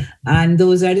wrong. And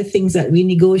those are the things that we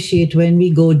negotiate when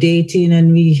we go dating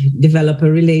and we develop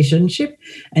a relationship.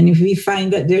 And if we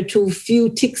find that there are too few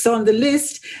ticks on the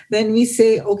list, then we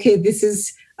say, okay, this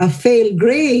is a fail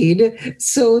grade.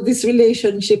 So this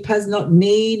relationship has not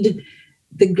made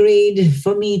the grade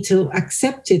for me to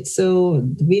accept it. So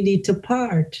we need to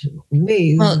part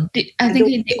ways. Well, I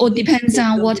think it all depends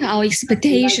on what our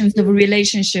expectations of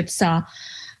relationships are.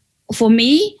 For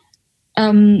me,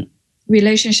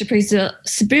 relationship is a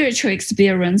spiritual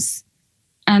experience,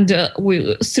 and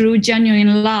through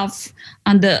genuine love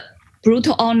and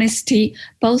brutal honesty,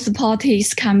 both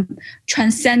parties can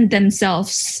transcend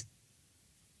themselves.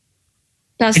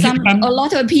 But a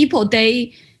lot of people,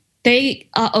 they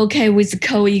are okay with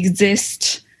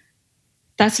coexist.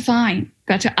 That's fine.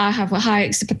 But I have high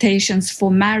expectations for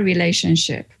my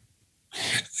relationship.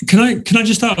 Can I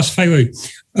just ask, Fei Wu,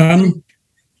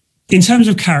 in terms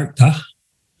of character,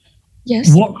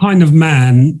 yes, what kind of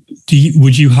man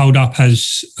would you hold up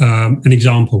as an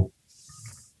example?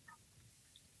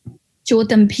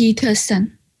 Jordan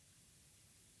Peterson.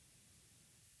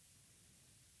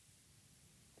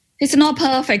 He's not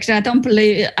perfect. I don't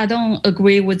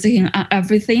agree with him on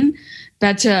everything,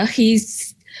 but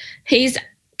his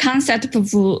concept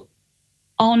of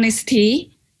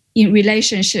honesty in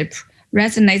relationship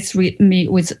resonates with me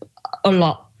with a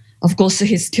lot. Of course,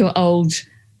 he's too old.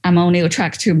 I'm only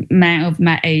attracted to men of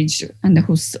my age and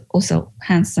who's also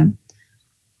handsome.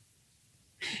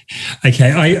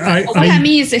 Okay, what I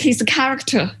mean is his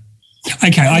character.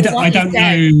 Okay, I don't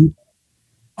know.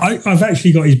 I've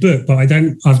actually got his book, but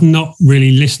I've not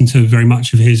really listened to very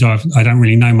much of his. I don't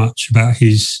really know much about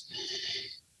his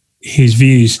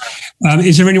views.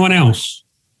 Is there anyone else?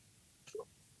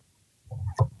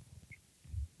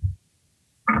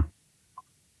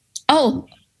 Oh,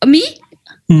 me?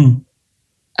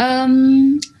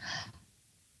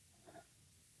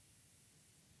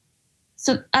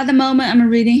 So at the moment, I'm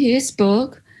reading his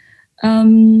book.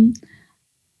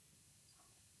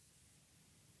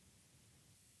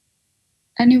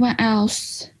 Anyone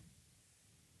else?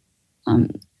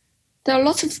 There are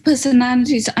lots of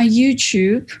personalities on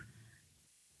YouTube.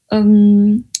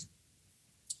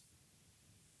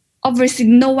 Obviously,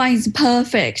 no one is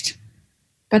perfect,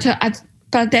 but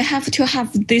they have to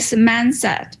have this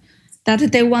mindset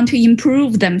that they want to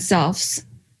improve themselves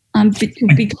and to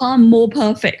become more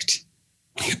perfect.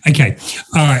 Okay,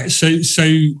 all right. So,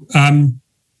 and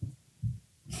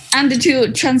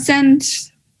to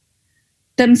transcend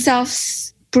themselves.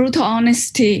 Brutal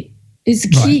honesty is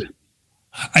key.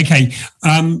 Right. Okay,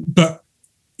 but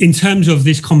in terms of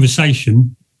this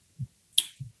conversation,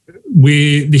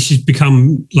 this has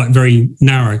become like very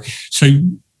narrow. So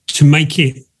to make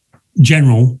it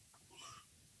general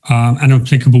and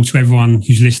applicable to everyone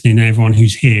who's listening and everyone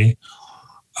who's here,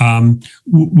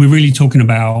 we're really talking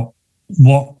about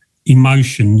what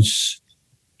emotions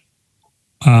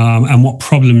and what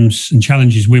problems and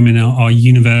challenges women are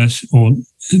universally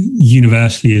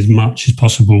as much as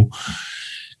possible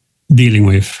dealing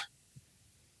with.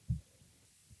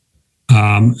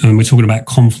 And we're talking about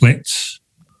conflicts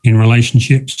in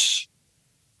relationships.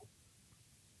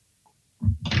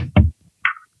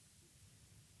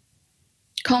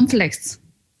 Conflicts.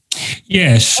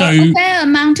 Yeah, so a fair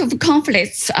amount of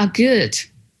conflicts are good.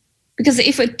 Because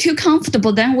if we're too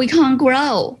comfortable, then we can't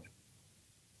grow.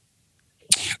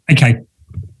 Okay.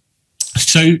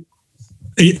 So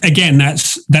again,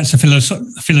 that's a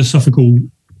philosophical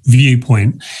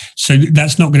viewpoint. So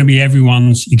that's not going to be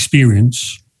everyone's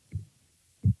experience.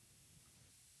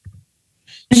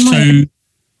 So,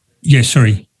 yeah,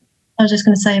 sorry. I was just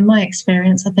going to say, in my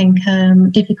experience, I think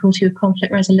difficulty with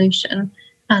conflict resolution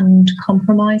and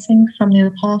compromising from the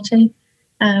other party.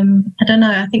 I don't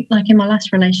know. I think like in my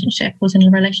last relationship, I was in a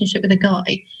relationship with a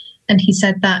guy, and he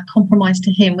said that compromise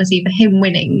to him was either him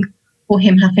winning or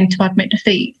him having to admit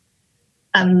defeat.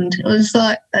 And it was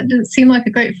like, that didn't seem like a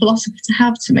great philosophy to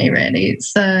have to me, really.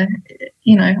 It's,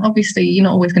 obviously you're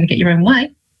not always going to get your own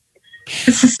way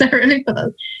necessarily,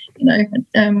 but,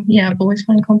 I've always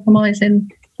found compromising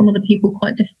from other people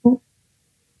quite difficult,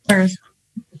 whereas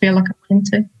I feel like I'm willing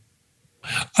to.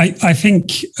 I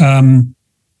think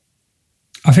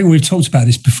we've talked about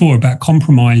this before, about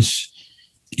compromise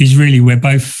is really where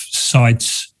both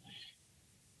sides,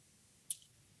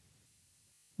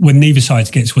 when neither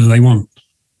side gets what they want,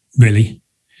 really.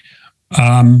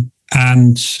 And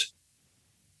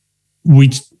we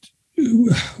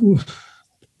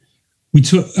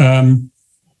took,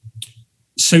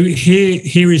 so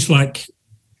here is like,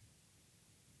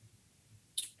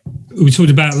 we talked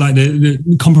about like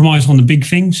the compromise on the big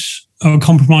things, or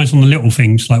compromise on the little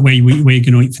things, like where you're going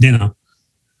to eat for dinner,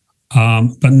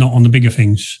 but not on the bigger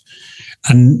things.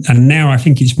 And now I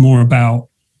think it's more about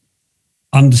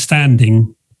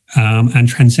understanding and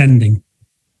transcending.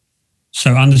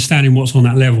 So understanding what's on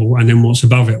that level and then what's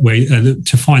above it, where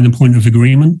to find the point of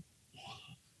agreement.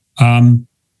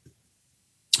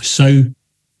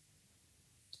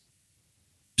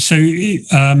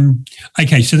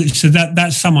 Okay, so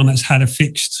that's someone that's had a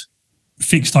fixed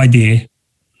idea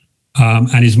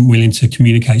and isn't willing to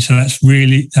communicate. So that's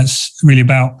really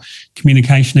about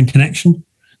communication and connection.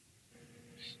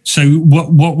 So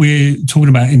what we're talking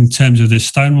about in terms of the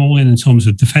stonewalling, in terms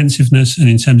of defensiveness, and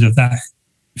in terms of that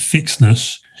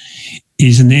fixedness,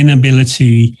 is an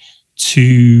inability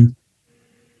to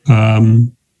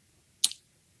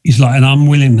is like an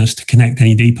unwillingness to connect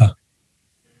any deeper.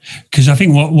 Because I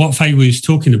think what Faye was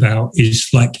talking about is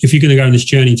like, if you're going to go on this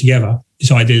journey together,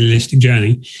 this idealistic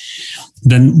journey,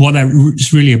 then what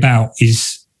that's really about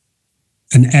is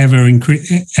an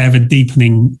ever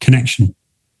deepening connection.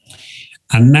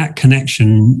 And that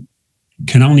connection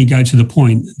can only go to the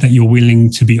point that you're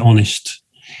willing to be honest.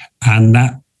 And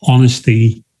that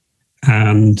honesty,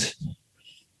 and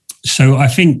so I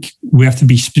think we have to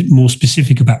be more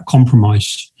specific about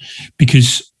compromise,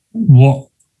 because what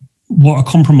a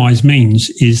compromise means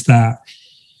is that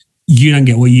you don't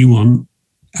get what you want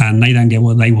and they don't get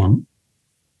what they want.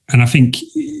 And I think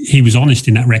he was honest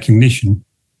in that recognition.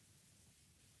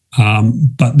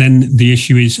 But then the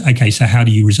issue is, okay, so how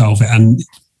do you resolve it? And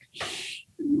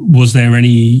was there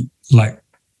any like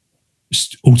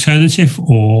alternative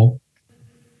or?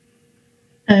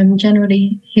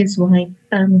 Generally his way,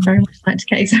 very much like to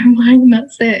get his own way, and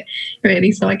that's it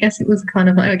really. So I guess it was kind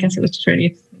of like, I guess it was just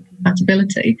really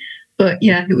compatibility. But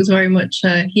yeah, it was very much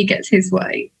he gets his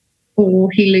way or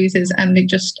he loses, and it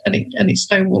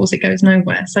stonewalls, it goes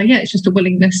nowhere. So yeah, it's just a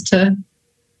willingness to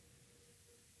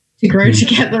grow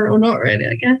together or not, really,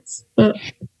 I guess. But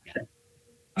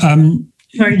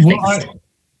very fixed.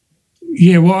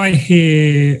 What I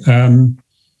hear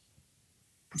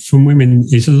from women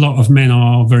is a lot of men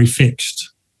are very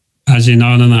fixed, as in,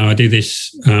 I don't know, I do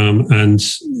this, and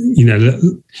you know,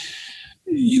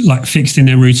 like fixed in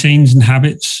their routines and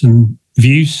habits and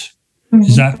views. Mm-hmm.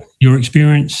 Is that your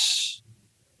experience?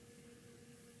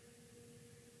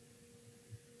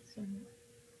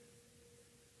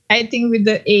 I think with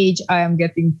the age, I am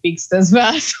getting fixed as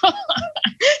well.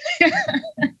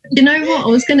 You know what? I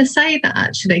was going to say that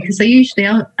actually, because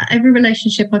every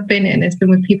relationship I've been in has been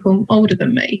with people older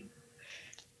than me,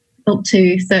 up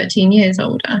to 13 years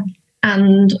older.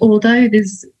 And although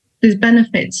there's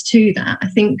benefits to that, I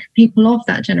think people of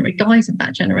that generation, guys of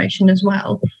that generation as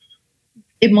well,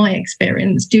 in my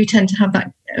experience, do tend to have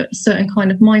that certain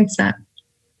kind of mindset,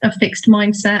 a fixed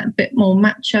mindset, a bit more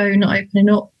macho, not opening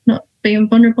up, not being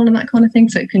vulnerable and that kind of thing.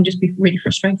 So it can just be really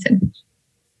frustrating.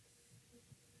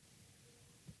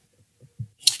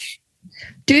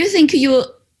 Do you think you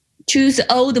choose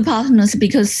old partners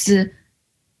because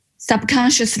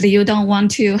subconsciously you don't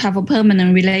want to have a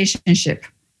permanent relationship?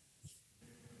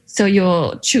 So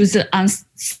you choose an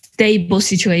unstable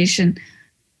situation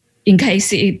in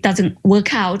case it doesn't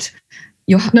work out.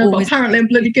 But apparently I'm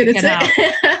bloody good at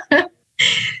it.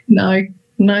 No,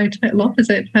 total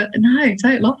opposite. No,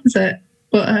 total opposite.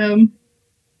 But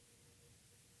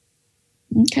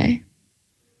okay.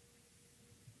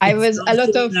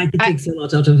 It takes a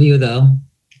lot out of you, though.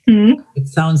 Mm-hmm. It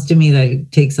sounds to me like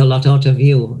it takes a lot out of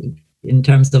you in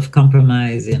terms of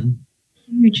compromising.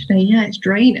 Hugely, yeah, it's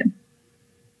draining.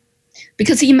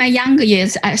 Because in my younger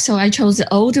years, I chose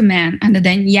the older man and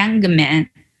then younger man,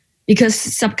 because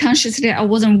subconsciously I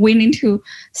wasn't willing to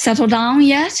settle down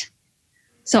yet.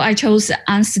 So I chose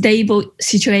unstable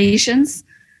situations.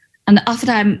 And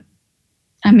after I'm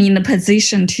in a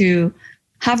position to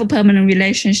have a permanent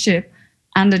relationship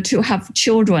and to have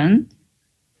children,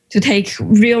 to take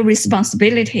real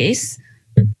responsibilities,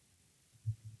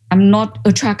 I'm not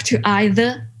attracted to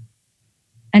either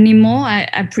anymore.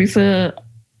 I prefer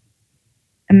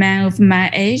a man of my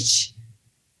age,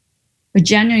 a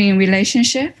genuine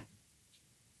relationship.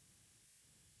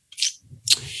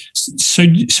 So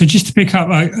just to pick up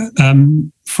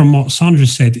from what Sandra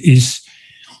said is,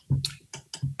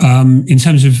 in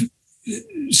terms of,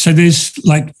 so there's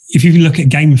like, if you look at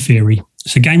game theory,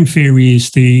 so game theory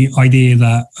is the idea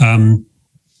that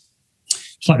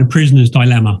it's like the prisoner's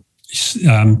dilemma.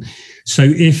 So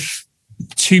if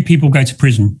two people go to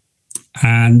prison,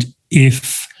 and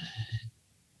if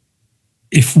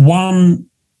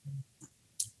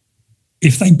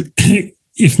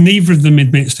neither of them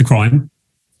admits to crime,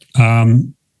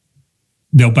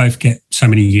 they'll both get so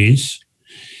many years.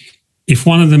 If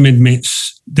one of them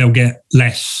admits, they'll get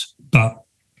less, but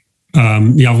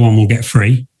the other one will get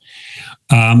free.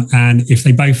 And if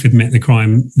they both admit the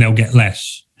crime, they'll get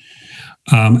less.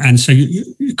 And so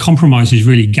compromise is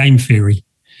really game theory,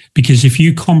 because if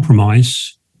you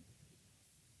compromise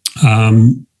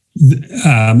and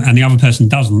the other person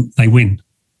doesn't, they win.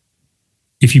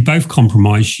 If you both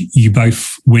compromise, you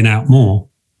both win out more.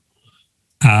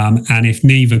 And if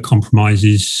neither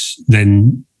compromises,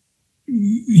 then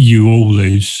you all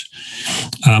lose.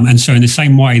 And so in the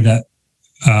same way that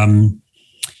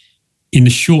in the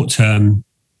short term,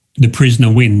 the prisoner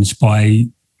wins by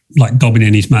like dobbing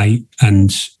in his mate, and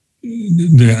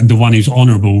the one who's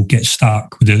honourable gets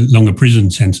stuck with a longer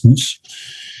prison sentence.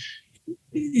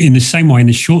 in the same way, in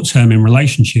the short term in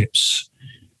relationships,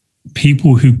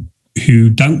 people who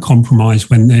don't compromise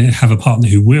when they have a partner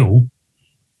who will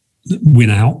win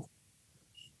out.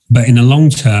 But in the long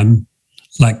term,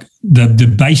 like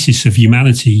the basis of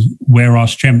humanity, where our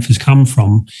strength has come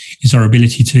from, is our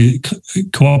ability to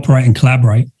cooperate and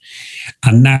collaborate.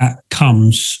 And that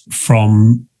comes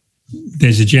from,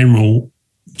 there's a general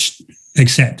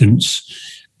acceptance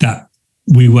that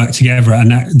we work together,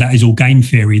 and that is all game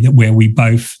theory, that where we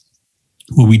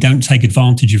don't take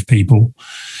advantage of people.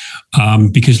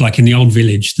 Because like in the old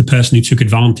village, the person who took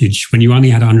advantage, when you only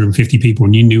had 150 people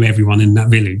and you knew everyone in that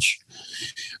village,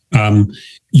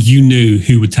 you knew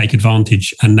who would take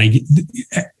advantage, and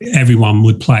everyone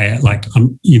would play it like,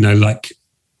 like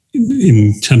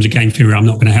in terms of game theory, I'm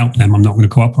not going to help them, I'm not going to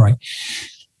cooperate.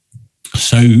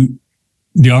 So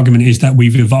the argument is that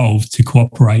we've evolved to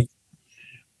cooperate.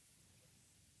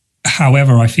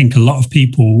 However, I think a lot of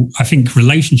people,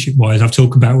 relationship-wise, I've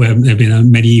talked about where there's been a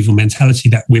medieval mentality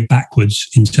that we're backwards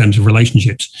in terms of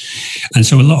relationships. And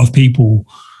so a lot of people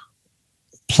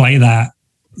play that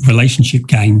relationship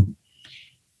game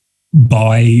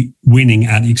by winning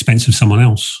at the expense of someone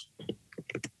else.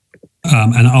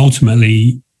 And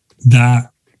ultimately,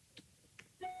 that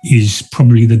is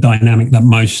probably the dynamic that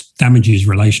most damages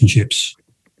relationships.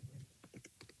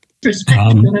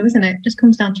 Respectful, though, isn't it? It just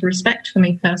comes down to respect for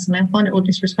me personally. I find it all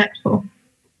disrespectful.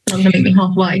 Not going to meet me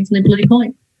halfway. It's no bloody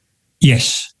point.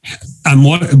 Yes. And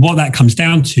what that comes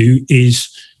down to is,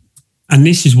 and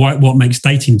this is what makes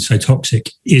dating so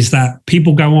toxic, is that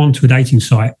people go on to a dating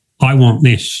site, I want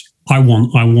this, I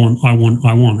want.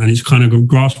 And it's kind of a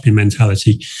grasping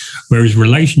mentality. Whereas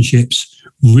relationships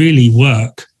really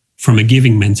work from a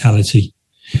giving mentality.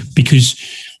 Because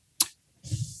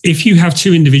if you have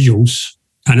two individuals,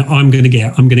 and I'm going to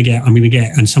get,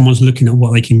 and someone's looking at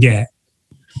what they can get,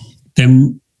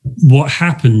 then what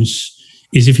happens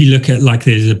is, if you look at, like,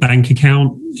 there's a bank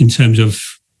account in terms of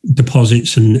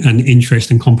deposits and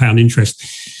interest and compound interest,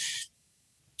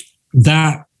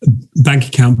 that bank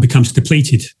account becomes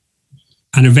depleted.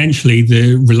 And eventually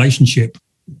the relationship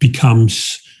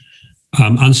becomes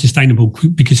unsustainable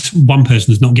because one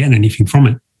person is not getting anything from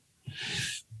it.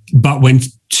 But when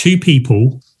two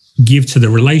people give to the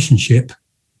relationship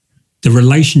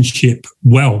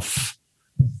wealth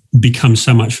becomes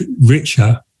so much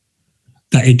richer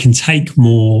that it can take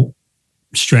more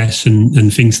stress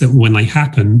and things that when they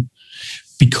happen,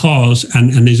 because,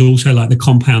 and there's also like the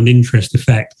compound interest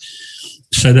effect,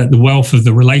 so that the wealth of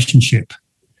the relationship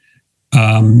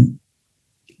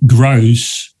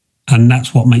grows, and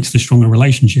that's what makes the stronger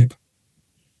relationship.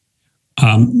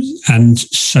 And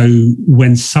so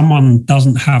when someone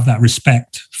doesn't have that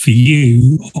respect for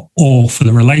you or for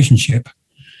the relationship,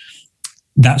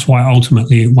 that's why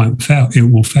ultimately it won't fail.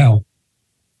 It will fail.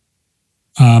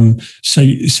 So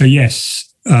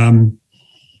yes,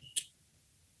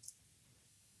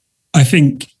 I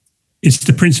think it's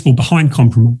the principle behind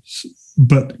compromise,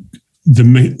 but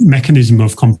the mechanism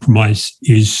of compromise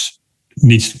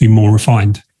needs to be more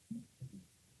refined,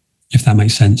 if that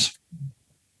makes sense.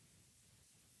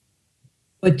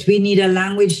 But we need a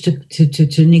language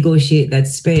to negotiate that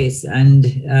space, and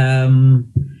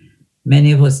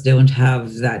many of us don't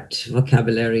have that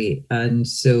vocabulary, and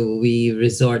so we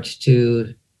resort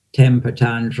to temper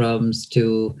tantrums,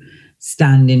 to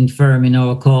standing firm in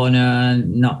our corner,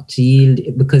 not to yield,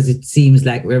 because it seems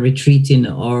like we're retreating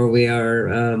or we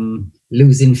are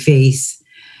losing face,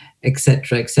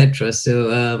 etc., etc.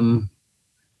 So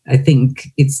I think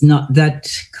it's not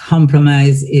that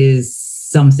compromise is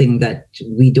something that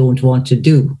we don't want to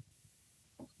do.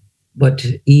 But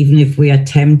even if we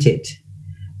attempt it,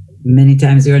 many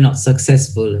times we are not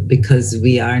successful because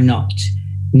we are not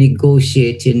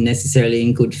negotiating necessarily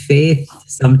in good faith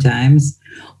sometimes,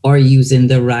 or using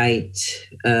the right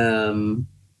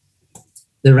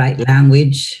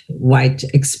language, right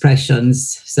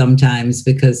expressions sometimes,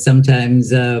 because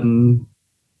sometimes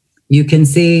you can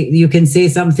say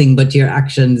something, but your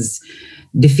actions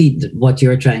defeat what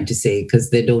you're trying to say because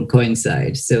they don't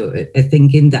coincide. So I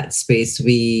think in that space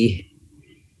we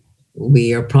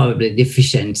are probably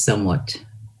deficient somewhat,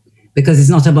 because it's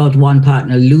not about one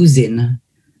partner losing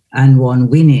and one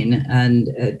winning. And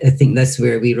I think that's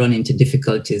where we run into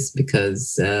difficulties,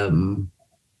 because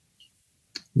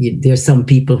there's some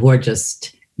people who are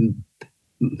just,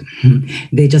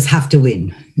 they just have to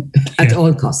win at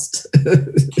all costs.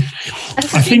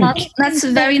 I think that's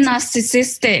very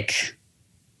narcissistic,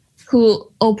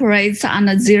 who operates on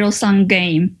a zero-sum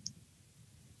game.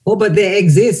 Oh, but they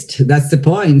exist. That's the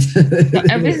point.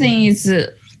 Everything is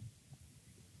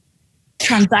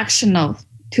transactional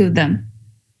to them.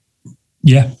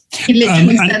 Yeah. He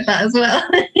literally said that as well.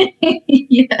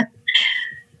 Yeah.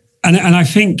 And I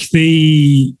think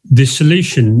the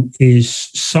solution is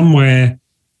somewhere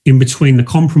in between the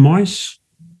compromise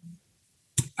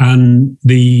and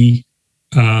the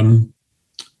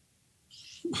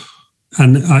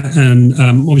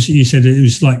obviously you said it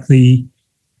was like the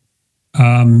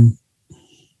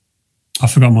I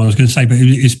forgot what I was going to say, but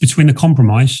it's between the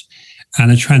compromise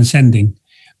and the transcending.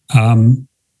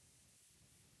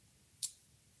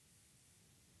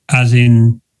 As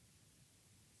in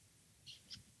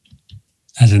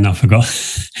I forgot.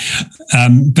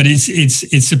 But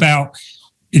it's about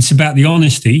the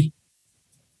honesty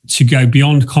to go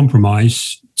beyond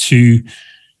compromise to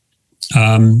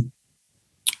so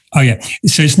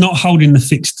it's not holding the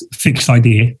fixed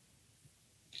idea,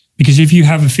 because if you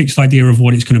have a fixed idea of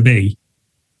what it's going to be,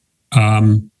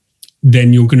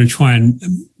 then you're going to try and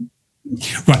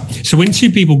right. So when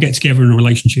two people get together in a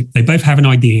relationship, they both have an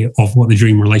idea of what the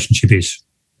dream relationship is,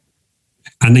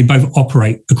 and they both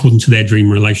operate according to their dream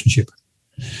relationship.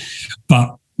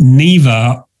 But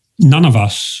none of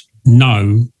us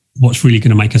know what's really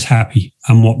going to make us happy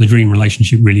and what the dream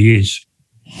relationship really is.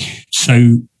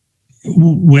 So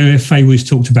where Faye was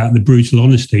talked about the brutal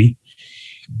honesty,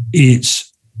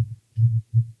 it's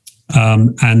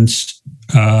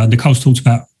Nicole's talked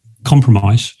about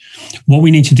compromise. What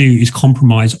we need to do is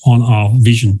compromise on our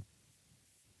vision,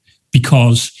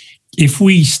 because if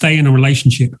we stay in a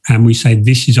relationship and we say,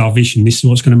 this is our vision, this is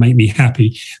what's going to make me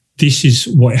happy, this is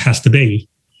what it has to be,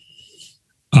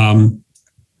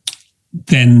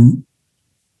 then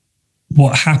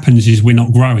what happens is we're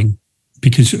not growing,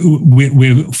 because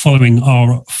we're following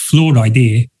our flawed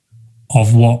idea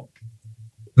of what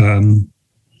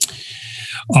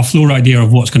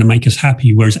what's going to make us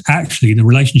happy, whereas actually the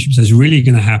relationship that's really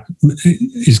going to happen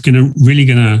is going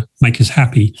to make us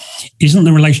happy isn't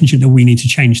the relationship that we need to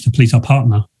change to please our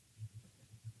partner,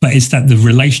 but it's that the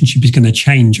relationship is going to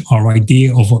change our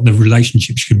idea of what the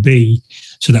relationship should be,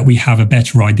 so that we have a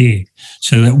better idea,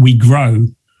 so that we grow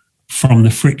from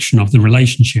the friction of the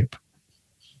relationship.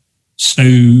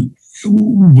 So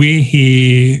we're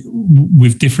here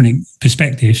with different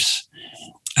perspectives,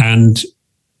 and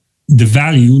the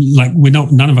value, like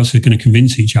none of us are going to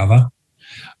convince each other,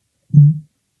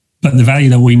 but the value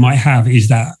that we might have is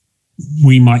that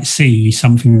we might see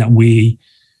something that we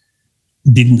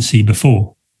didn't see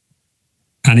before.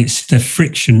 And it's the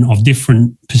friction of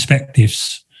different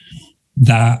perspectives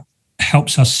that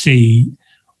helps us see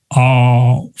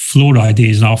our flawed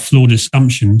ideas and our flawed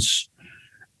assumptions,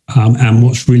 and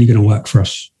what's really going to work for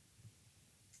us.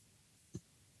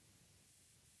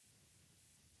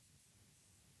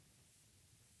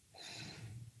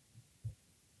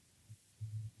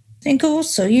 I think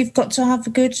also you've got to have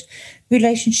a good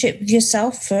relationship with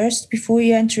yourself first before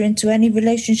you enter into any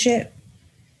relationship.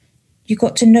 You've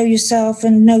got to know yourself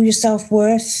and know your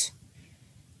self-worth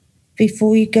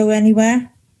before you go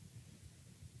anywhere.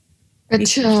 But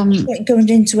going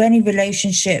into any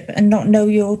relationship and not know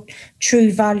your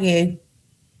true value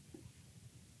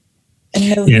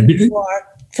and know who you are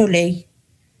fully.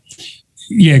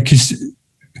 Yeah, because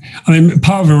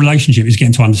part of a relationship is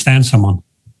getting to understand someone.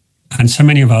 And so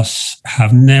many of us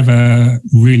have never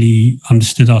really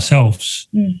understood ourselves.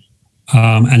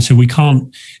 And so we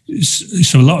can't,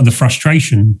 so a lot of the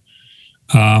frustration,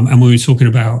 and we were talking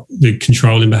about the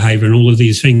controlling behavior and all of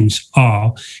these things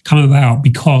come about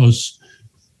because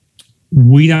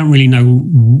we don't really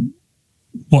know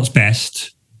what's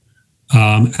best,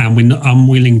 and we're not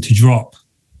unwilling to drop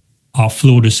our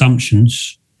flawed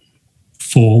assumptions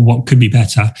for what could be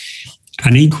better.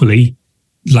 And equally,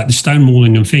 like the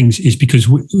stonewalling and things, is because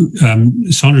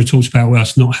Sandra talks about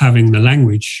us not having the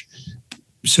language.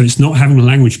 So it's not having the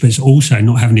language, but it's also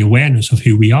not having the awareness of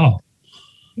who we are.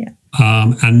 Yeah.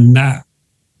 And that,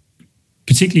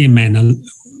 particularly in men,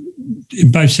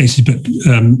 in both sexes, but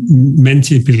men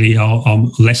typically are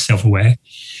less self-aware.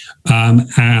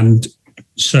 And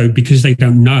so because they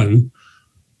don't know,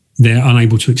 they're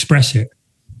unable to express it.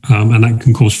 And that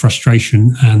can cause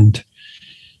frustration and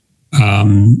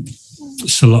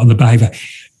so a lot of the behavior.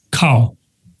 Carl?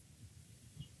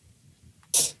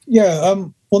 Yeah,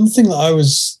 one thing that I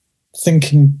was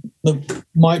thinking that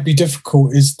might be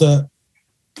difficult is that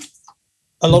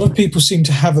a lot of people seem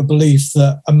to have a belief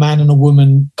that a man and a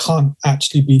woman can't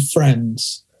actually be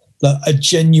friends, that a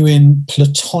genuine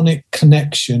platonic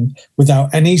connection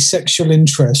without any sexual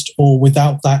interest or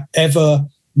without that ever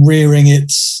rearing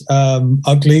its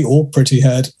ugly or pretty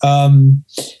head.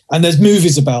 And there's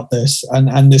movies about this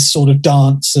and this sort of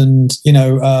dance, and, you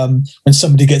know, when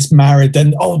somebody gets married,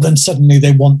 then suddenly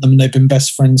they want them and they've been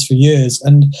best friends for years.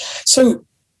 And so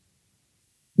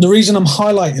the reason I'm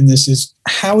highlighting this is,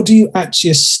 how do you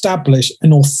actually establish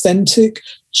an authentic,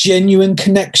 genuine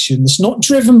connection that's not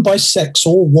driven by sex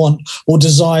or want or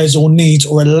desires or needs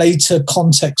or a later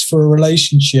context for a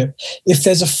relationship, if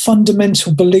there's a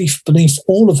fundamental belief beneath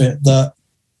all of it that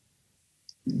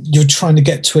you're trying to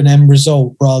get to an end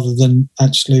result rather than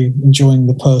actually enjoying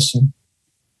the person?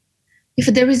 If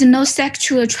there is no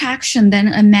sexual attraction, then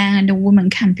a man and a woman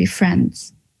can be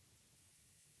friends.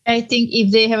 I think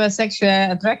if they have a sexual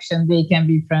attraction, they can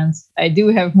be friends. I do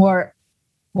have more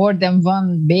than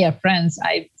one bear friends.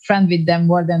 I friend with them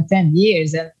more than 10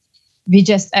 years, and we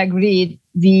just agreed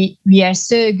we are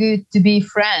so good to be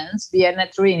friends. We are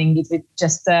not ruining it with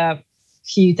just a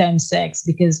few times sex,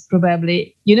 because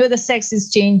probably, the sex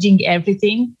is changing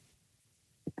everything.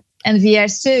 And we are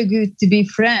so good to be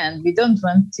friends. We don't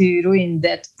want to ruin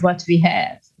that, what we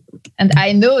have. And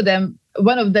I know them.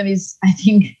 One of them is, I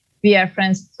think, we are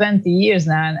friends 20 years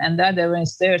now, and the other one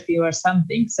is 30 or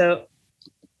something. So,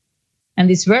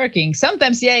 and it's working.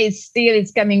 Sometimes,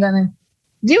 it's coming on.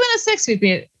 Do you want to sex with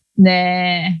me?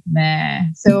 Nah.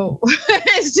 So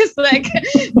it's just like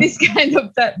this kind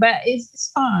of that, but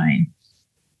it's fine.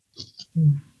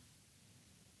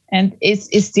 And it's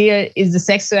still, the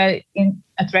sexual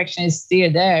attraction is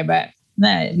still there, but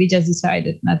no, we just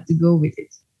decided not to go with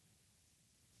it.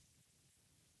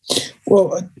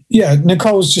 Well, yeah,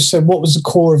 Nicole's just said, what was the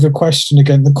core of your question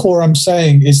again? The core I'm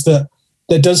saying is that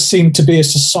there does seem to be a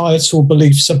societal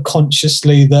belief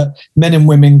subconsciously that men and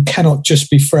women cannot just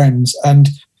be friends. And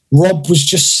Rob was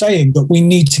just saying that we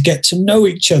need to get to know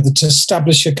each other to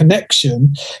establish a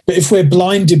connection. But if we're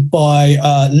blinded by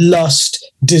lust,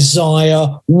 desire,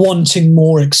 wanting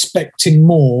more, expecting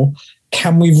more,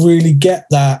 can we really get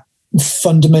that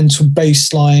fundamental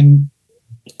baseline,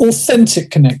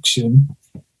 authentic connection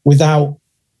without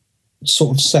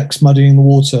sort of sex muddying the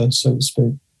water, so to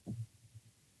speak?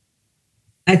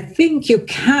 I think you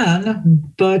can,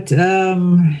 but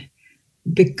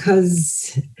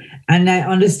because, and I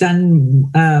understand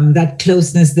that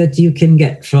closeness that you can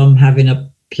get from having a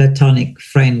platonic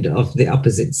friend of the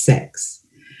opposite sex.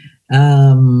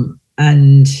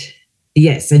 And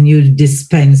yes, and you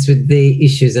dispense with the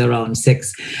issues around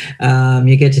sex.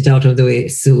 You get it out of the way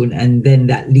soon, and then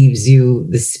that leaves you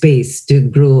the space to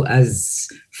grow as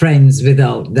friends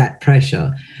without that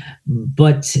pressure.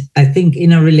 But I think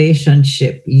in a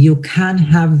relationship, you can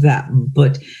have that,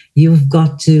 but you've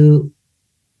got to,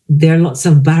 there are lots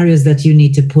of barriers that you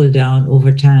need to pull down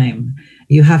over time.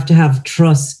 You have to have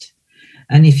trust.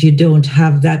 And if you don't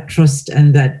have that trust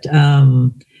and that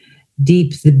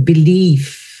deep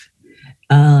belief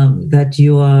that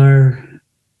you are,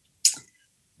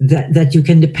 that you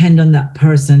can depend on that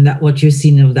person, that what you're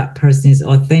seeing of that person is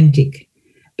authentic.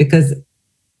 Because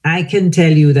I can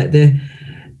tell you that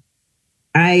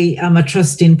I am a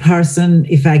trusting person.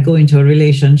 If I go into a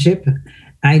relationship,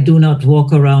 I do not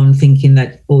walk around thinking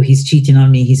that, oh, he's cheating on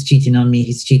me, he's cheating on me,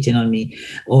 he's cheating on me.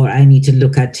 Or I need to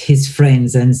look at his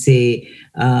friends and say,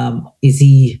 is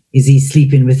he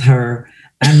sleeping with her?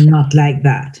 I'm not like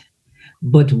that.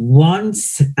 But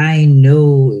once I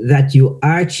know that you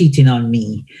are cheating on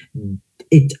me,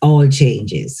 it all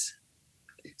changes.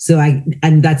 So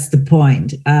and that's the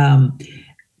point.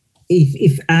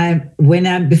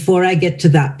 Before I get to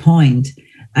that point,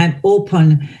 I'm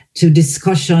open to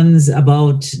discussions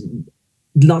about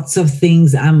lots of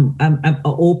things. I'm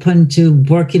open to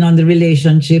working on the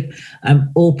relationship.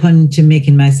 I'm open to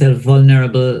making myself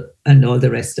vulnerable and all the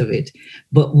rest of it.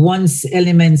 But once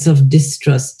elements of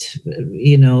distrust,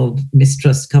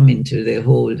 mistrust come into the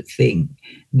whole thing,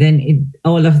 then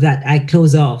all of that I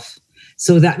close off.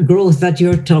 So that growth that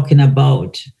you're talking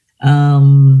about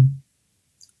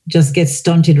just gets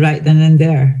stunted right then and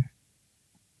there.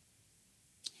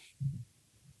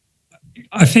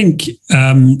 I think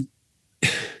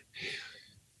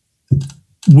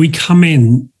we come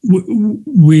in.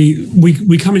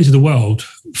 We come into the world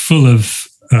full of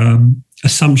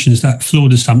assumptions,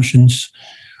 flawed assumptions,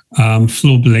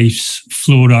 flawed beliefs,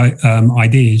 flawed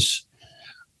ideas,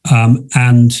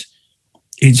 and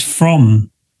it's from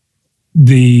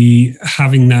the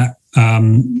having that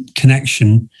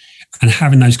connection and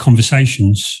having those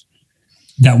conversations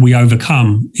that we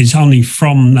overcome. It's only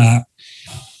from that.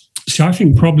 So I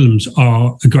think problems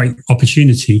are a great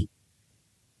opportunity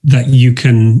that you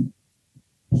can,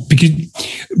 because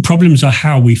problems are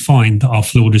how we find our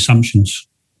flawed assumptions.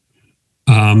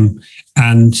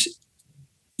 And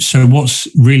so what's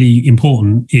really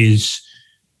important is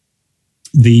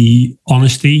the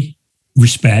honesty,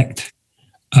 respect,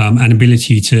 and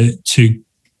ability to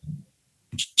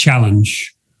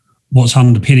challenge what's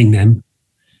underpinning them,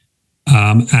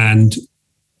 and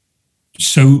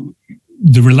so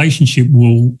the relationship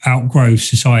will outgrow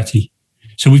society.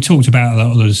 So we've talked about a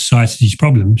lot of the society's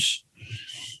problems,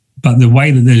 but the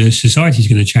way that the society is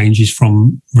going to change is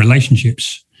from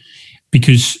relationships,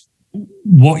 because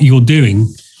what you're doing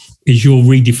is you're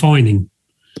redefining.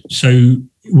 So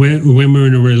when we're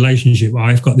in a relationship,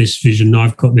 I've got this vision,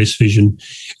 I've got this vision,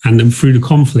 and then through the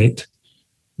conflict,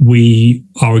 we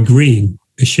are agreeing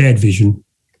a shared vision.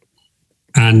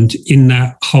 And in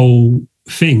that whole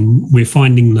thing, we're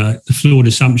finding the flawed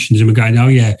assumptions, and we're going, oh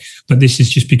yeah, but this is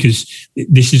just because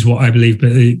this is what I believe,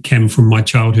 but it came from my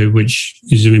childhood, which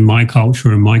is in my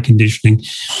culture and my conditioning.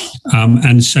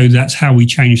 And so that's how we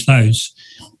change those.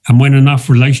 And when enough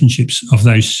relationships of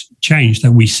those change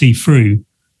that we see through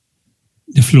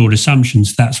the flawed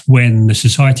assumptions, that's when the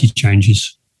society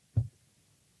changes.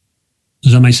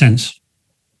 Does that make sense?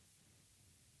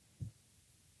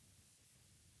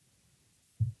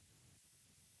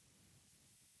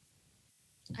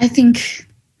 I think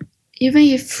even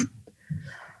if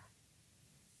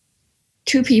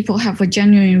two people have a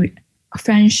genuine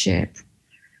friendship,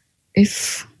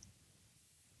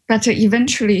 but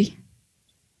eventually,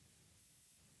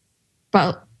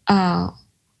 but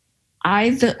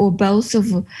either or both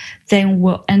of them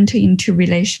will enter into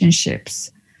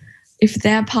relationships. If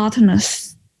their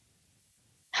partners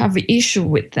have an issue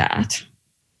with that,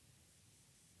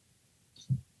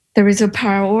 there is a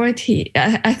priority.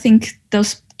 I think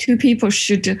those two people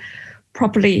should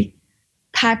properly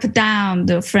pipe down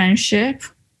the friendship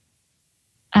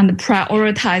and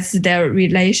prioritize their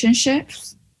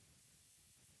relationships.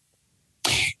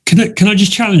 Can I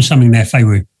just challenge something there,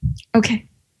 Fei-Wu? Okay.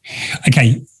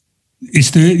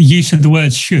 It's the use of the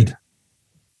word should.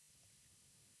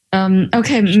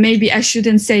 Okay, maybe I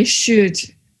shouldn't say should.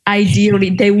 Ideally,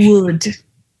 they would.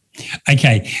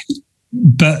 Okay,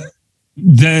 but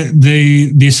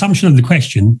the assumption of the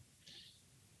question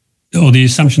or the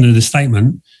assumption of the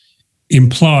statement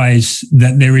implies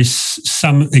that there is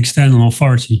some external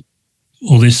authority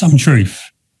or there's some truth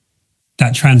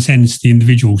that transcends the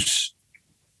individuals.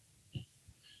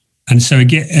 And so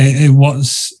again,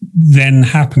 what's then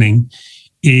happening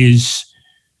is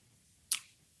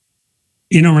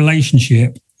in a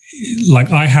relationship,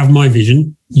 like I have my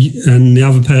vision and the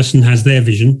other person has their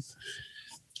vision.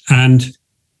 And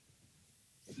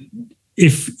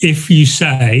if you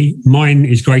say mine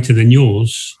is greater than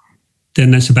yours,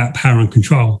 then that's about power and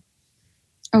control.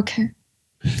 Okay.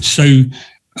 So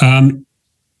I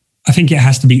think it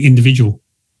has to be individual.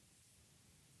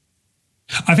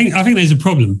 I think there's a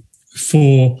problem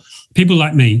for people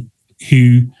like me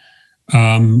who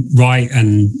write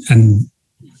and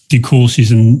do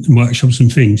courses and workshops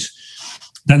and things,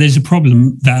 that there's a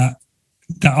problem that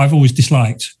I've always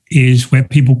disliked is where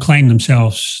people claim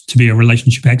themselves to be a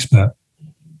relationship expert.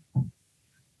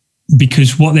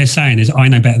 Because what they're saying is, I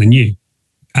know better than you.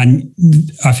 And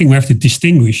I think we have to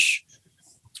distinguish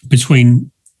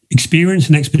between experience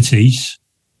and expertise,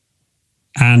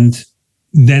 and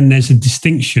then there's a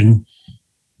distinction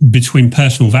between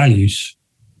personal values.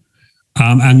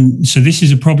 And so this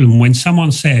is a problem when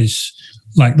someone says,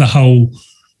 like the whole,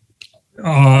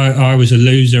 I was a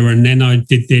loser and then I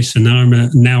did this and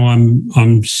now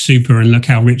I'm super and look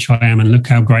how rich I am and look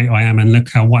how great I am and look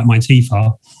how white my teeth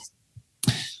are.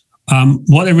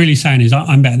 What they're really saying is,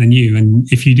 I'm better than you, and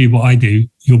if you do what I do,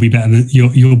 you'll be better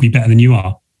than you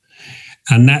are.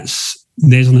 And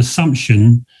there's an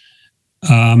assumption.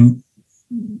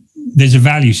 There's a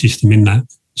value system in that.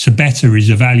 So better is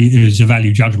a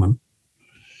value judgment.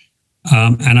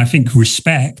 And I think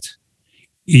respect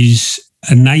is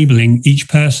enabling each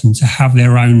person to have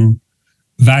their own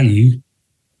value,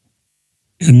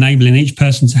 enabling each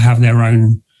person to have their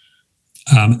own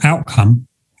outcome.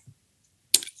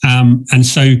 And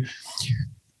so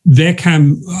there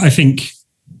can, I think,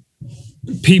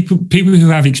 people who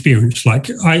have experience, like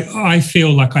I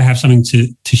feel like I have something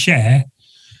to share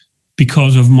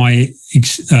because of my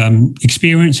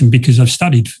experience and because I've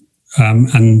studied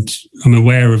and I'm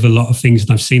aware of a lot of things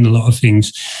and I've seen a lot of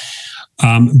things.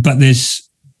 But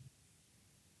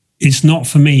it's not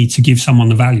for me to give someone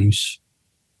the values.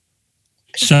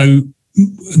 So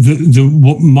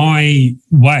what my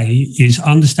way is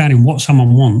understanding what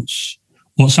someone wants,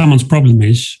 what someone's problem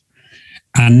is,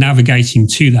 and navigating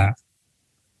to that.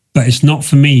 But it's not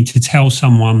for me to tell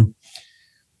someone,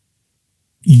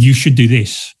 you should do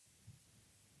this.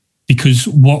 Because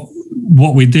what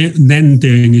we're then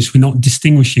doing is we're not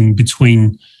distinguishing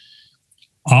between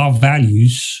our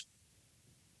values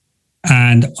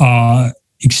and our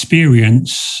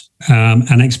experience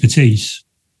and expertise.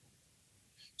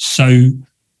 So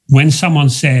when someone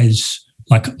says,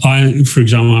 Like for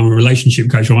example, I'm a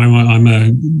relationship coach, or I'm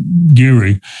a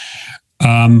guru.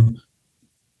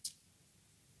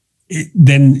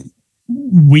 Then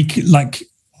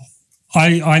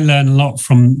I learn a lot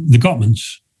from the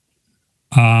Gottmans,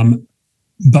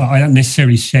 but I don't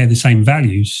necessarily share the same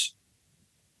values.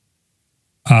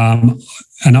 And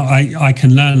I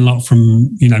can learn a lot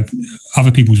from,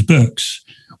 other people's books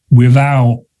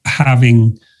without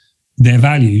having their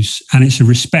values. And it's a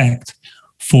respect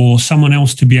for someone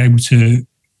else to be able to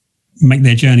make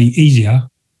their journey easier,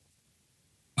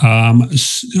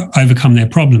 overcome their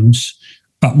problems,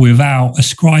 but without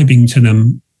ascribing to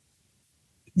them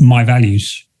my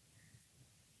values.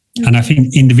 And I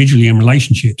think individually in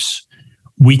relationships,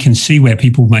 we can see where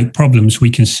people make problems.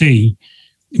 We can see,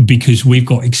 because we've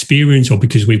got experience or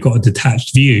because we've got a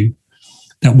detached view,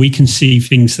 that we can see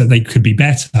things that they could be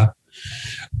better.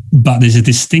 But there's a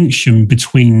distinction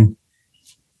between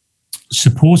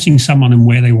supporting someone and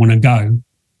where they want to go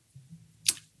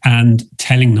and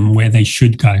telling them where they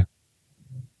should go.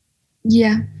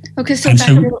 Yeah. Okay. So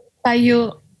by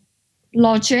your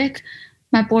logic,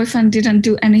 my boyfriend didn't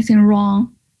do anything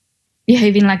wrong,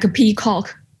 behaving like a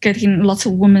peacock, getting lots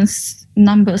of women's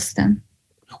numbers then.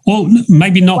 Well,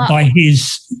 maybe not by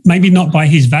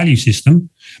his value system,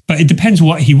 but it depends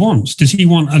what he wants. Does he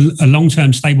want a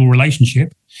long-term stable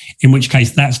relationship, in which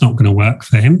case that's not going to work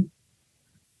for him?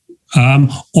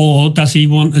 Or does he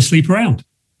want to sleep around?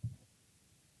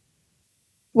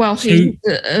 Well,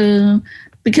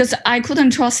 because I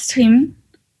couldn't trust him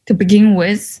to begin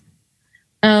with.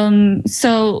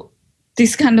 So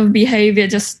this kind of behavior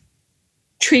just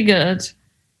triggered,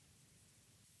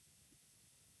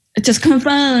 it just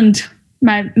confirmed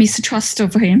my mistrust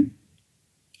of him.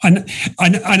 I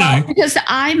know. Because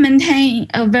I maintain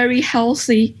a very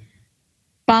healthy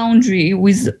boundary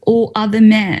with all other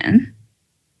men.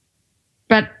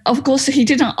 But of course, he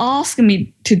didn't ask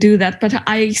me to do that. But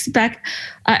I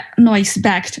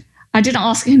didn't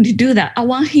ask him to do that. I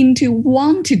want him to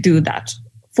want to do that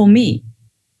for me.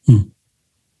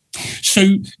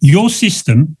 So your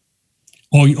system,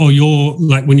 or your,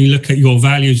 like when you look at your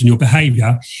values and your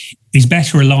behavior, is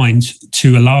better aligned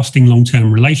to a lasting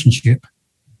long-term relationship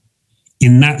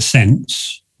in that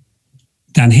sense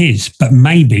than his. But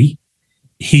maybe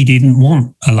he didn't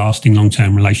want a lasting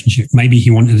long-term relationship. Maybe he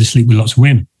wanted to sleep with lots of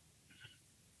women.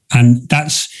 And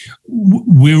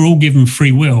we're all given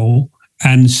free will.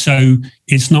 And so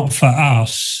it's not for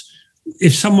us.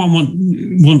 If someone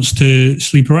wants to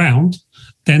sleep around,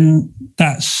 then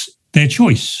that's their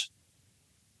choice.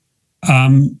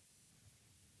 And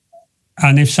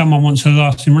if someone wants a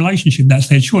lasting relationship, that's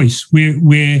their choice.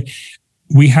 We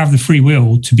have the free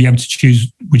will to be able to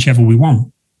choose whichever we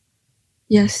want.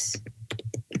 Yes.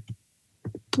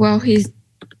 Well,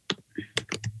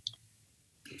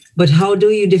 But how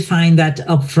do you define that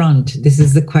up front? This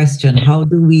is the question. How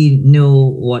do we know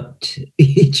what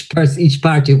each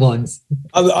party wants?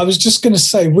 I was just going to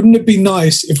say, wouldn't it be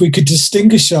nice if we could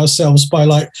distinguish ourselves by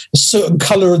like a certain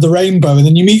color of the rainbow, and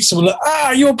then you meet someone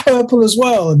like, you're purple as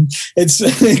well, and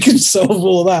it can solve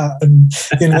all that, and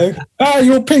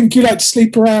you're pink, you like to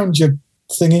sleep around, you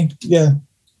thingy, yeah.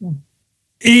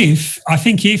 If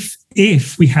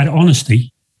we had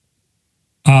honesty,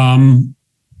 and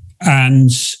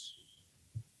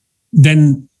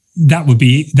then that'd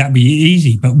be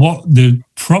easy. But what the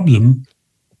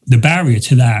barrier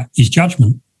to that is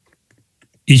judgment.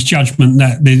 Is judgment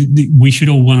that we should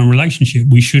all want a relationship.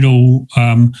 We should all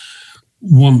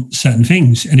want certain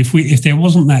things. And if there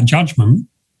wasn't that judgment,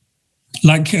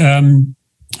 like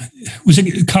was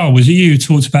it Carl? Was it you who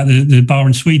talked about the bar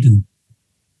in Sweden?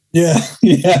 Yeah.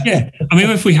 I mean,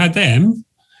 if we had them,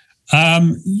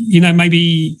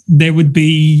 maybe there would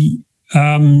be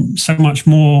so much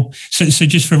more. So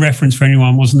just for reference for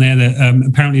anyone who wasn't there, that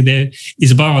apparently there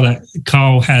is a bar that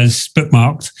Carl has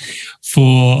bookmarked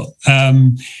for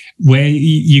where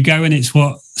you go, and it's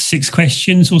 6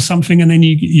 questions or something, and then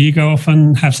you go off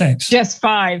and have sex. Just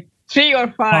 5, 3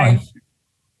 or 5.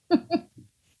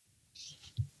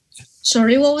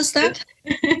 Sorry, what was that?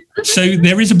 So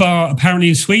there is a bar apparently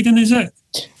in Sweden, is it?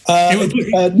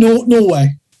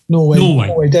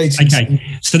 Norway dating.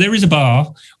 Okay, so there is a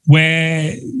bar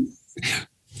where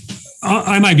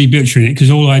I may be butchering it, because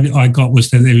all I got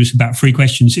was that there was about 3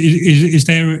 questions. Is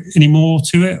there any more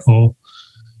to it,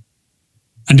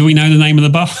 and do we know the name of the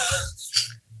bar?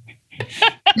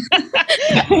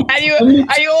 Are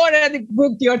you already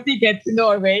booked your ticket to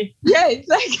Norway? Yeah, it's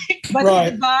like, but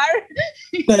right. The bar.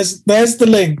 There's the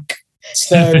link.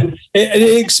 So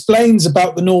it explains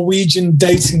about the Norwegian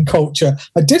dating culture.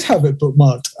 I did have it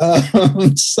bookmarked.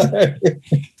 So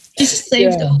just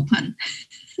saved it open.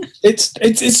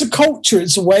 it's a culture,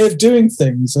 it's a way of doing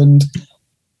things, and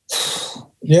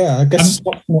yeah, I guess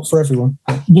it's not for everyone.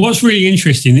 What's really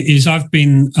interesting is I've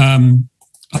been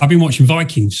watching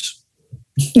Vikings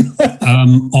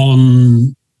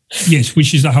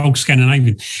which is the whole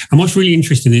Scandinavian. And what's really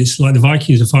interesting is like the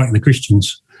Vikings are fighting the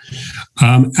Christians,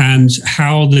 and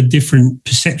how the different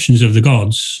perceptions of the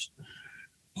gods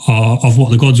of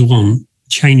what the gods want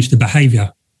change the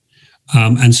behavior.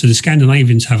 And so the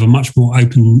Scandinavians have a much more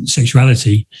open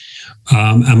sexuality,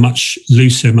 and much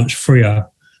looser, much freer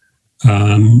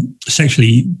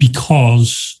sexually,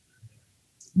 because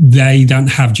they don't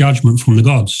have judgment from the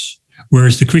gods.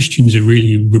 Whereas the Christians are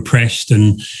really repressed,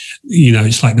 and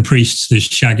it's like the priests, they're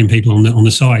shagging people on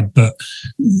the side, but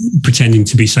pretending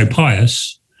to be so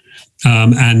pious.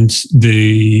 And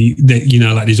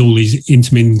like there's all these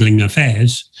intermingling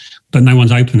affairs, but no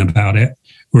one's open about it.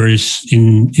 Whereas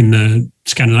in the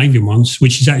Scandinavian ones,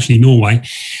 which is actually Norway,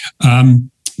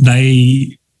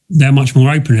 they're much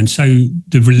more open, and so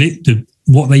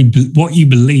what you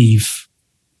believe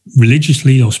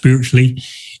religiously or spiritually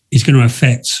is going to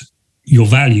affect your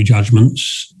value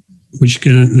judgments, which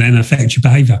can then affect your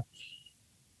behavior.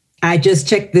 I just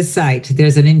checked the site.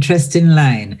 There's an interesting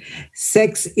line.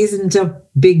 Sex isn't a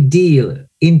big deal.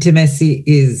 Intimacy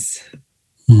is.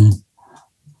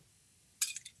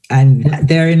 And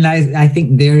therein lies the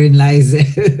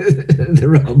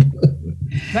rub.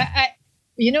 But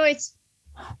it's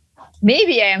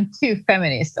maybe I am too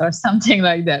feminist or something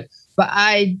like that. But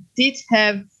I did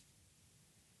have,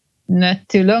 not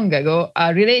too long ago,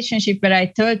 a relationship where I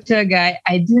told to a guy,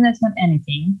 I do not want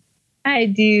anything. I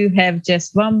do have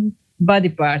just one body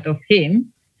part of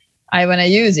him. I want to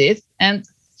use it, and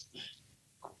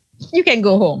you can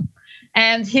go home.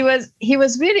 And he was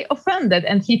really offended,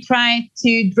 and he tried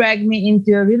to drag me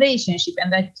into a relationship.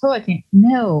 And I told him,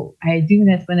 no, I do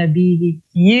not want to be with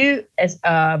you as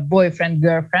a boyfriend,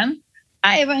 girlfriend.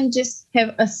 I want to just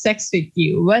have a sex with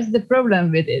you. What's the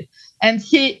problem with it? And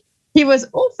he was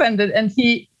offended, and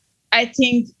I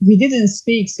think we didn't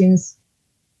speak since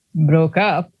broke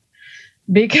up,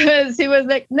 because he was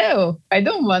like, no, I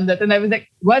don't want that. And I was like,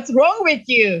 what's wrong with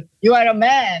you? You are a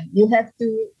man. You have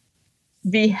to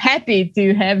be happy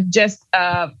to have just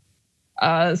a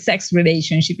sex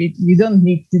relationship. You don't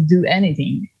need to do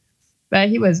anything. But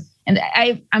he was, and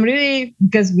I'm really,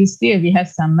 because we have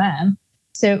some men.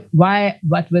 So what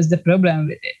was the problem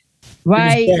with it?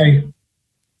 Why? He was gay.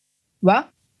 What?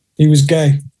 He was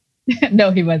gay.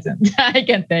 No, he wasn't. I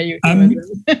can tell you. He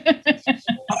wasn't.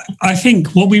 I think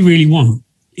what we really want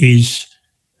is,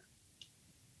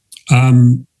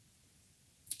 so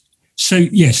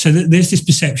there's this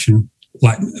perception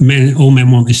like all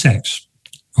men want is sex,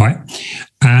 right?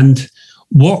 And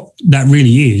what that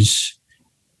really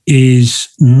is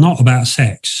not about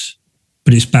sex,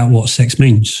 but it's about what sex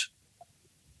means.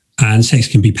 And sex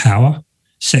can be power,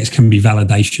 sex can be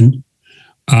validation.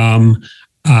 And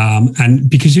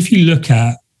because if you look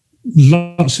at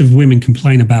lots of women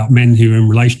complain about men who are in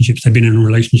relationships, they've been in a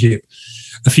relationship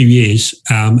a few years,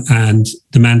 and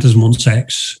the man doesn't want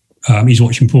sex, he's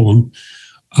watching porn,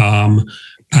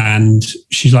 and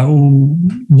she's like, oh,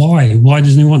 why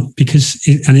doesn't he want? Because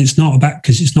it's not about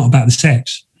the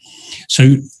sex.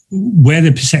 So where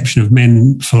the perception of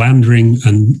men philandering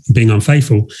and being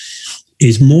unfaithful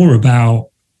is more about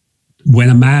when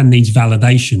a man needs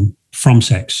validation from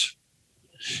sex.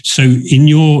 So in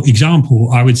your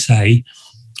example, I would say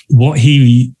what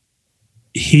he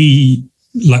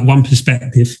like one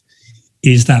perspective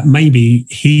is that maybe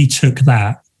he took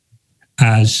that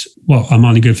as, well, I'm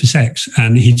only good for sex.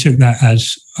 And he took that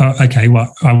as, okay,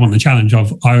 well, I want the challenge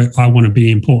of, I want to be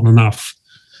important enough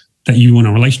that you want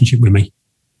a relationship with me.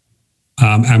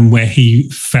 And where he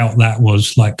felt that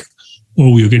was like,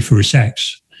 oh, you're good for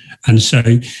sex. And so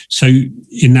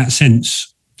in that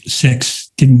sense, sex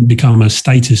didn't become a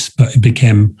status, but it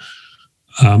became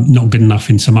not good enough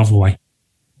in some other way.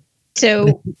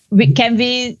 So we can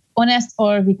be honest,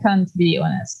 or we can't be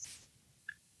honest?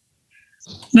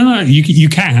 No, you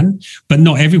can, but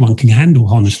not everyone can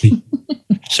handle honesty.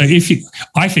 So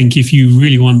I think if you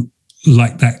really want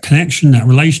like that connection, that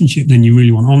relationship, then you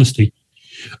really want honesty.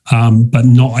 But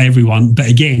not everyone. But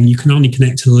again, you can only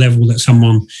connect to the level that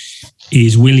someone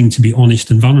is willing to be honest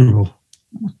and vulnerable.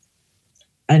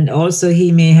 And also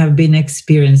he may have been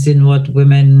experiencing what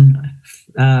women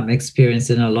experience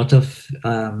in a lot of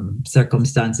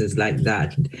circumstances like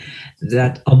that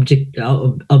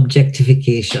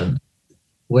objectification,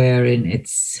 wherein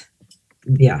it's,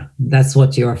 yeah, that's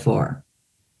what you're for.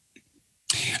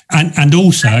 And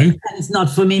also, and it's not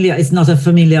familiar. It's not a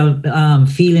familiar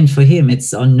feeling for him.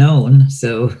 It's unknown.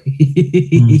 So,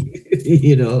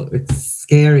 it's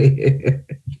scary.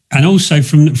 And also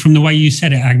from the way you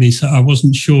said it, Agnes, I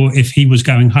wasn't sure if he was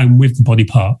going home with the body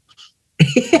part.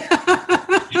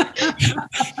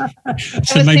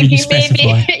 So maybe you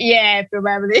specify. Yeah,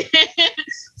 probably.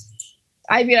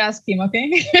 I will ask him, okay?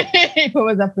 If I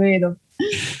was afraid of.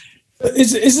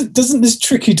 Doesn't this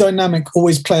tricky dynamic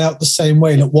always play out the same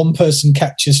way? Like one person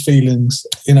catches feelings,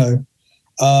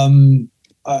 some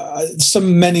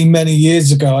many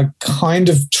years ago, I kind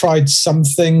of tried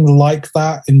something like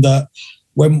that, in that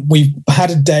when we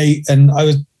had a date and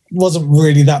I wasn't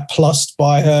really that plussed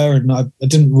by her, and I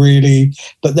didn't really,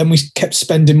 but then we kept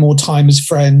spending more time as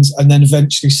friends, and then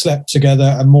eventually slept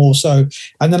together and more so.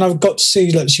 And then I got to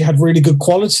see that she had really good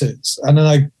qualities, and then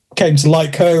I came to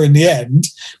like her in the end,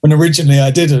 when originally I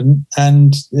didn't.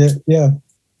 And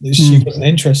she wasn't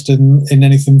interested in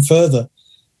anything further,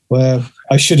 where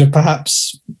I should have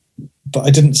perhaps, but I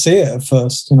didn't see it at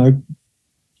first,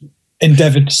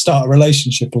 endeavored to start a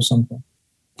relationship or something.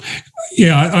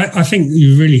 Yeah, I think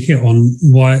you really hit on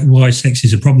why sex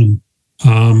is a problem,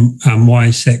 and why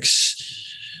sex,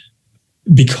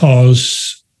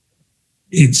 because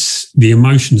it's the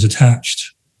emotions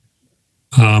attached.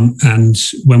 And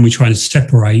when we try to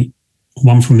separate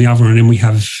one from the other, and then we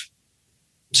have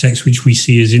sex, which we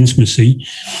see as intimacy.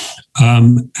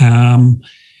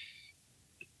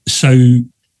 So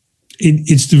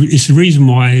it's the reason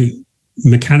why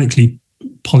mechanically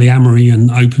polyamory and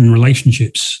open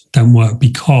relationships don't work,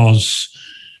 because,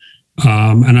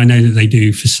 and I know that they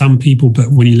do for some people,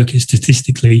 but when you look at it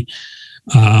statistically,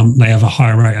 they have a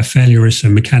higher rate of failure, so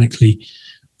mechanically,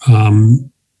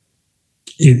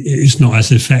 it's not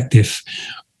as effective,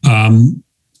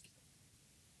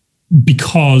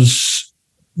 because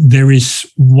there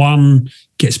is one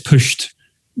gets pushed,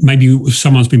 maybe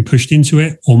someone's been pushed into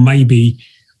it, or maybe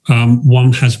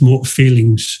one has more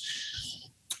feelings.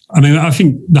 I mean, I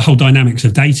think the whole dynamics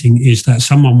of dating is that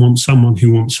someone wants someone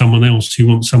who wants someone else who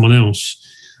wants someone else,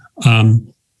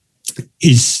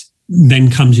 is then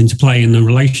comes into play in the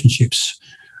relationships,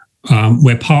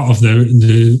 where part of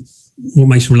the what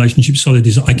makes a relationship solid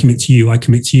is I commit to you,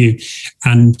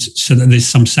 and so that there's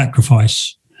some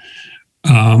sacrifice.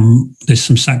 There's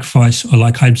some sacrifice, or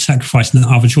like I'm sacrificing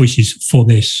other choices for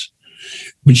this,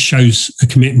 which shows a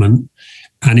commitment.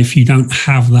 And if you don't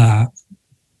have that,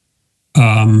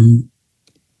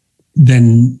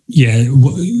 then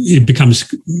it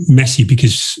becomes messy,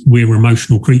 because we're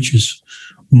emotional creatures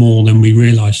more than we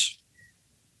realise.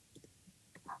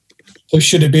 So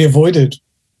should it be avoided?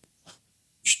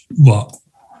 What?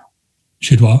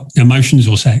 Should what? Emotions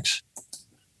or sex?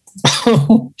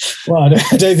 Well,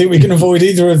 I don't think we can avoid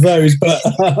either of those, but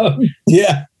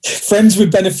friends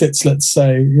with benefits, let's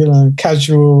say,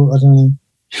 casual, I don't know.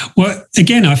 Well,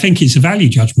 again, I think it's a value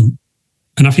judgment,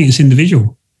 and I think it's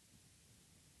individual.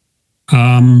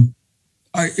 I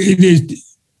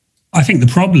think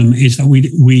the problem is that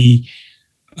we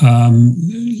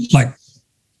like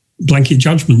blanket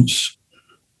judgments.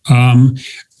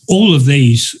 All of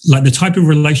these, like the type of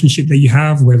relationship that you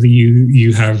have, whether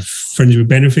you have friends with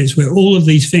benefits, where all of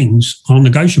these things are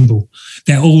negotiable.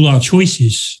 They're all our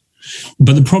choices.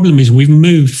 But the problem is we've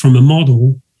moved from a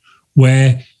model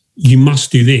where you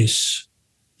must do this,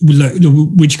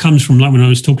 which comes from, like when I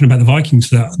was talking about the Vikings,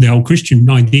 the old Christian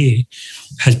idea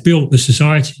has built the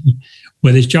society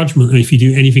where there's judgment if you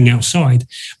do anything outside.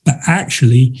 But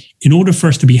actually, in order for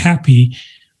us to be happy,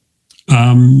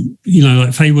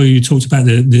 like Faye, where you talked about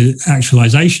the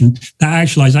actualization, that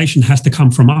actualization has to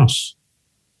come from us.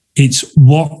 It's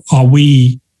what are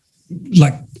we,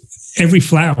 like every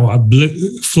flower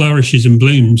flourishes and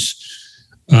blooms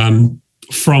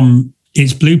from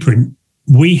its blueprint.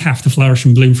 We have to flourish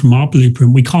and bloom from our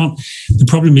blueprint. We can't, the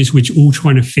problem is we're all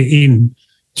trying to fit in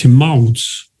to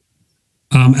molds.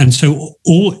 And so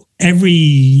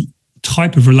every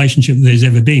type of relationship there's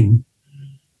ever been,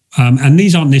 and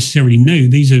these aren't necessarily new.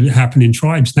 These are happening in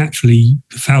tribes naturally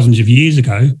thousands of years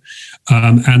ago,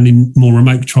 and in more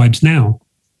remote tribes now.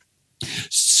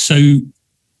 So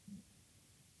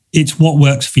it's what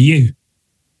works for you.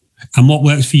 And what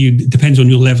works for you depends on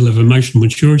your level of emotional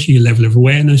maturity, your level of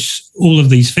awareness, all of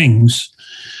these things.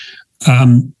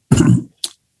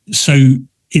 So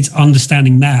it's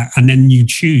understanding that, and then you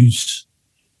choose.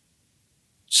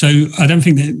 So I don't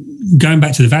think that, going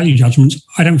back to the value judgments,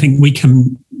 I don't think we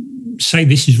can say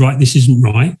this is right, this isn't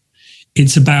right.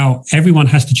 It's about everyone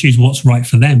has to choose what's right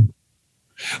for them.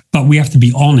 But we have to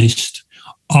be honest.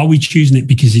 Are we choosing it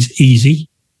because it's easy?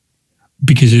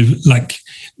 Because of like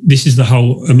this is the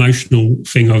whole emotional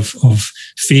thing of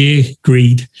fear,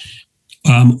 greed,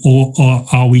 or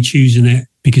are we choosing it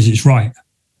because it's right?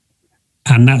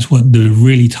 And that's what the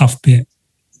really tough bit,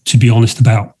 to be honest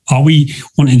about. Are we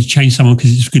wanting to change someone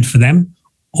because it's good for them,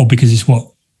 or because it's what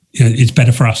it's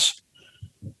better for us?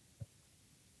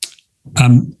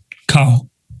 Carl.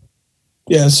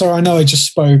 Yeah, sorry, I know I just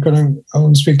spoke. I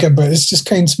want to speak up, but it just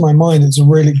came to my mind. It's a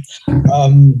really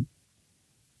kind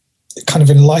of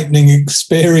enlightening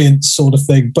experience sort of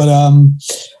thing. But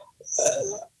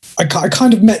I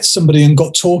kind of met somebody and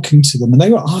got talking to them, and they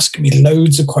were asking me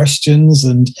loads of questions,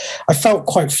 and I felt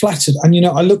quite flattered. And,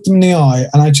 I looked them in the eye,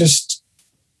 and I just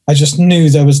knew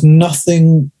there was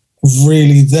nothing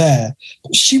really there.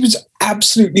 But she was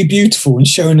absolutely beautiful and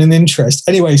showing an interest.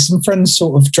 Anyway, some friends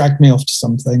sort of dragged me off to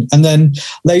something. And then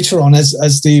later on, as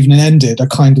the evening ended, I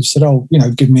kind of said,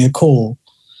 give me a call.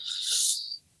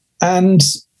 And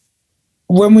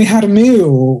when we had a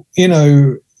meal,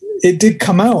 it did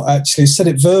come out, actually, said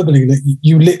it verbally, that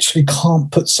you literally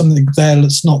can't put something there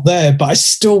that's not there. But I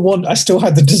still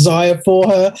had the desire for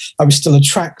her. I was still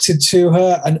attracted to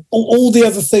her, and all the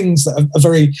other things that are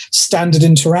very standard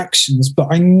interactions. But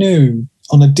I knew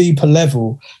on a deeper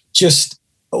level, just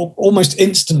almost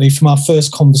instantly from our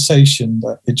first conversation,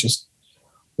 that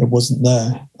it wasn't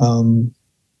there.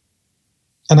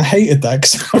 And I hated that,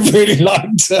 because I really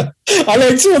liked her. I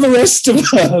liked all the rest of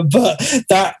her, but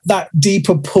that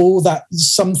deeper pull, that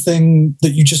something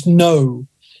that you just know,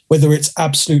 whether it's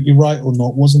absolutely right or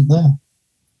not, wasn't there.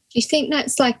 Do you think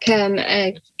that's like,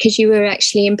 because you were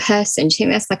actually in person, do you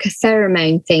think that's like a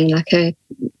pheromone thing, like a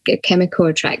chemical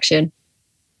attraction?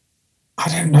 I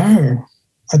don't know.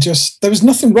 There was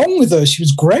nothing wrong with her. She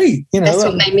was great. That's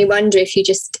what made me wonder if you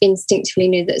just instinctively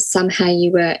knew that somehow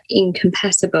you were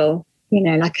incompatible.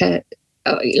 Like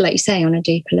you say, on a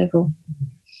deeper level.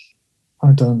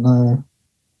 I don't know.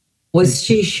 Was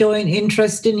she showing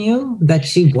interest in you, that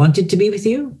she wanted to be with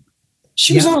you?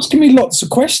 She was asking me lots of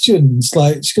questions.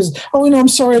 Like, she goes, I'm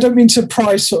sorry, I don't mean to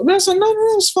pry. So I was like,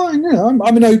 no, that's fine.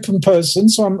 I'm an open person,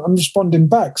 so I'm responding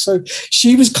back. So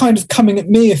she was kind of coming at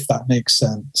me, if that makes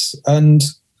sense. And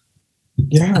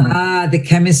yeah. The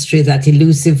chemistry, that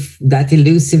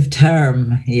elusive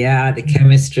term. Yeah, the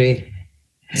chemistry.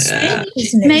 Yeah.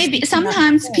 Maybe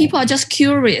sometimes people are just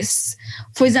curious.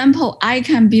 For example, I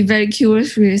can be very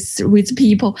curious with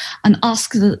people and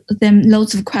ask them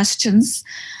loads of questions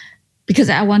because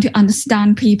I want to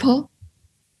understand people.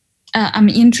 I'm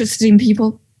interested in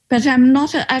people, but I'm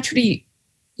not actually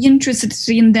interested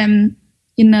in them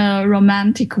in a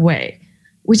romantic way,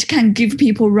 which can give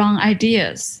people wrong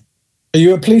ideas. Are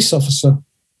you a police officer?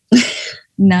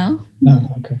 No.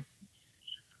 No, okay.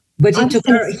 But he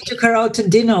took her out to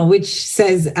dinner, which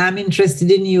says, I'm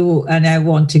interested in you and I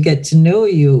want to get to know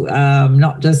you,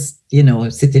 not just,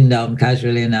 sitting down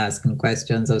casually and asking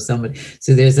questions of somebody.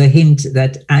 So there's a hint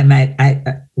that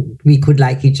we could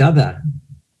like each other.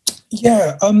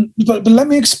 Yeah, but let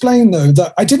me explain, though,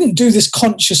 that I didn't do this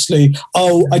consciously.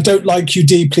 I don't like you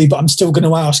deeply, but I'm still going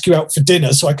to ask you out for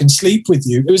dinner so I can sleep with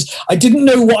you. I didn't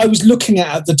know what I was looking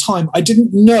at the time. I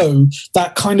didn't know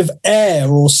that kind of air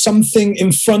or something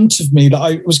in front of me that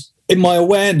I was in my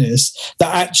awareness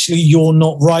that actually you're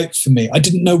not right for me. I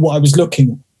didn't know what I was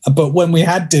looking at. But when we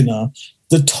had dinner,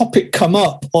 the topic come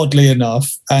up, oddly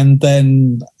enough, and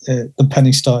then the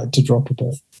penny started to drop a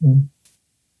bit.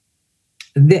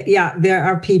 Yeah. There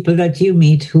are people that you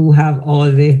meet who have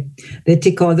they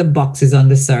tick all the boxes on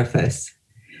the surface,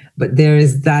 but there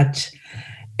is that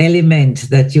element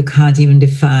that you can't even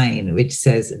define, which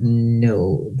says,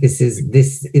 no,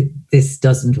 this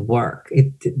doesn't work.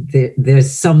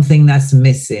 There's something that's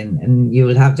missing, and you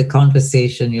will have the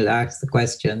conversation, you'll ask the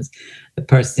questions. The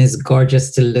person is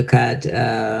gorgeous to look at.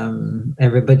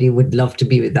 Everybody would love to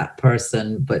be with that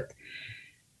person, but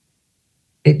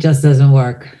it just doesn't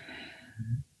work.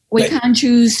 We can't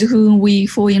choose whom we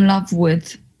fall in love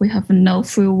with. We have no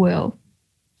free will.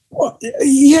 Well,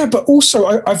 yeah, but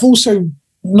also I've also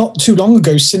not too long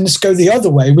ago seen this go the other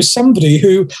way with somebody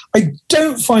who I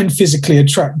don't find physically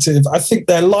attractive. I think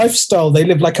their lifestyle, they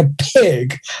live like a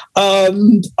pig.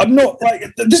 I'm not like,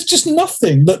 there's just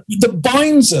nothing that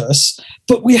binds us,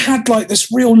 but we had like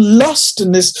this real lust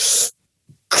and this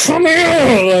come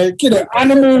here,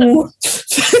 animal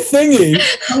thingy,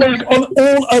 on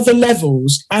all other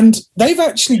levels. And they've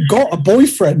actually got a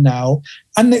boyfriend now,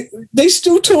 and they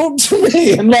still talk to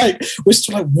me, and we're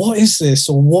still like, what is this,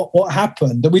 or what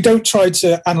happened? And we don't try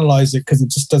to analyze it because it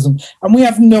just doesn't, and we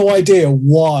have no idea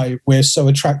why we're so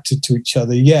attracted to each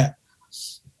other yet.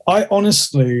 I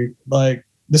honestly,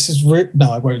 this is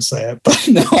no, I won't say it, but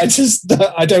no, I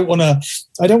don't want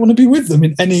to be with them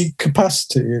in any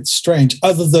capacity. It's strange,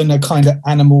 other than a kind of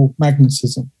animal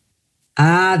magnetism.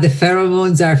 The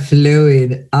pheromones are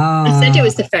flowing. I said it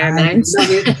was the pheromones. I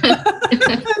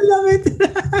love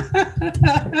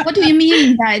it. What do you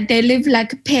mean that they live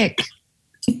like a pig?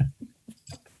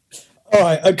 All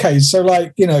right, okay. So,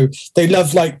 like, they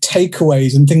love like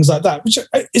takeaways and things like that, which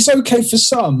is okay for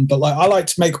some, but like I like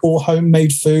to make all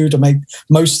homemade food. I make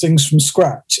most things from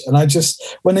scratch, and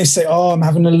when they say, "Oh, I'm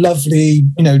having a lovely,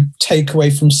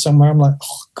 takeaway from somewhere," I'm like,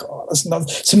 "Oh God, that's not."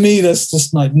 To me, that's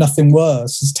just like nothing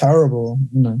worse. It's terrible,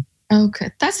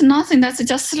 Okay, that's nothing. That's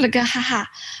just like a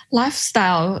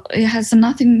lifestyle. It has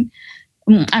nothing.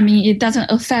 I mean, it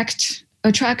doesn't affect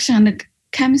attraction and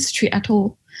chemistry at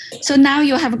all. So now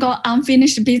you have got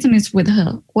unfinished business with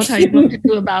her. What are you going to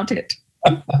do about it?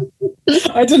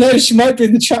 I don't know. She might be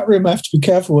in the chat room. I have to be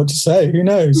careful what to say. Who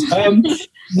knows?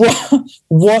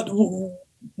 What?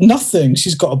 Nothing.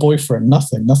 She's got a boyfriend.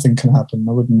 Nothing can happen.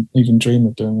 I wouldn't even dream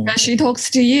of doing it. But she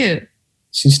talks to you.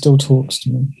 She still talks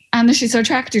to me. And she's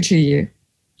attracted to you.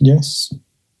 Yes.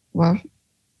 Well,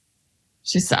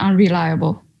 she's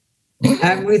unreliable.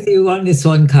 I'm with you on this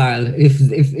one, Carl. If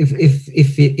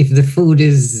the food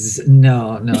is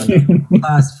no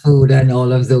fast food and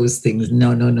all of those things,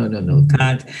 no,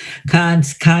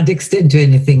 can't extend to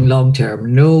anything long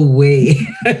term. No way.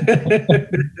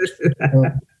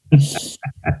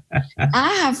 I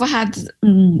have had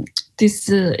this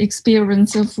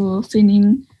experience of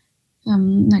feeling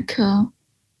like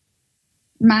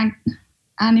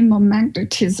animal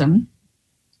magnetism,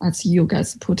 as you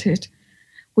guys put it,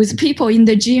 with people in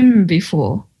the gym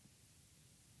before.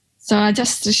 So I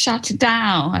just shut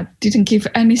down. I didn't give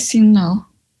any signal.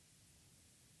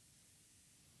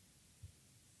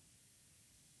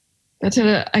 But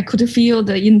I could feel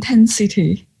the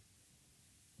intensity.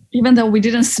 Even though we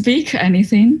didn't speak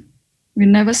anything, we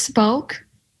never spoke.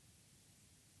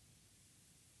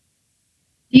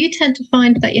 Do you tend to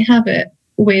find that you have it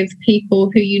with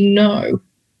people who you know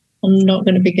are not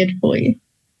going to be good for you?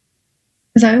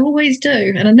 Because I always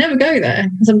do, and I never go there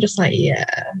because I'm just like,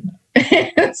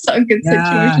 it's not a good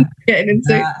situation to get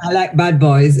into. I like bad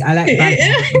boys. I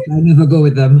never go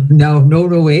with them. No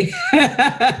way.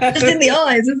 Just in the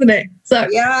eyes, isn't it? So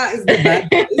it's the bad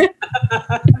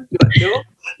boys. No,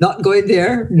 not going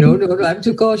there. No, I'm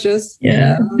too cautious.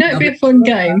 Yeah, it'd be a fun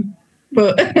game,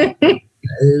 but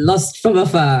lost from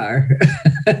afar.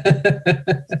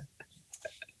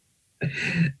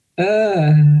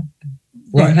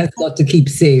 One has got to keep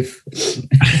safe.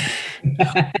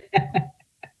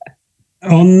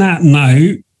 On that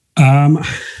note,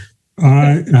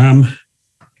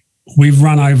 we've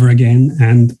run over again,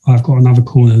 and I've got another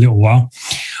call in a little while.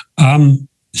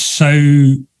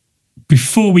 So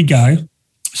before we go,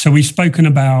 we've spoken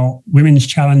about women's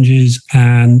challenges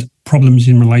and problems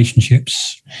in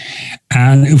relationships.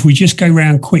 And if we just go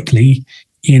round quickly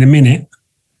in a minute,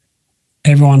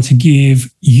 everyone to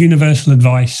give universal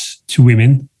advice to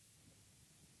women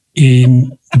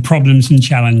in the problems and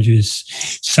challenges.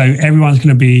 So everyone's going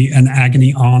to be an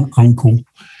agony aunt, uncle.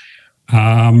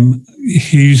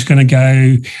 Who's going to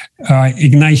go?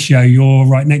 Ignacio, you're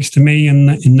right next to me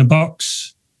in the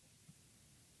box.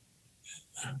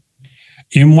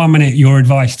 In 1 minute, your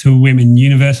advice to women,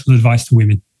 universal advice to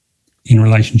women in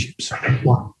relationships.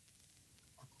 Wow.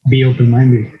 Be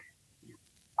open-minded.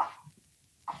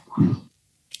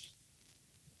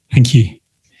 Thank you.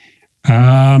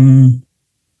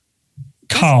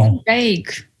 Carl.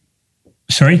 Vague.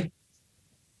 Sorry?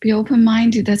 Be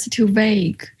open-minded. That's too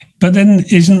vague. But then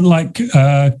isn't like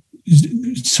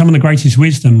some of the greatest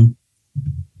wisdom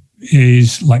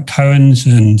is like koans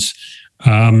and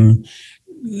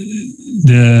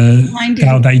the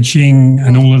Tao Te Ching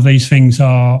and all of these things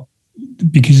are,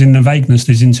 because in the vagueness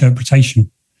there's interpretation.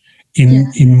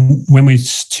 In when we're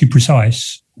too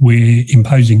precise, we're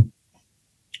imposing.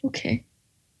 Okay.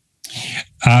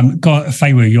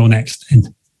 Fei Wu, you're next.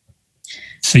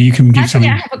 So you can give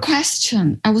something. I have a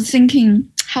question. I was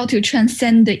thinking how to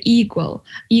transcend the ego.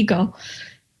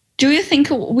 Do you think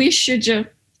we should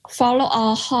follow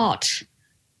our heart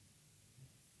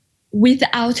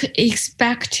without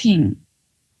expecting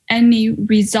any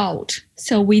result?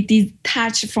 So we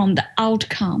detach from the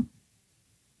outcome.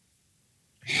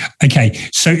 Okay.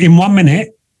 So in 1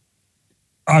 minute,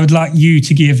 I would like you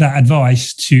to give that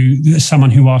advice to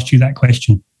someone who asked you that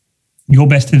question. Your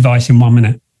best advice in 1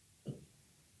 minute.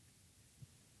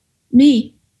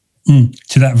 Me?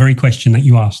 To that very question that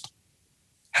you asked.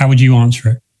 How would you answer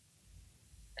it?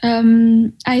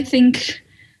 I think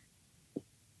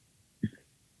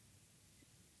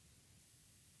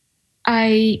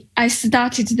I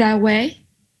started that way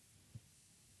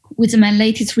with my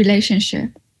latest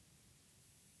relationship.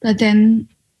 But then,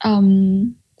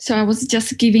 so I was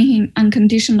just giving him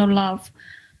unconditional love,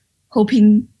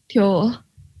 hoping to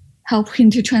help him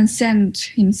to transcend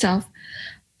himself.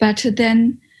 But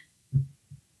then,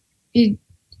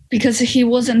 because he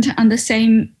wasn't on the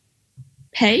same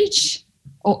page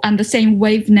or on the same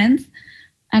wavelength,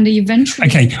 and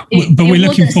eventually, but we're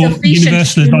looking for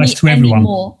universal advice to everyone.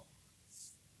 Anymore.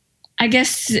 I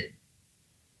guess,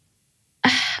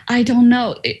 I don't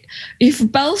know.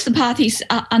 If both parties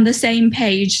are on the same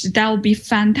page, that would be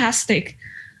fantastic.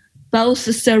 Both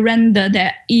surrender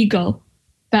their ego.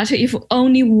 But if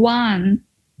only one,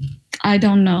 I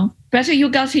don't know. Better you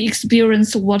got to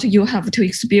experience what you have to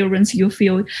experience, you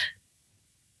feel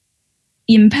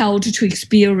impelled to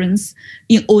experience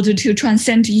in order to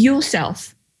transcend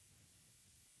yourself.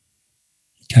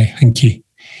 Okay, thank you.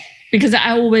 Because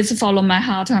I always follow my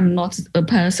heart. I'm not a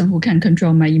person who can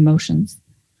control my emotions.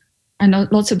 I know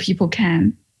lots of people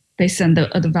can, based on the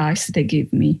advice they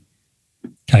give me.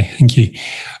 Okay, thank you.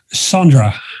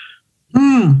 Sandra.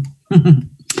 Do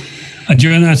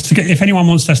you want us to if anyone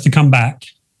wants us to come back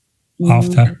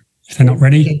after, if they're not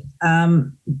ready?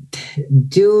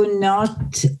 Do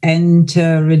not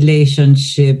enter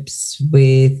relationships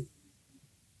with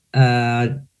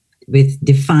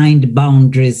defined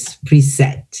boundaries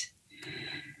preset.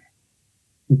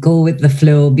 Go with the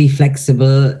flow, be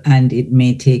flexible, and it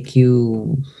may take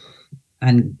you,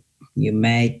 and you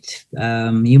may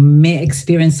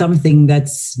experience something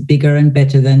that's bigger and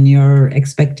better than your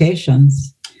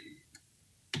expectations.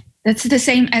 That's the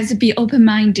same as be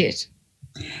open-minded.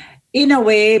 In a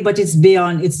way, but it's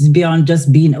beyond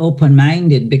just being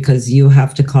open-minded, because you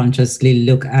have to consciously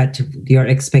look at your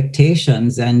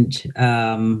expectations and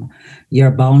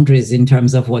your boundaries in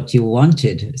terms of what you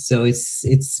wanted. So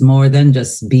it's more than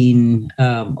just being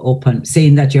open,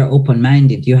 saying that you're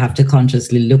open-minded. You have to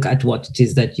consciously look at what it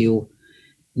is that you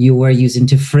were using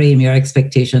to frame your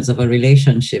expectations of a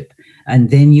relationship. And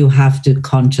then you have to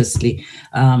consciously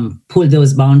pull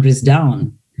those boundaries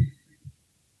down.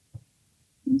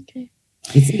 Okay.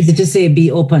 It's easy to say be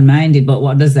open-minded, but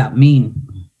what does that mean?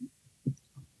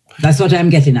 That's what I'm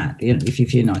getting at,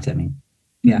 if you know what I mean.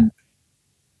 Yeah.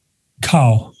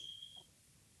 Carl.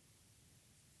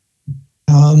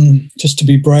 Just to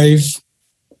be brave.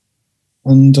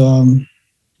 And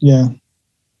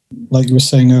like you were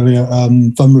saying earlier,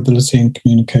 vulnerability and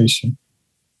communication.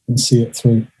 And see it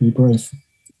through. Be brave.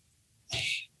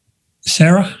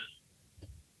 Sarah?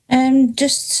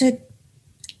 Just to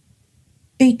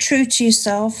be true to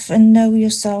yourself and know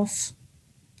yourself.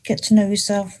 Get to know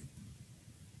yourself.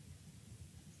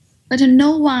 But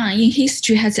no one in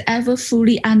history has ever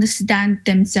fully understand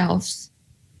themselves,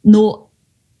 nor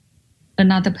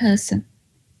another person.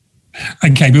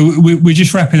 Okay, but we're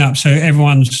just wrapping up. So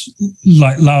everyone's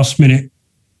like last minute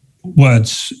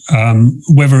words,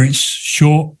 whether it's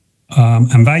short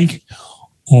and vague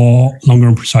or longer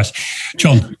and precise.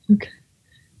 John.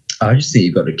 I just think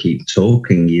you've got to keep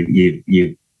talking.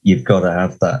 You've got to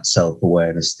have that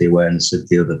self-awareness, the awareness of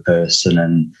the other person,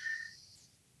 and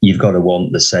you've got to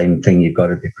want the same thing. You've got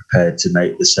to be prepared to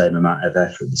make the same amount of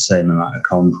effort, the same amount of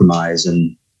compromise.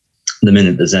 And the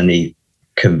minute there's any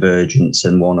convergence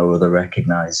and one or other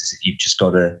recognizes it, you've just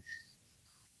got to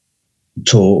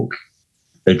talk,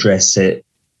 address it.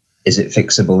 Is it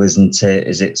fixable? Isn't it?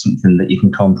 Is it something that you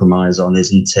can compromise on?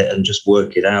 Isn't it? And just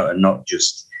work it out, and not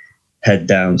just head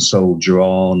down, soldier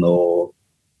on, or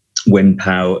wimp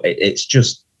out. It's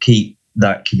just keep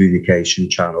that communication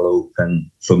channel open.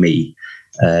 For me,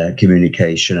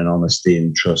 communication and honesty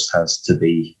and trust has to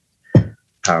be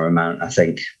paramount, I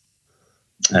think.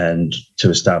 And to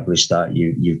establish that,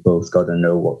 you've both got to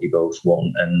know what you both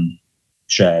want and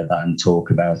share that and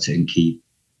talk about it and keep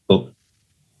up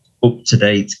to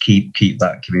date. Keep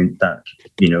that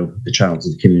the channels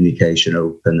of communication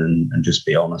open and just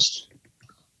be honest.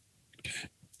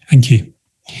 Thank you.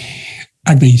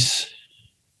 Agnes.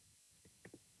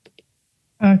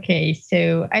 Okay,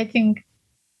 so I think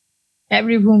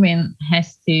every woman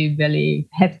has to believe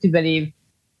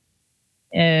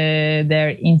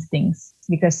their instincts,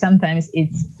 because sometimes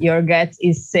it's your gut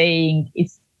is saying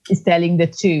it's telling the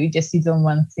truth, just you don't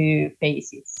want to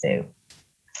face it. So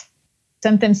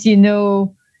sometimes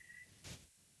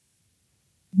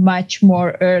much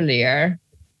more earlier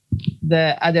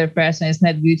the other person is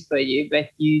not good for you, but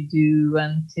you do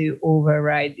want to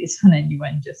override this one, and you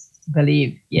want just to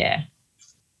believe, yeah,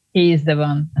 he is the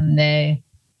one, and they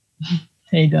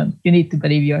don't. You need to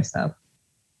believe yourself.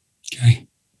 Okay,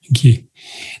 thank you.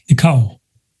 Nicole.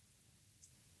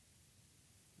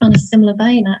 On a similar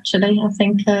vein, actually, I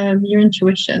think your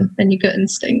intuition and your gut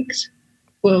instinct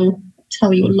will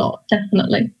tell you a lot,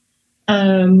 definitely.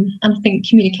 And I think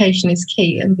communication is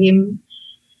key, and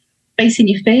facing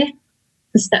your fear,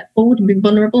 to step forward and be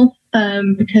vulnerable,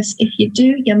 because if you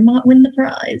do, you might win the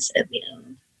prize at the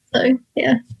end. So,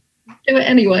 yeah, do it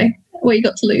anyway. What you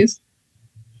got to lose?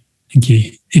 Thank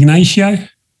you. Ignacio?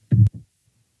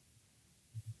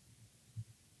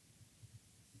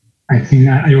 I think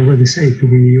I already said to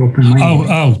be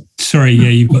open-minded. Oh, sorry. Yeah,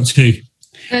 you've got two.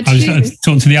 I was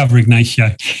talking to the other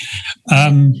Ignacio.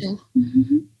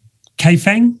 Kei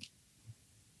Feng?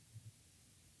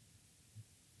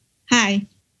 Hi.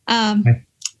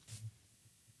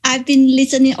 I've been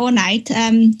listening all night.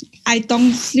 I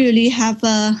don't really have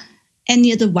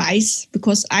any advice,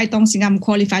 because I don't think I'm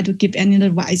qualified to give any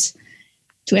advice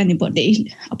to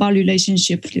anybody about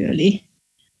relationship, really.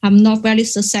 I'm not very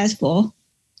successful.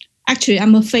 Actually,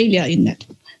 I'm a failure in that.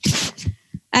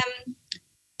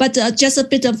 But just a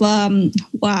bit of my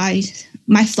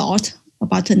thought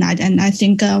about tonight, and I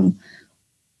think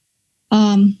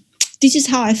this is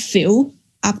how I feel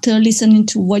after listening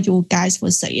to what you guys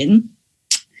were saying.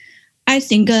 I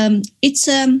think it's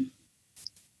in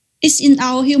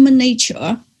our human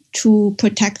nature to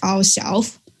protect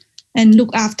ourselves and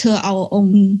look after our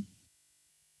own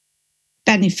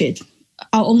benefit,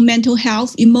 our own mental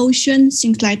health, emotion,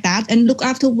 things like that, and look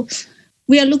after.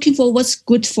 We are looking for what's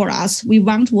good for us. We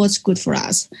want what's good for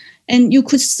us. And you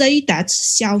could say that's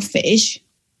selfish,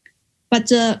 but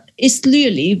it's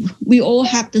really, we all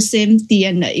have the same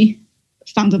DNA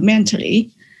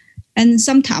fundamentally. And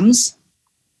sometimes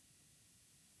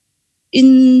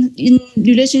in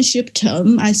relationship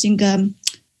term, I think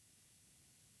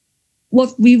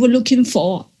what we were looking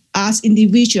for us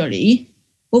individually,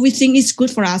 what we think is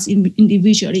good for us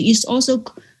individually, is also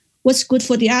what's good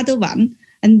for the other one.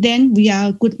 And then we are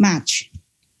a good match.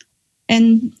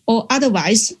 Or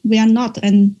otherwise, we are not.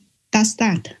 And that's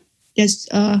that. There's,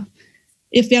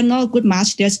 if we are not a good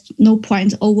match, there's no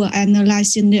point over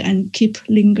analyzing it and keep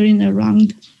lingering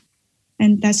around.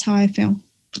 And that's how I feel.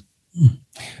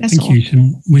 Thank you.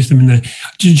 Some wisdom in there.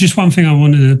 Just one thing I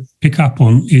wanted to pick up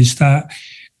on is that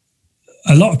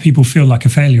a lot of people feel like a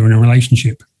failure in a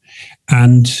relationship.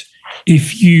 And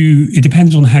it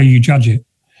depends on how you judge it.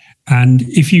 And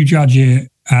if you judge it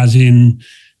as in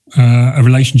a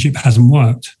relationship hasn't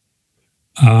worked,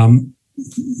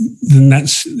 then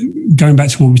that's going back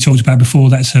to what we talked about before.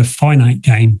 That's a finite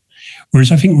game.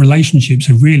 Whereas I think relationships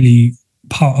are really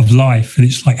part of life, and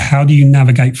it's like, how do you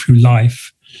navigate through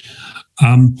life?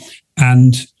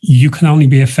 And you can only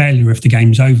be a failure if the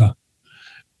game's over.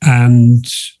 And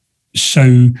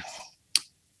so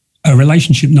a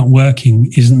relationship not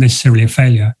working isn't necessarily a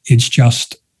failure. It's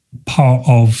just part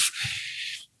of,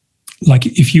 like,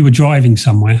 if you were driving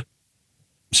somewhere.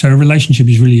 So a relationship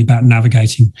is really about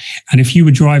navigating. And if you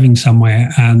were driving somewhere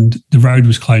and the road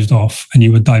was closed off and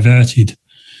you were diverted,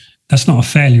 that's not a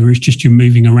failure. It's just you're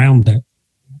moving around it.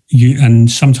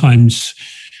 And sometimes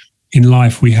in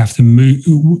life we have to move,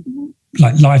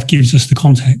 like life gives us the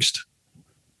context.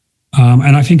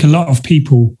 And I think a lot of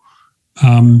people,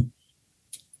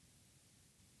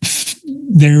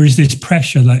 there is this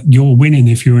pressure that you're winning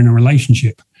if you're in a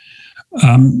relationship.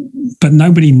 But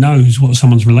nobody knows what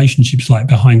someone's relationship's like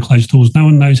behind closed doors. No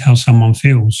one knows how someone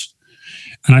feels.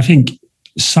 And I think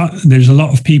there's a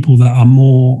lot of people that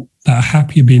are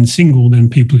happier being single than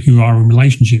people who are in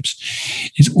relationships.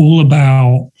 It's all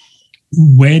about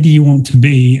where do you want to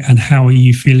be and how are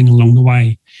you feeling along the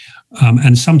way.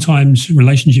 And sometimes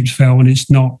relationships fail and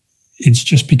it's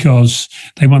just because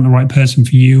they weren't the right person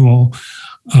for you,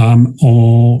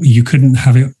 or you couldn't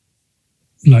have it,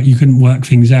 like you couldn't work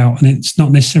things out. And it's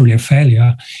not necessarily a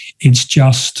failure. It's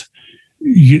just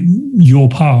your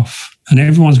path, and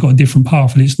everyone's got a different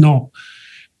path. And it's not,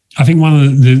 I think one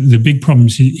of the big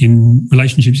problems in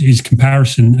relationships is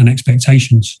comparison and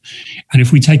expectations. And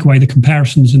if we take away the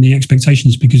comparisons and the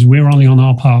expectations, because we're only on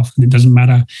our path and it doesn't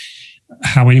matter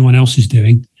how anyone else is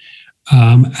doing,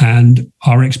 and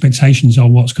our expectations are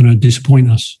what's going to disappoint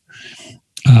us.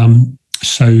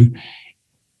 So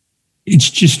it's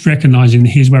just recognizing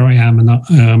here's where I am,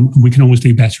 and we can always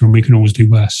do better and we can always do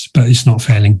worse, but it's not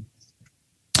failing.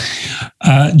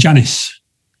 Janice.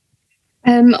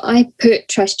 I put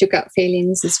trust your gut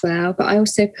feelings as well, but I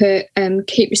also put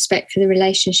keep respect for the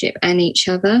relationship and each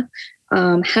other,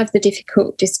 have the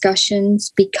difficult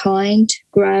discussions, be kind,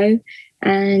 grow,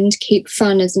 and keep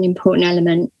fun as an important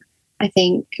element. I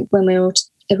think when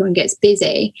everyone gets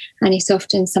busy, and it's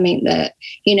often something that,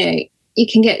 you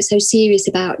can get so serious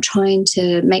about trying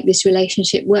to make this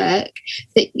relationship work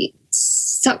that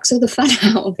sucks all the fun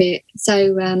out of it.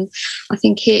 So I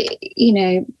think it, you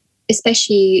know,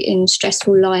 especially in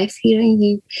stressful life, you know,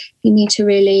 you need to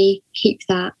really keep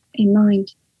that in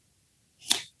mind.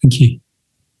 Thank you.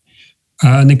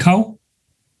 Nicole?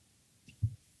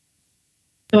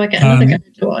 Do I get another go?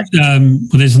 Do I? Well,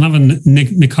 there's another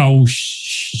Nicole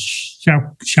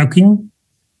Xiaoqing.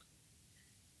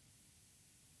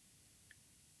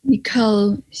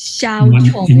 Nicole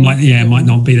Xiaoqing. It might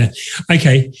not be there.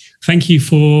 Okay. Thank you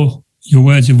for your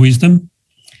words of wisdom.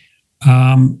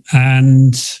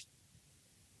 And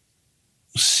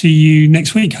see you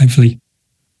next week, hopefully.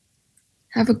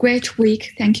 Have a great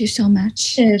week. Thank you so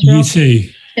much. Cheers, you too.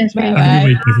 Cheers, Bye.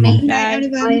 Bye, everyone.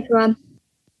 Bye, everyone.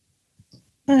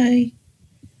 Bye.